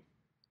queue.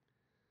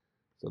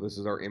 So this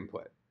is our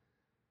input.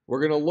 We're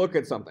going to look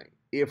at something.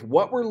 If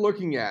what we're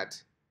looking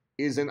at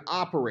is an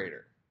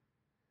operator,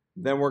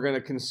 then we're going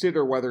to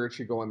consider whether it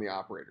should go on the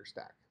operator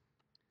stack.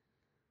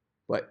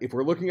 But if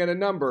we're looking at a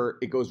number,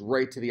 it goes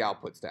right to the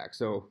output stack.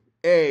 So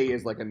A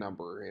is like a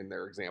number in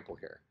their example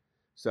here.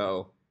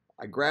 So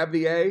I grab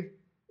the A,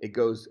 it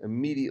goes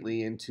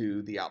immediately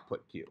into the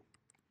output queue.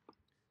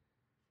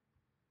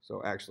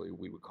 So actually,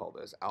 we would call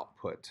this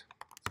output.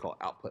 It's called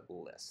output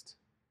list.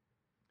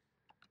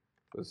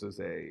 This is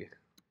a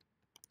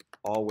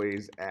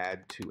always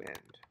add to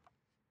end.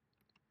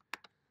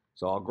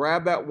 So I'll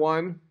grab that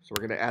 1. So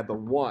we're going to add the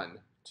 1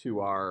 to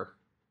our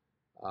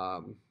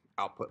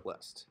output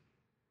list.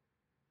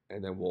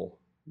 And then we'll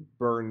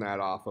burn that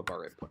off of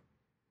our input.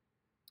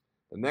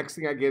 The next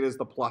thing I get is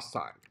the plus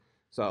sign.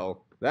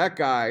 So that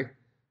guy,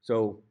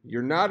 so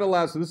you're not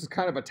allowed, so this is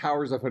kind of a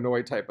Towers of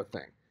Hanoi type of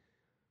thing.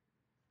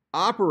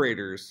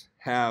 Operators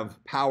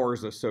have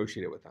powers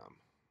associated with them.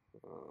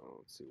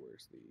 Let's see,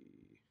 where's the...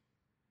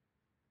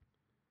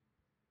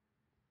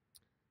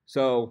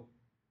 So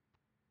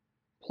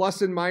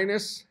plus and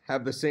minus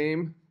have the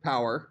same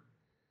power.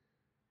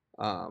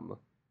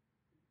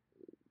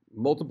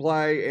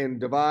 Multiply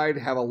and divide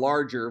have a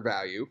larger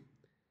value.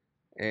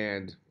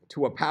 And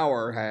to a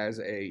power has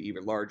a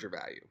even larger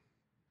value.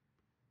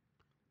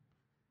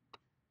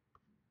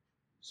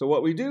 So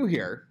what we do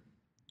here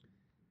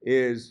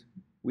is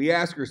we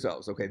ask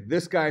ourselves, okay,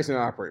 this guy's an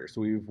operator.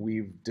 So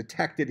we've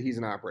detected he's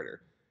an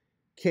operator.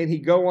 Can he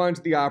go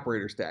onto the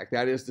operator stack?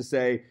 That is to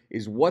say,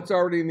 is what's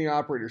already in the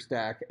operator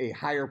stack a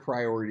higher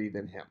priority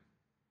than him?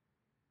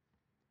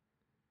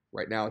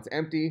 Right now it's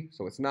empty,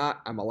 so it's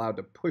not. I'm allowed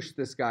to push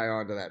this guy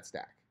onto that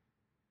stack.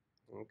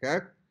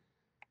 Okay?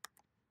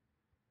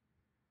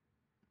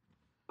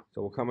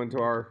 So we'll come into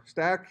our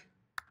stack.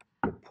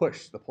 We'll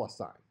push the plus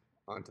sign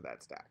onto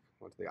that stack,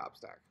 onto the op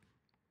stack.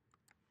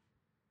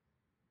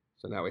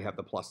 So now we have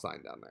the plus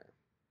sign down there.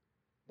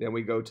 Then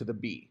we go to the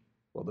B.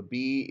 Well, the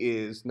B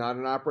is not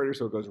an operator,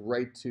 so it goes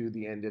right to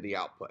the end of the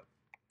output.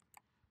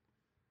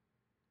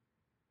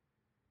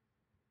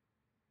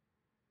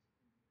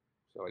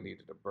 So I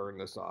needed to burn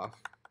this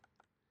off.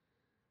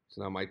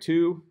 So now my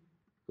 2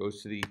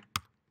 goes to the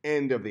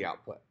end of the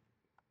output.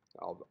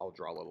 I'll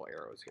draw little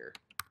arrows here.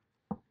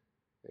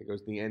 It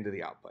goes to the end of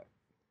the output.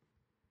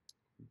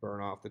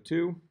 Burn off the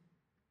 2.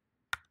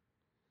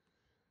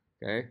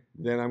 Okay,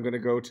 then I'm going to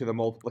go to the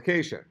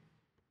multiplication.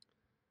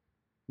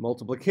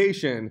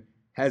 Multiplication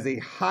has a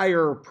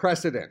higher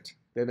precedent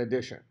than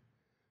addition.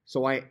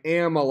 So I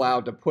am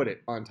allowed to put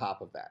it on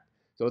top of that.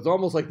 So it's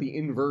almost like the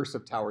inverse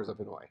of Towers of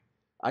Hanoi.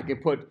 I can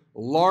put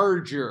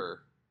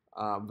larger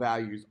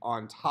values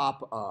on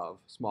top of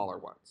smaller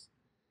ones.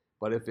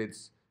 But if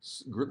it's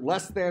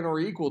less than or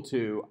equal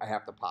to, I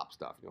have to pop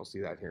stuff. You'll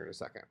see that here in a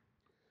second.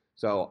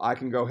 So I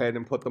can go ahead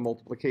and put the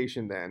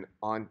multiplication then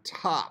on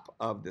top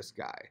of this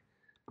guy.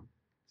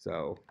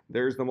 So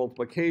there's the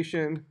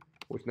multiplication,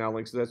 which now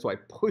links to that. So I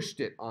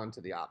pushed it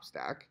onto the op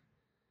stack.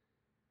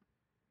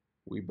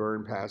 We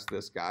burn past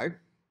this guy.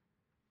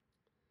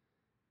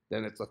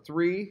 Then it's a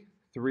 3.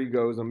 3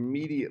 goes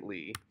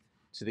immediately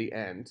to the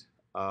end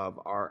of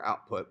our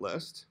output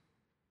list.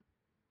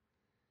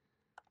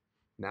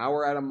 Now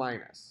we're at a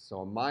minus. So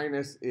a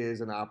minus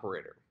is an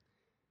operator.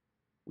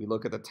 We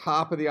look at the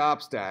top of the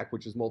op stack,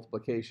 which is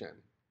multiplication.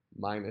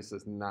 Minus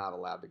is not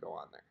allowed to go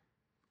on there.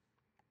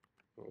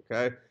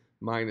 Okay?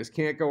 Minus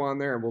can't go on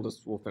there, and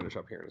we'll finish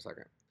up here in a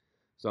second.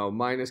 So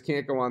minus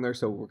can't go on there,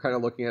 so we're kind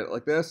of looking at it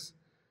like this.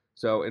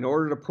 So in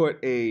order to put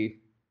a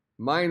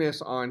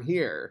minus on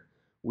here,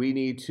 we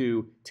need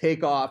to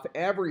take off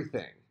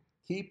everything.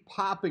 Keep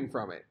popping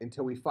from it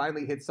until we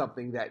finally hit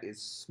something that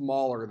is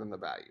smaller than the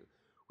value.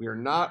 We are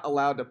not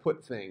allowed to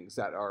put things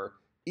that are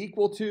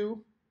equal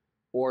to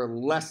or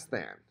less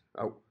than.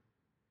 Oh,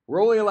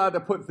 we're only allowed to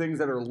put things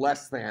that are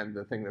less than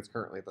the thing that's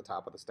currently at the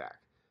top of the stack.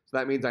 So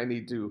that means I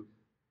need to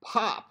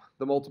pop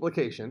the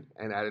multiplication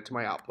and add it to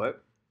my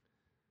output.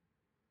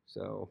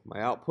 So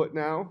my output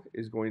now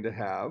is going to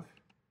have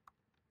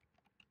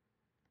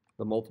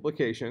the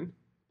multiplication,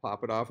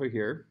 pop it off of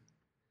here.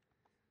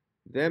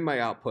 Then my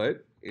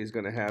output is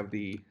going to have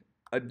the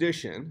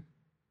addition,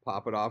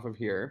 pop it off of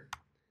here.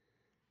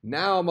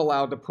 Now I'm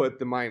allowed to put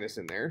the minus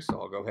in there,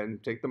 so I'll go ahead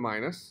and take the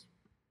minus.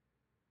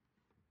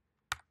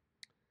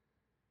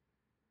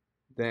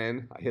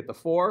 Then I hit the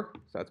 4,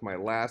 so that's my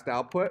last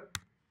output.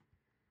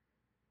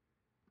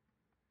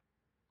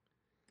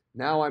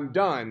 Now I'm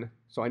done,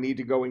 so I need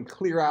to go and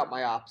clear out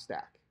my op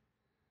stack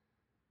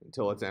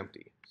until it's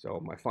empty. So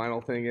my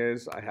final thing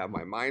is I have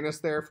my minus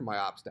there for my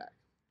op stack.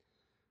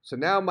 So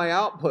now my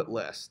output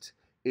list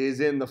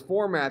is in the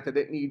format that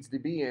it needs to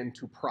be in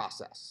to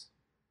process.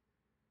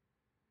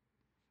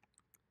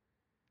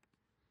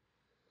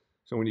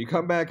 So when you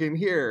come back in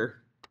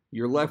here,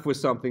 you're left with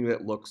something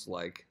that looks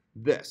like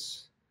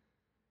this.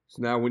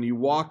 So now when you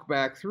walk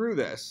back through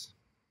this,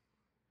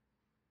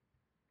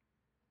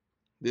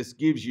 this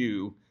gives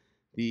you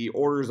the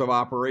orders of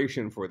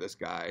operation for this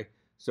guy.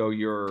 So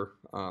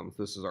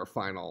this is our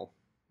final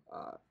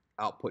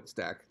output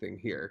stack thing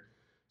here.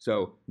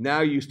 So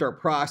now you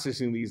start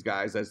processing these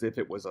guys as if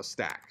it was a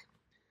stack.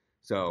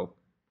 So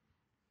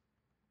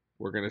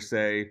we're going to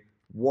say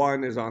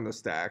 1 is on the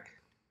stack,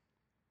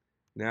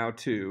 now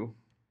 2,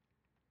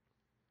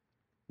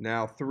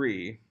 now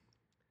 3.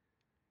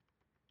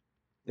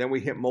 Then we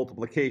hit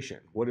multiplication.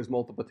 What does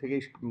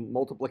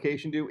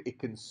multiplication do? It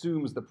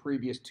consumes the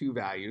previous 2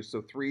 values.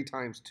 So 3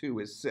 times 2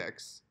 is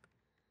 6.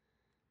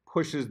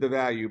 Pushes the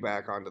value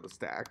back onto the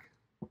stack.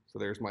 So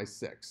there's my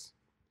 6.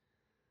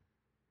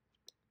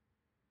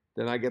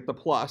 Then I get the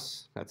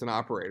plus. That's an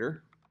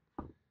operator.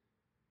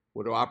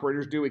 What do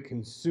operators do? It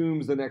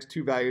consumes the next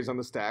 2 values on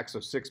the stack. So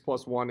 6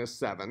 plus 1 is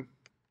 7.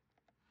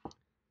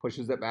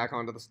 Pushes it back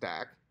onto the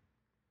stack.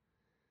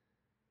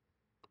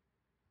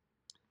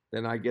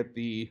 Then I get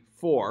the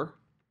 4,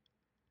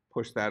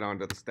 push that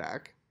onto the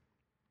stack.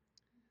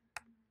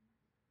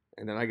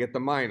 And then I get the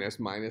minus.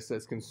 Minus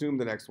says consume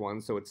the next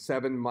one, so it's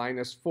 7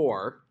 minus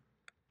 4,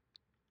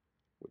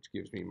 which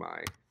gives me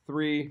my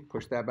 3.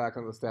 Push that back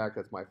on the stack.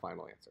 That's my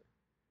final answer.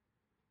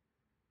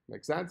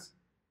 Make sense?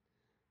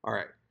 All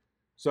right.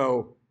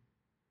 So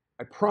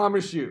I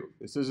promise you,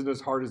 this isn't as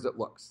hard as it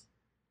looks.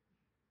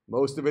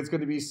 Most of it's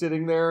going to be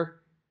sitting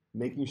there,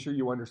 making sure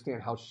you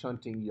understand how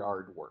shunting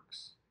yard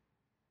works.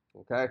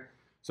 Okay,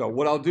 so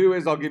what I'll do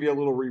is I'll give you a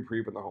little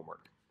reprieve in the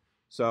homework.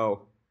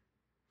 So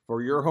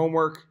for your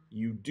homework,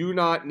 you do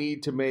not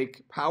need to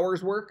make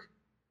powers work,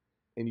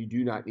 and you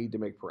do not need to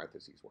make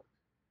parentheses work.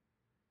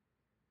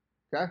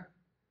 Okay,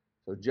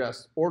 so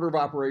just order of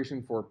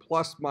operation for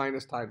plus,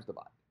 minus, times,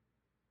 divide.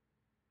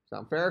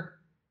 Sound fair?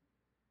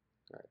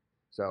 All right,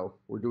 so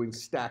we're doing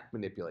stack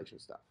manipulation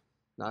stuff.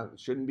 Now, it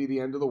shouldn't be the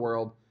end of the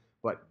world,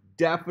 but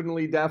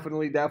definitely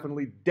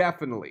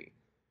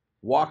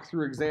walk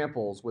through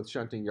examples with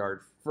shunting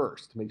yard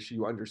first to make sure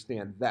you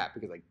understand that,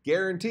 because I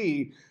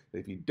guarantee that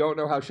if you don't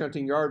know how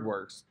shunting yard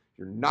works,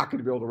 you're not going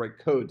to be able to write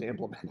code to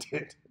implement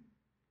it.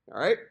 All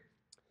right?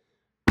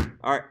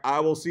 All right, I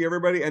will see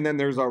everybody, and then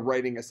there's a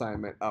writing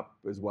assignment up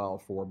as well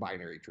for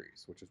binary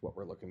trees, which is what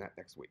we're looking at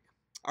next week.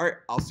 All right,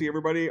 I'll see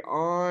everybody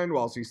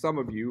I'll see some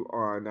of you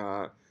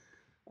on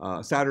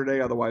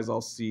Saturday. Otherwise,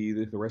 I'll see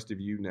the rest of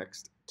you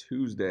next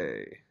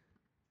Tuesday.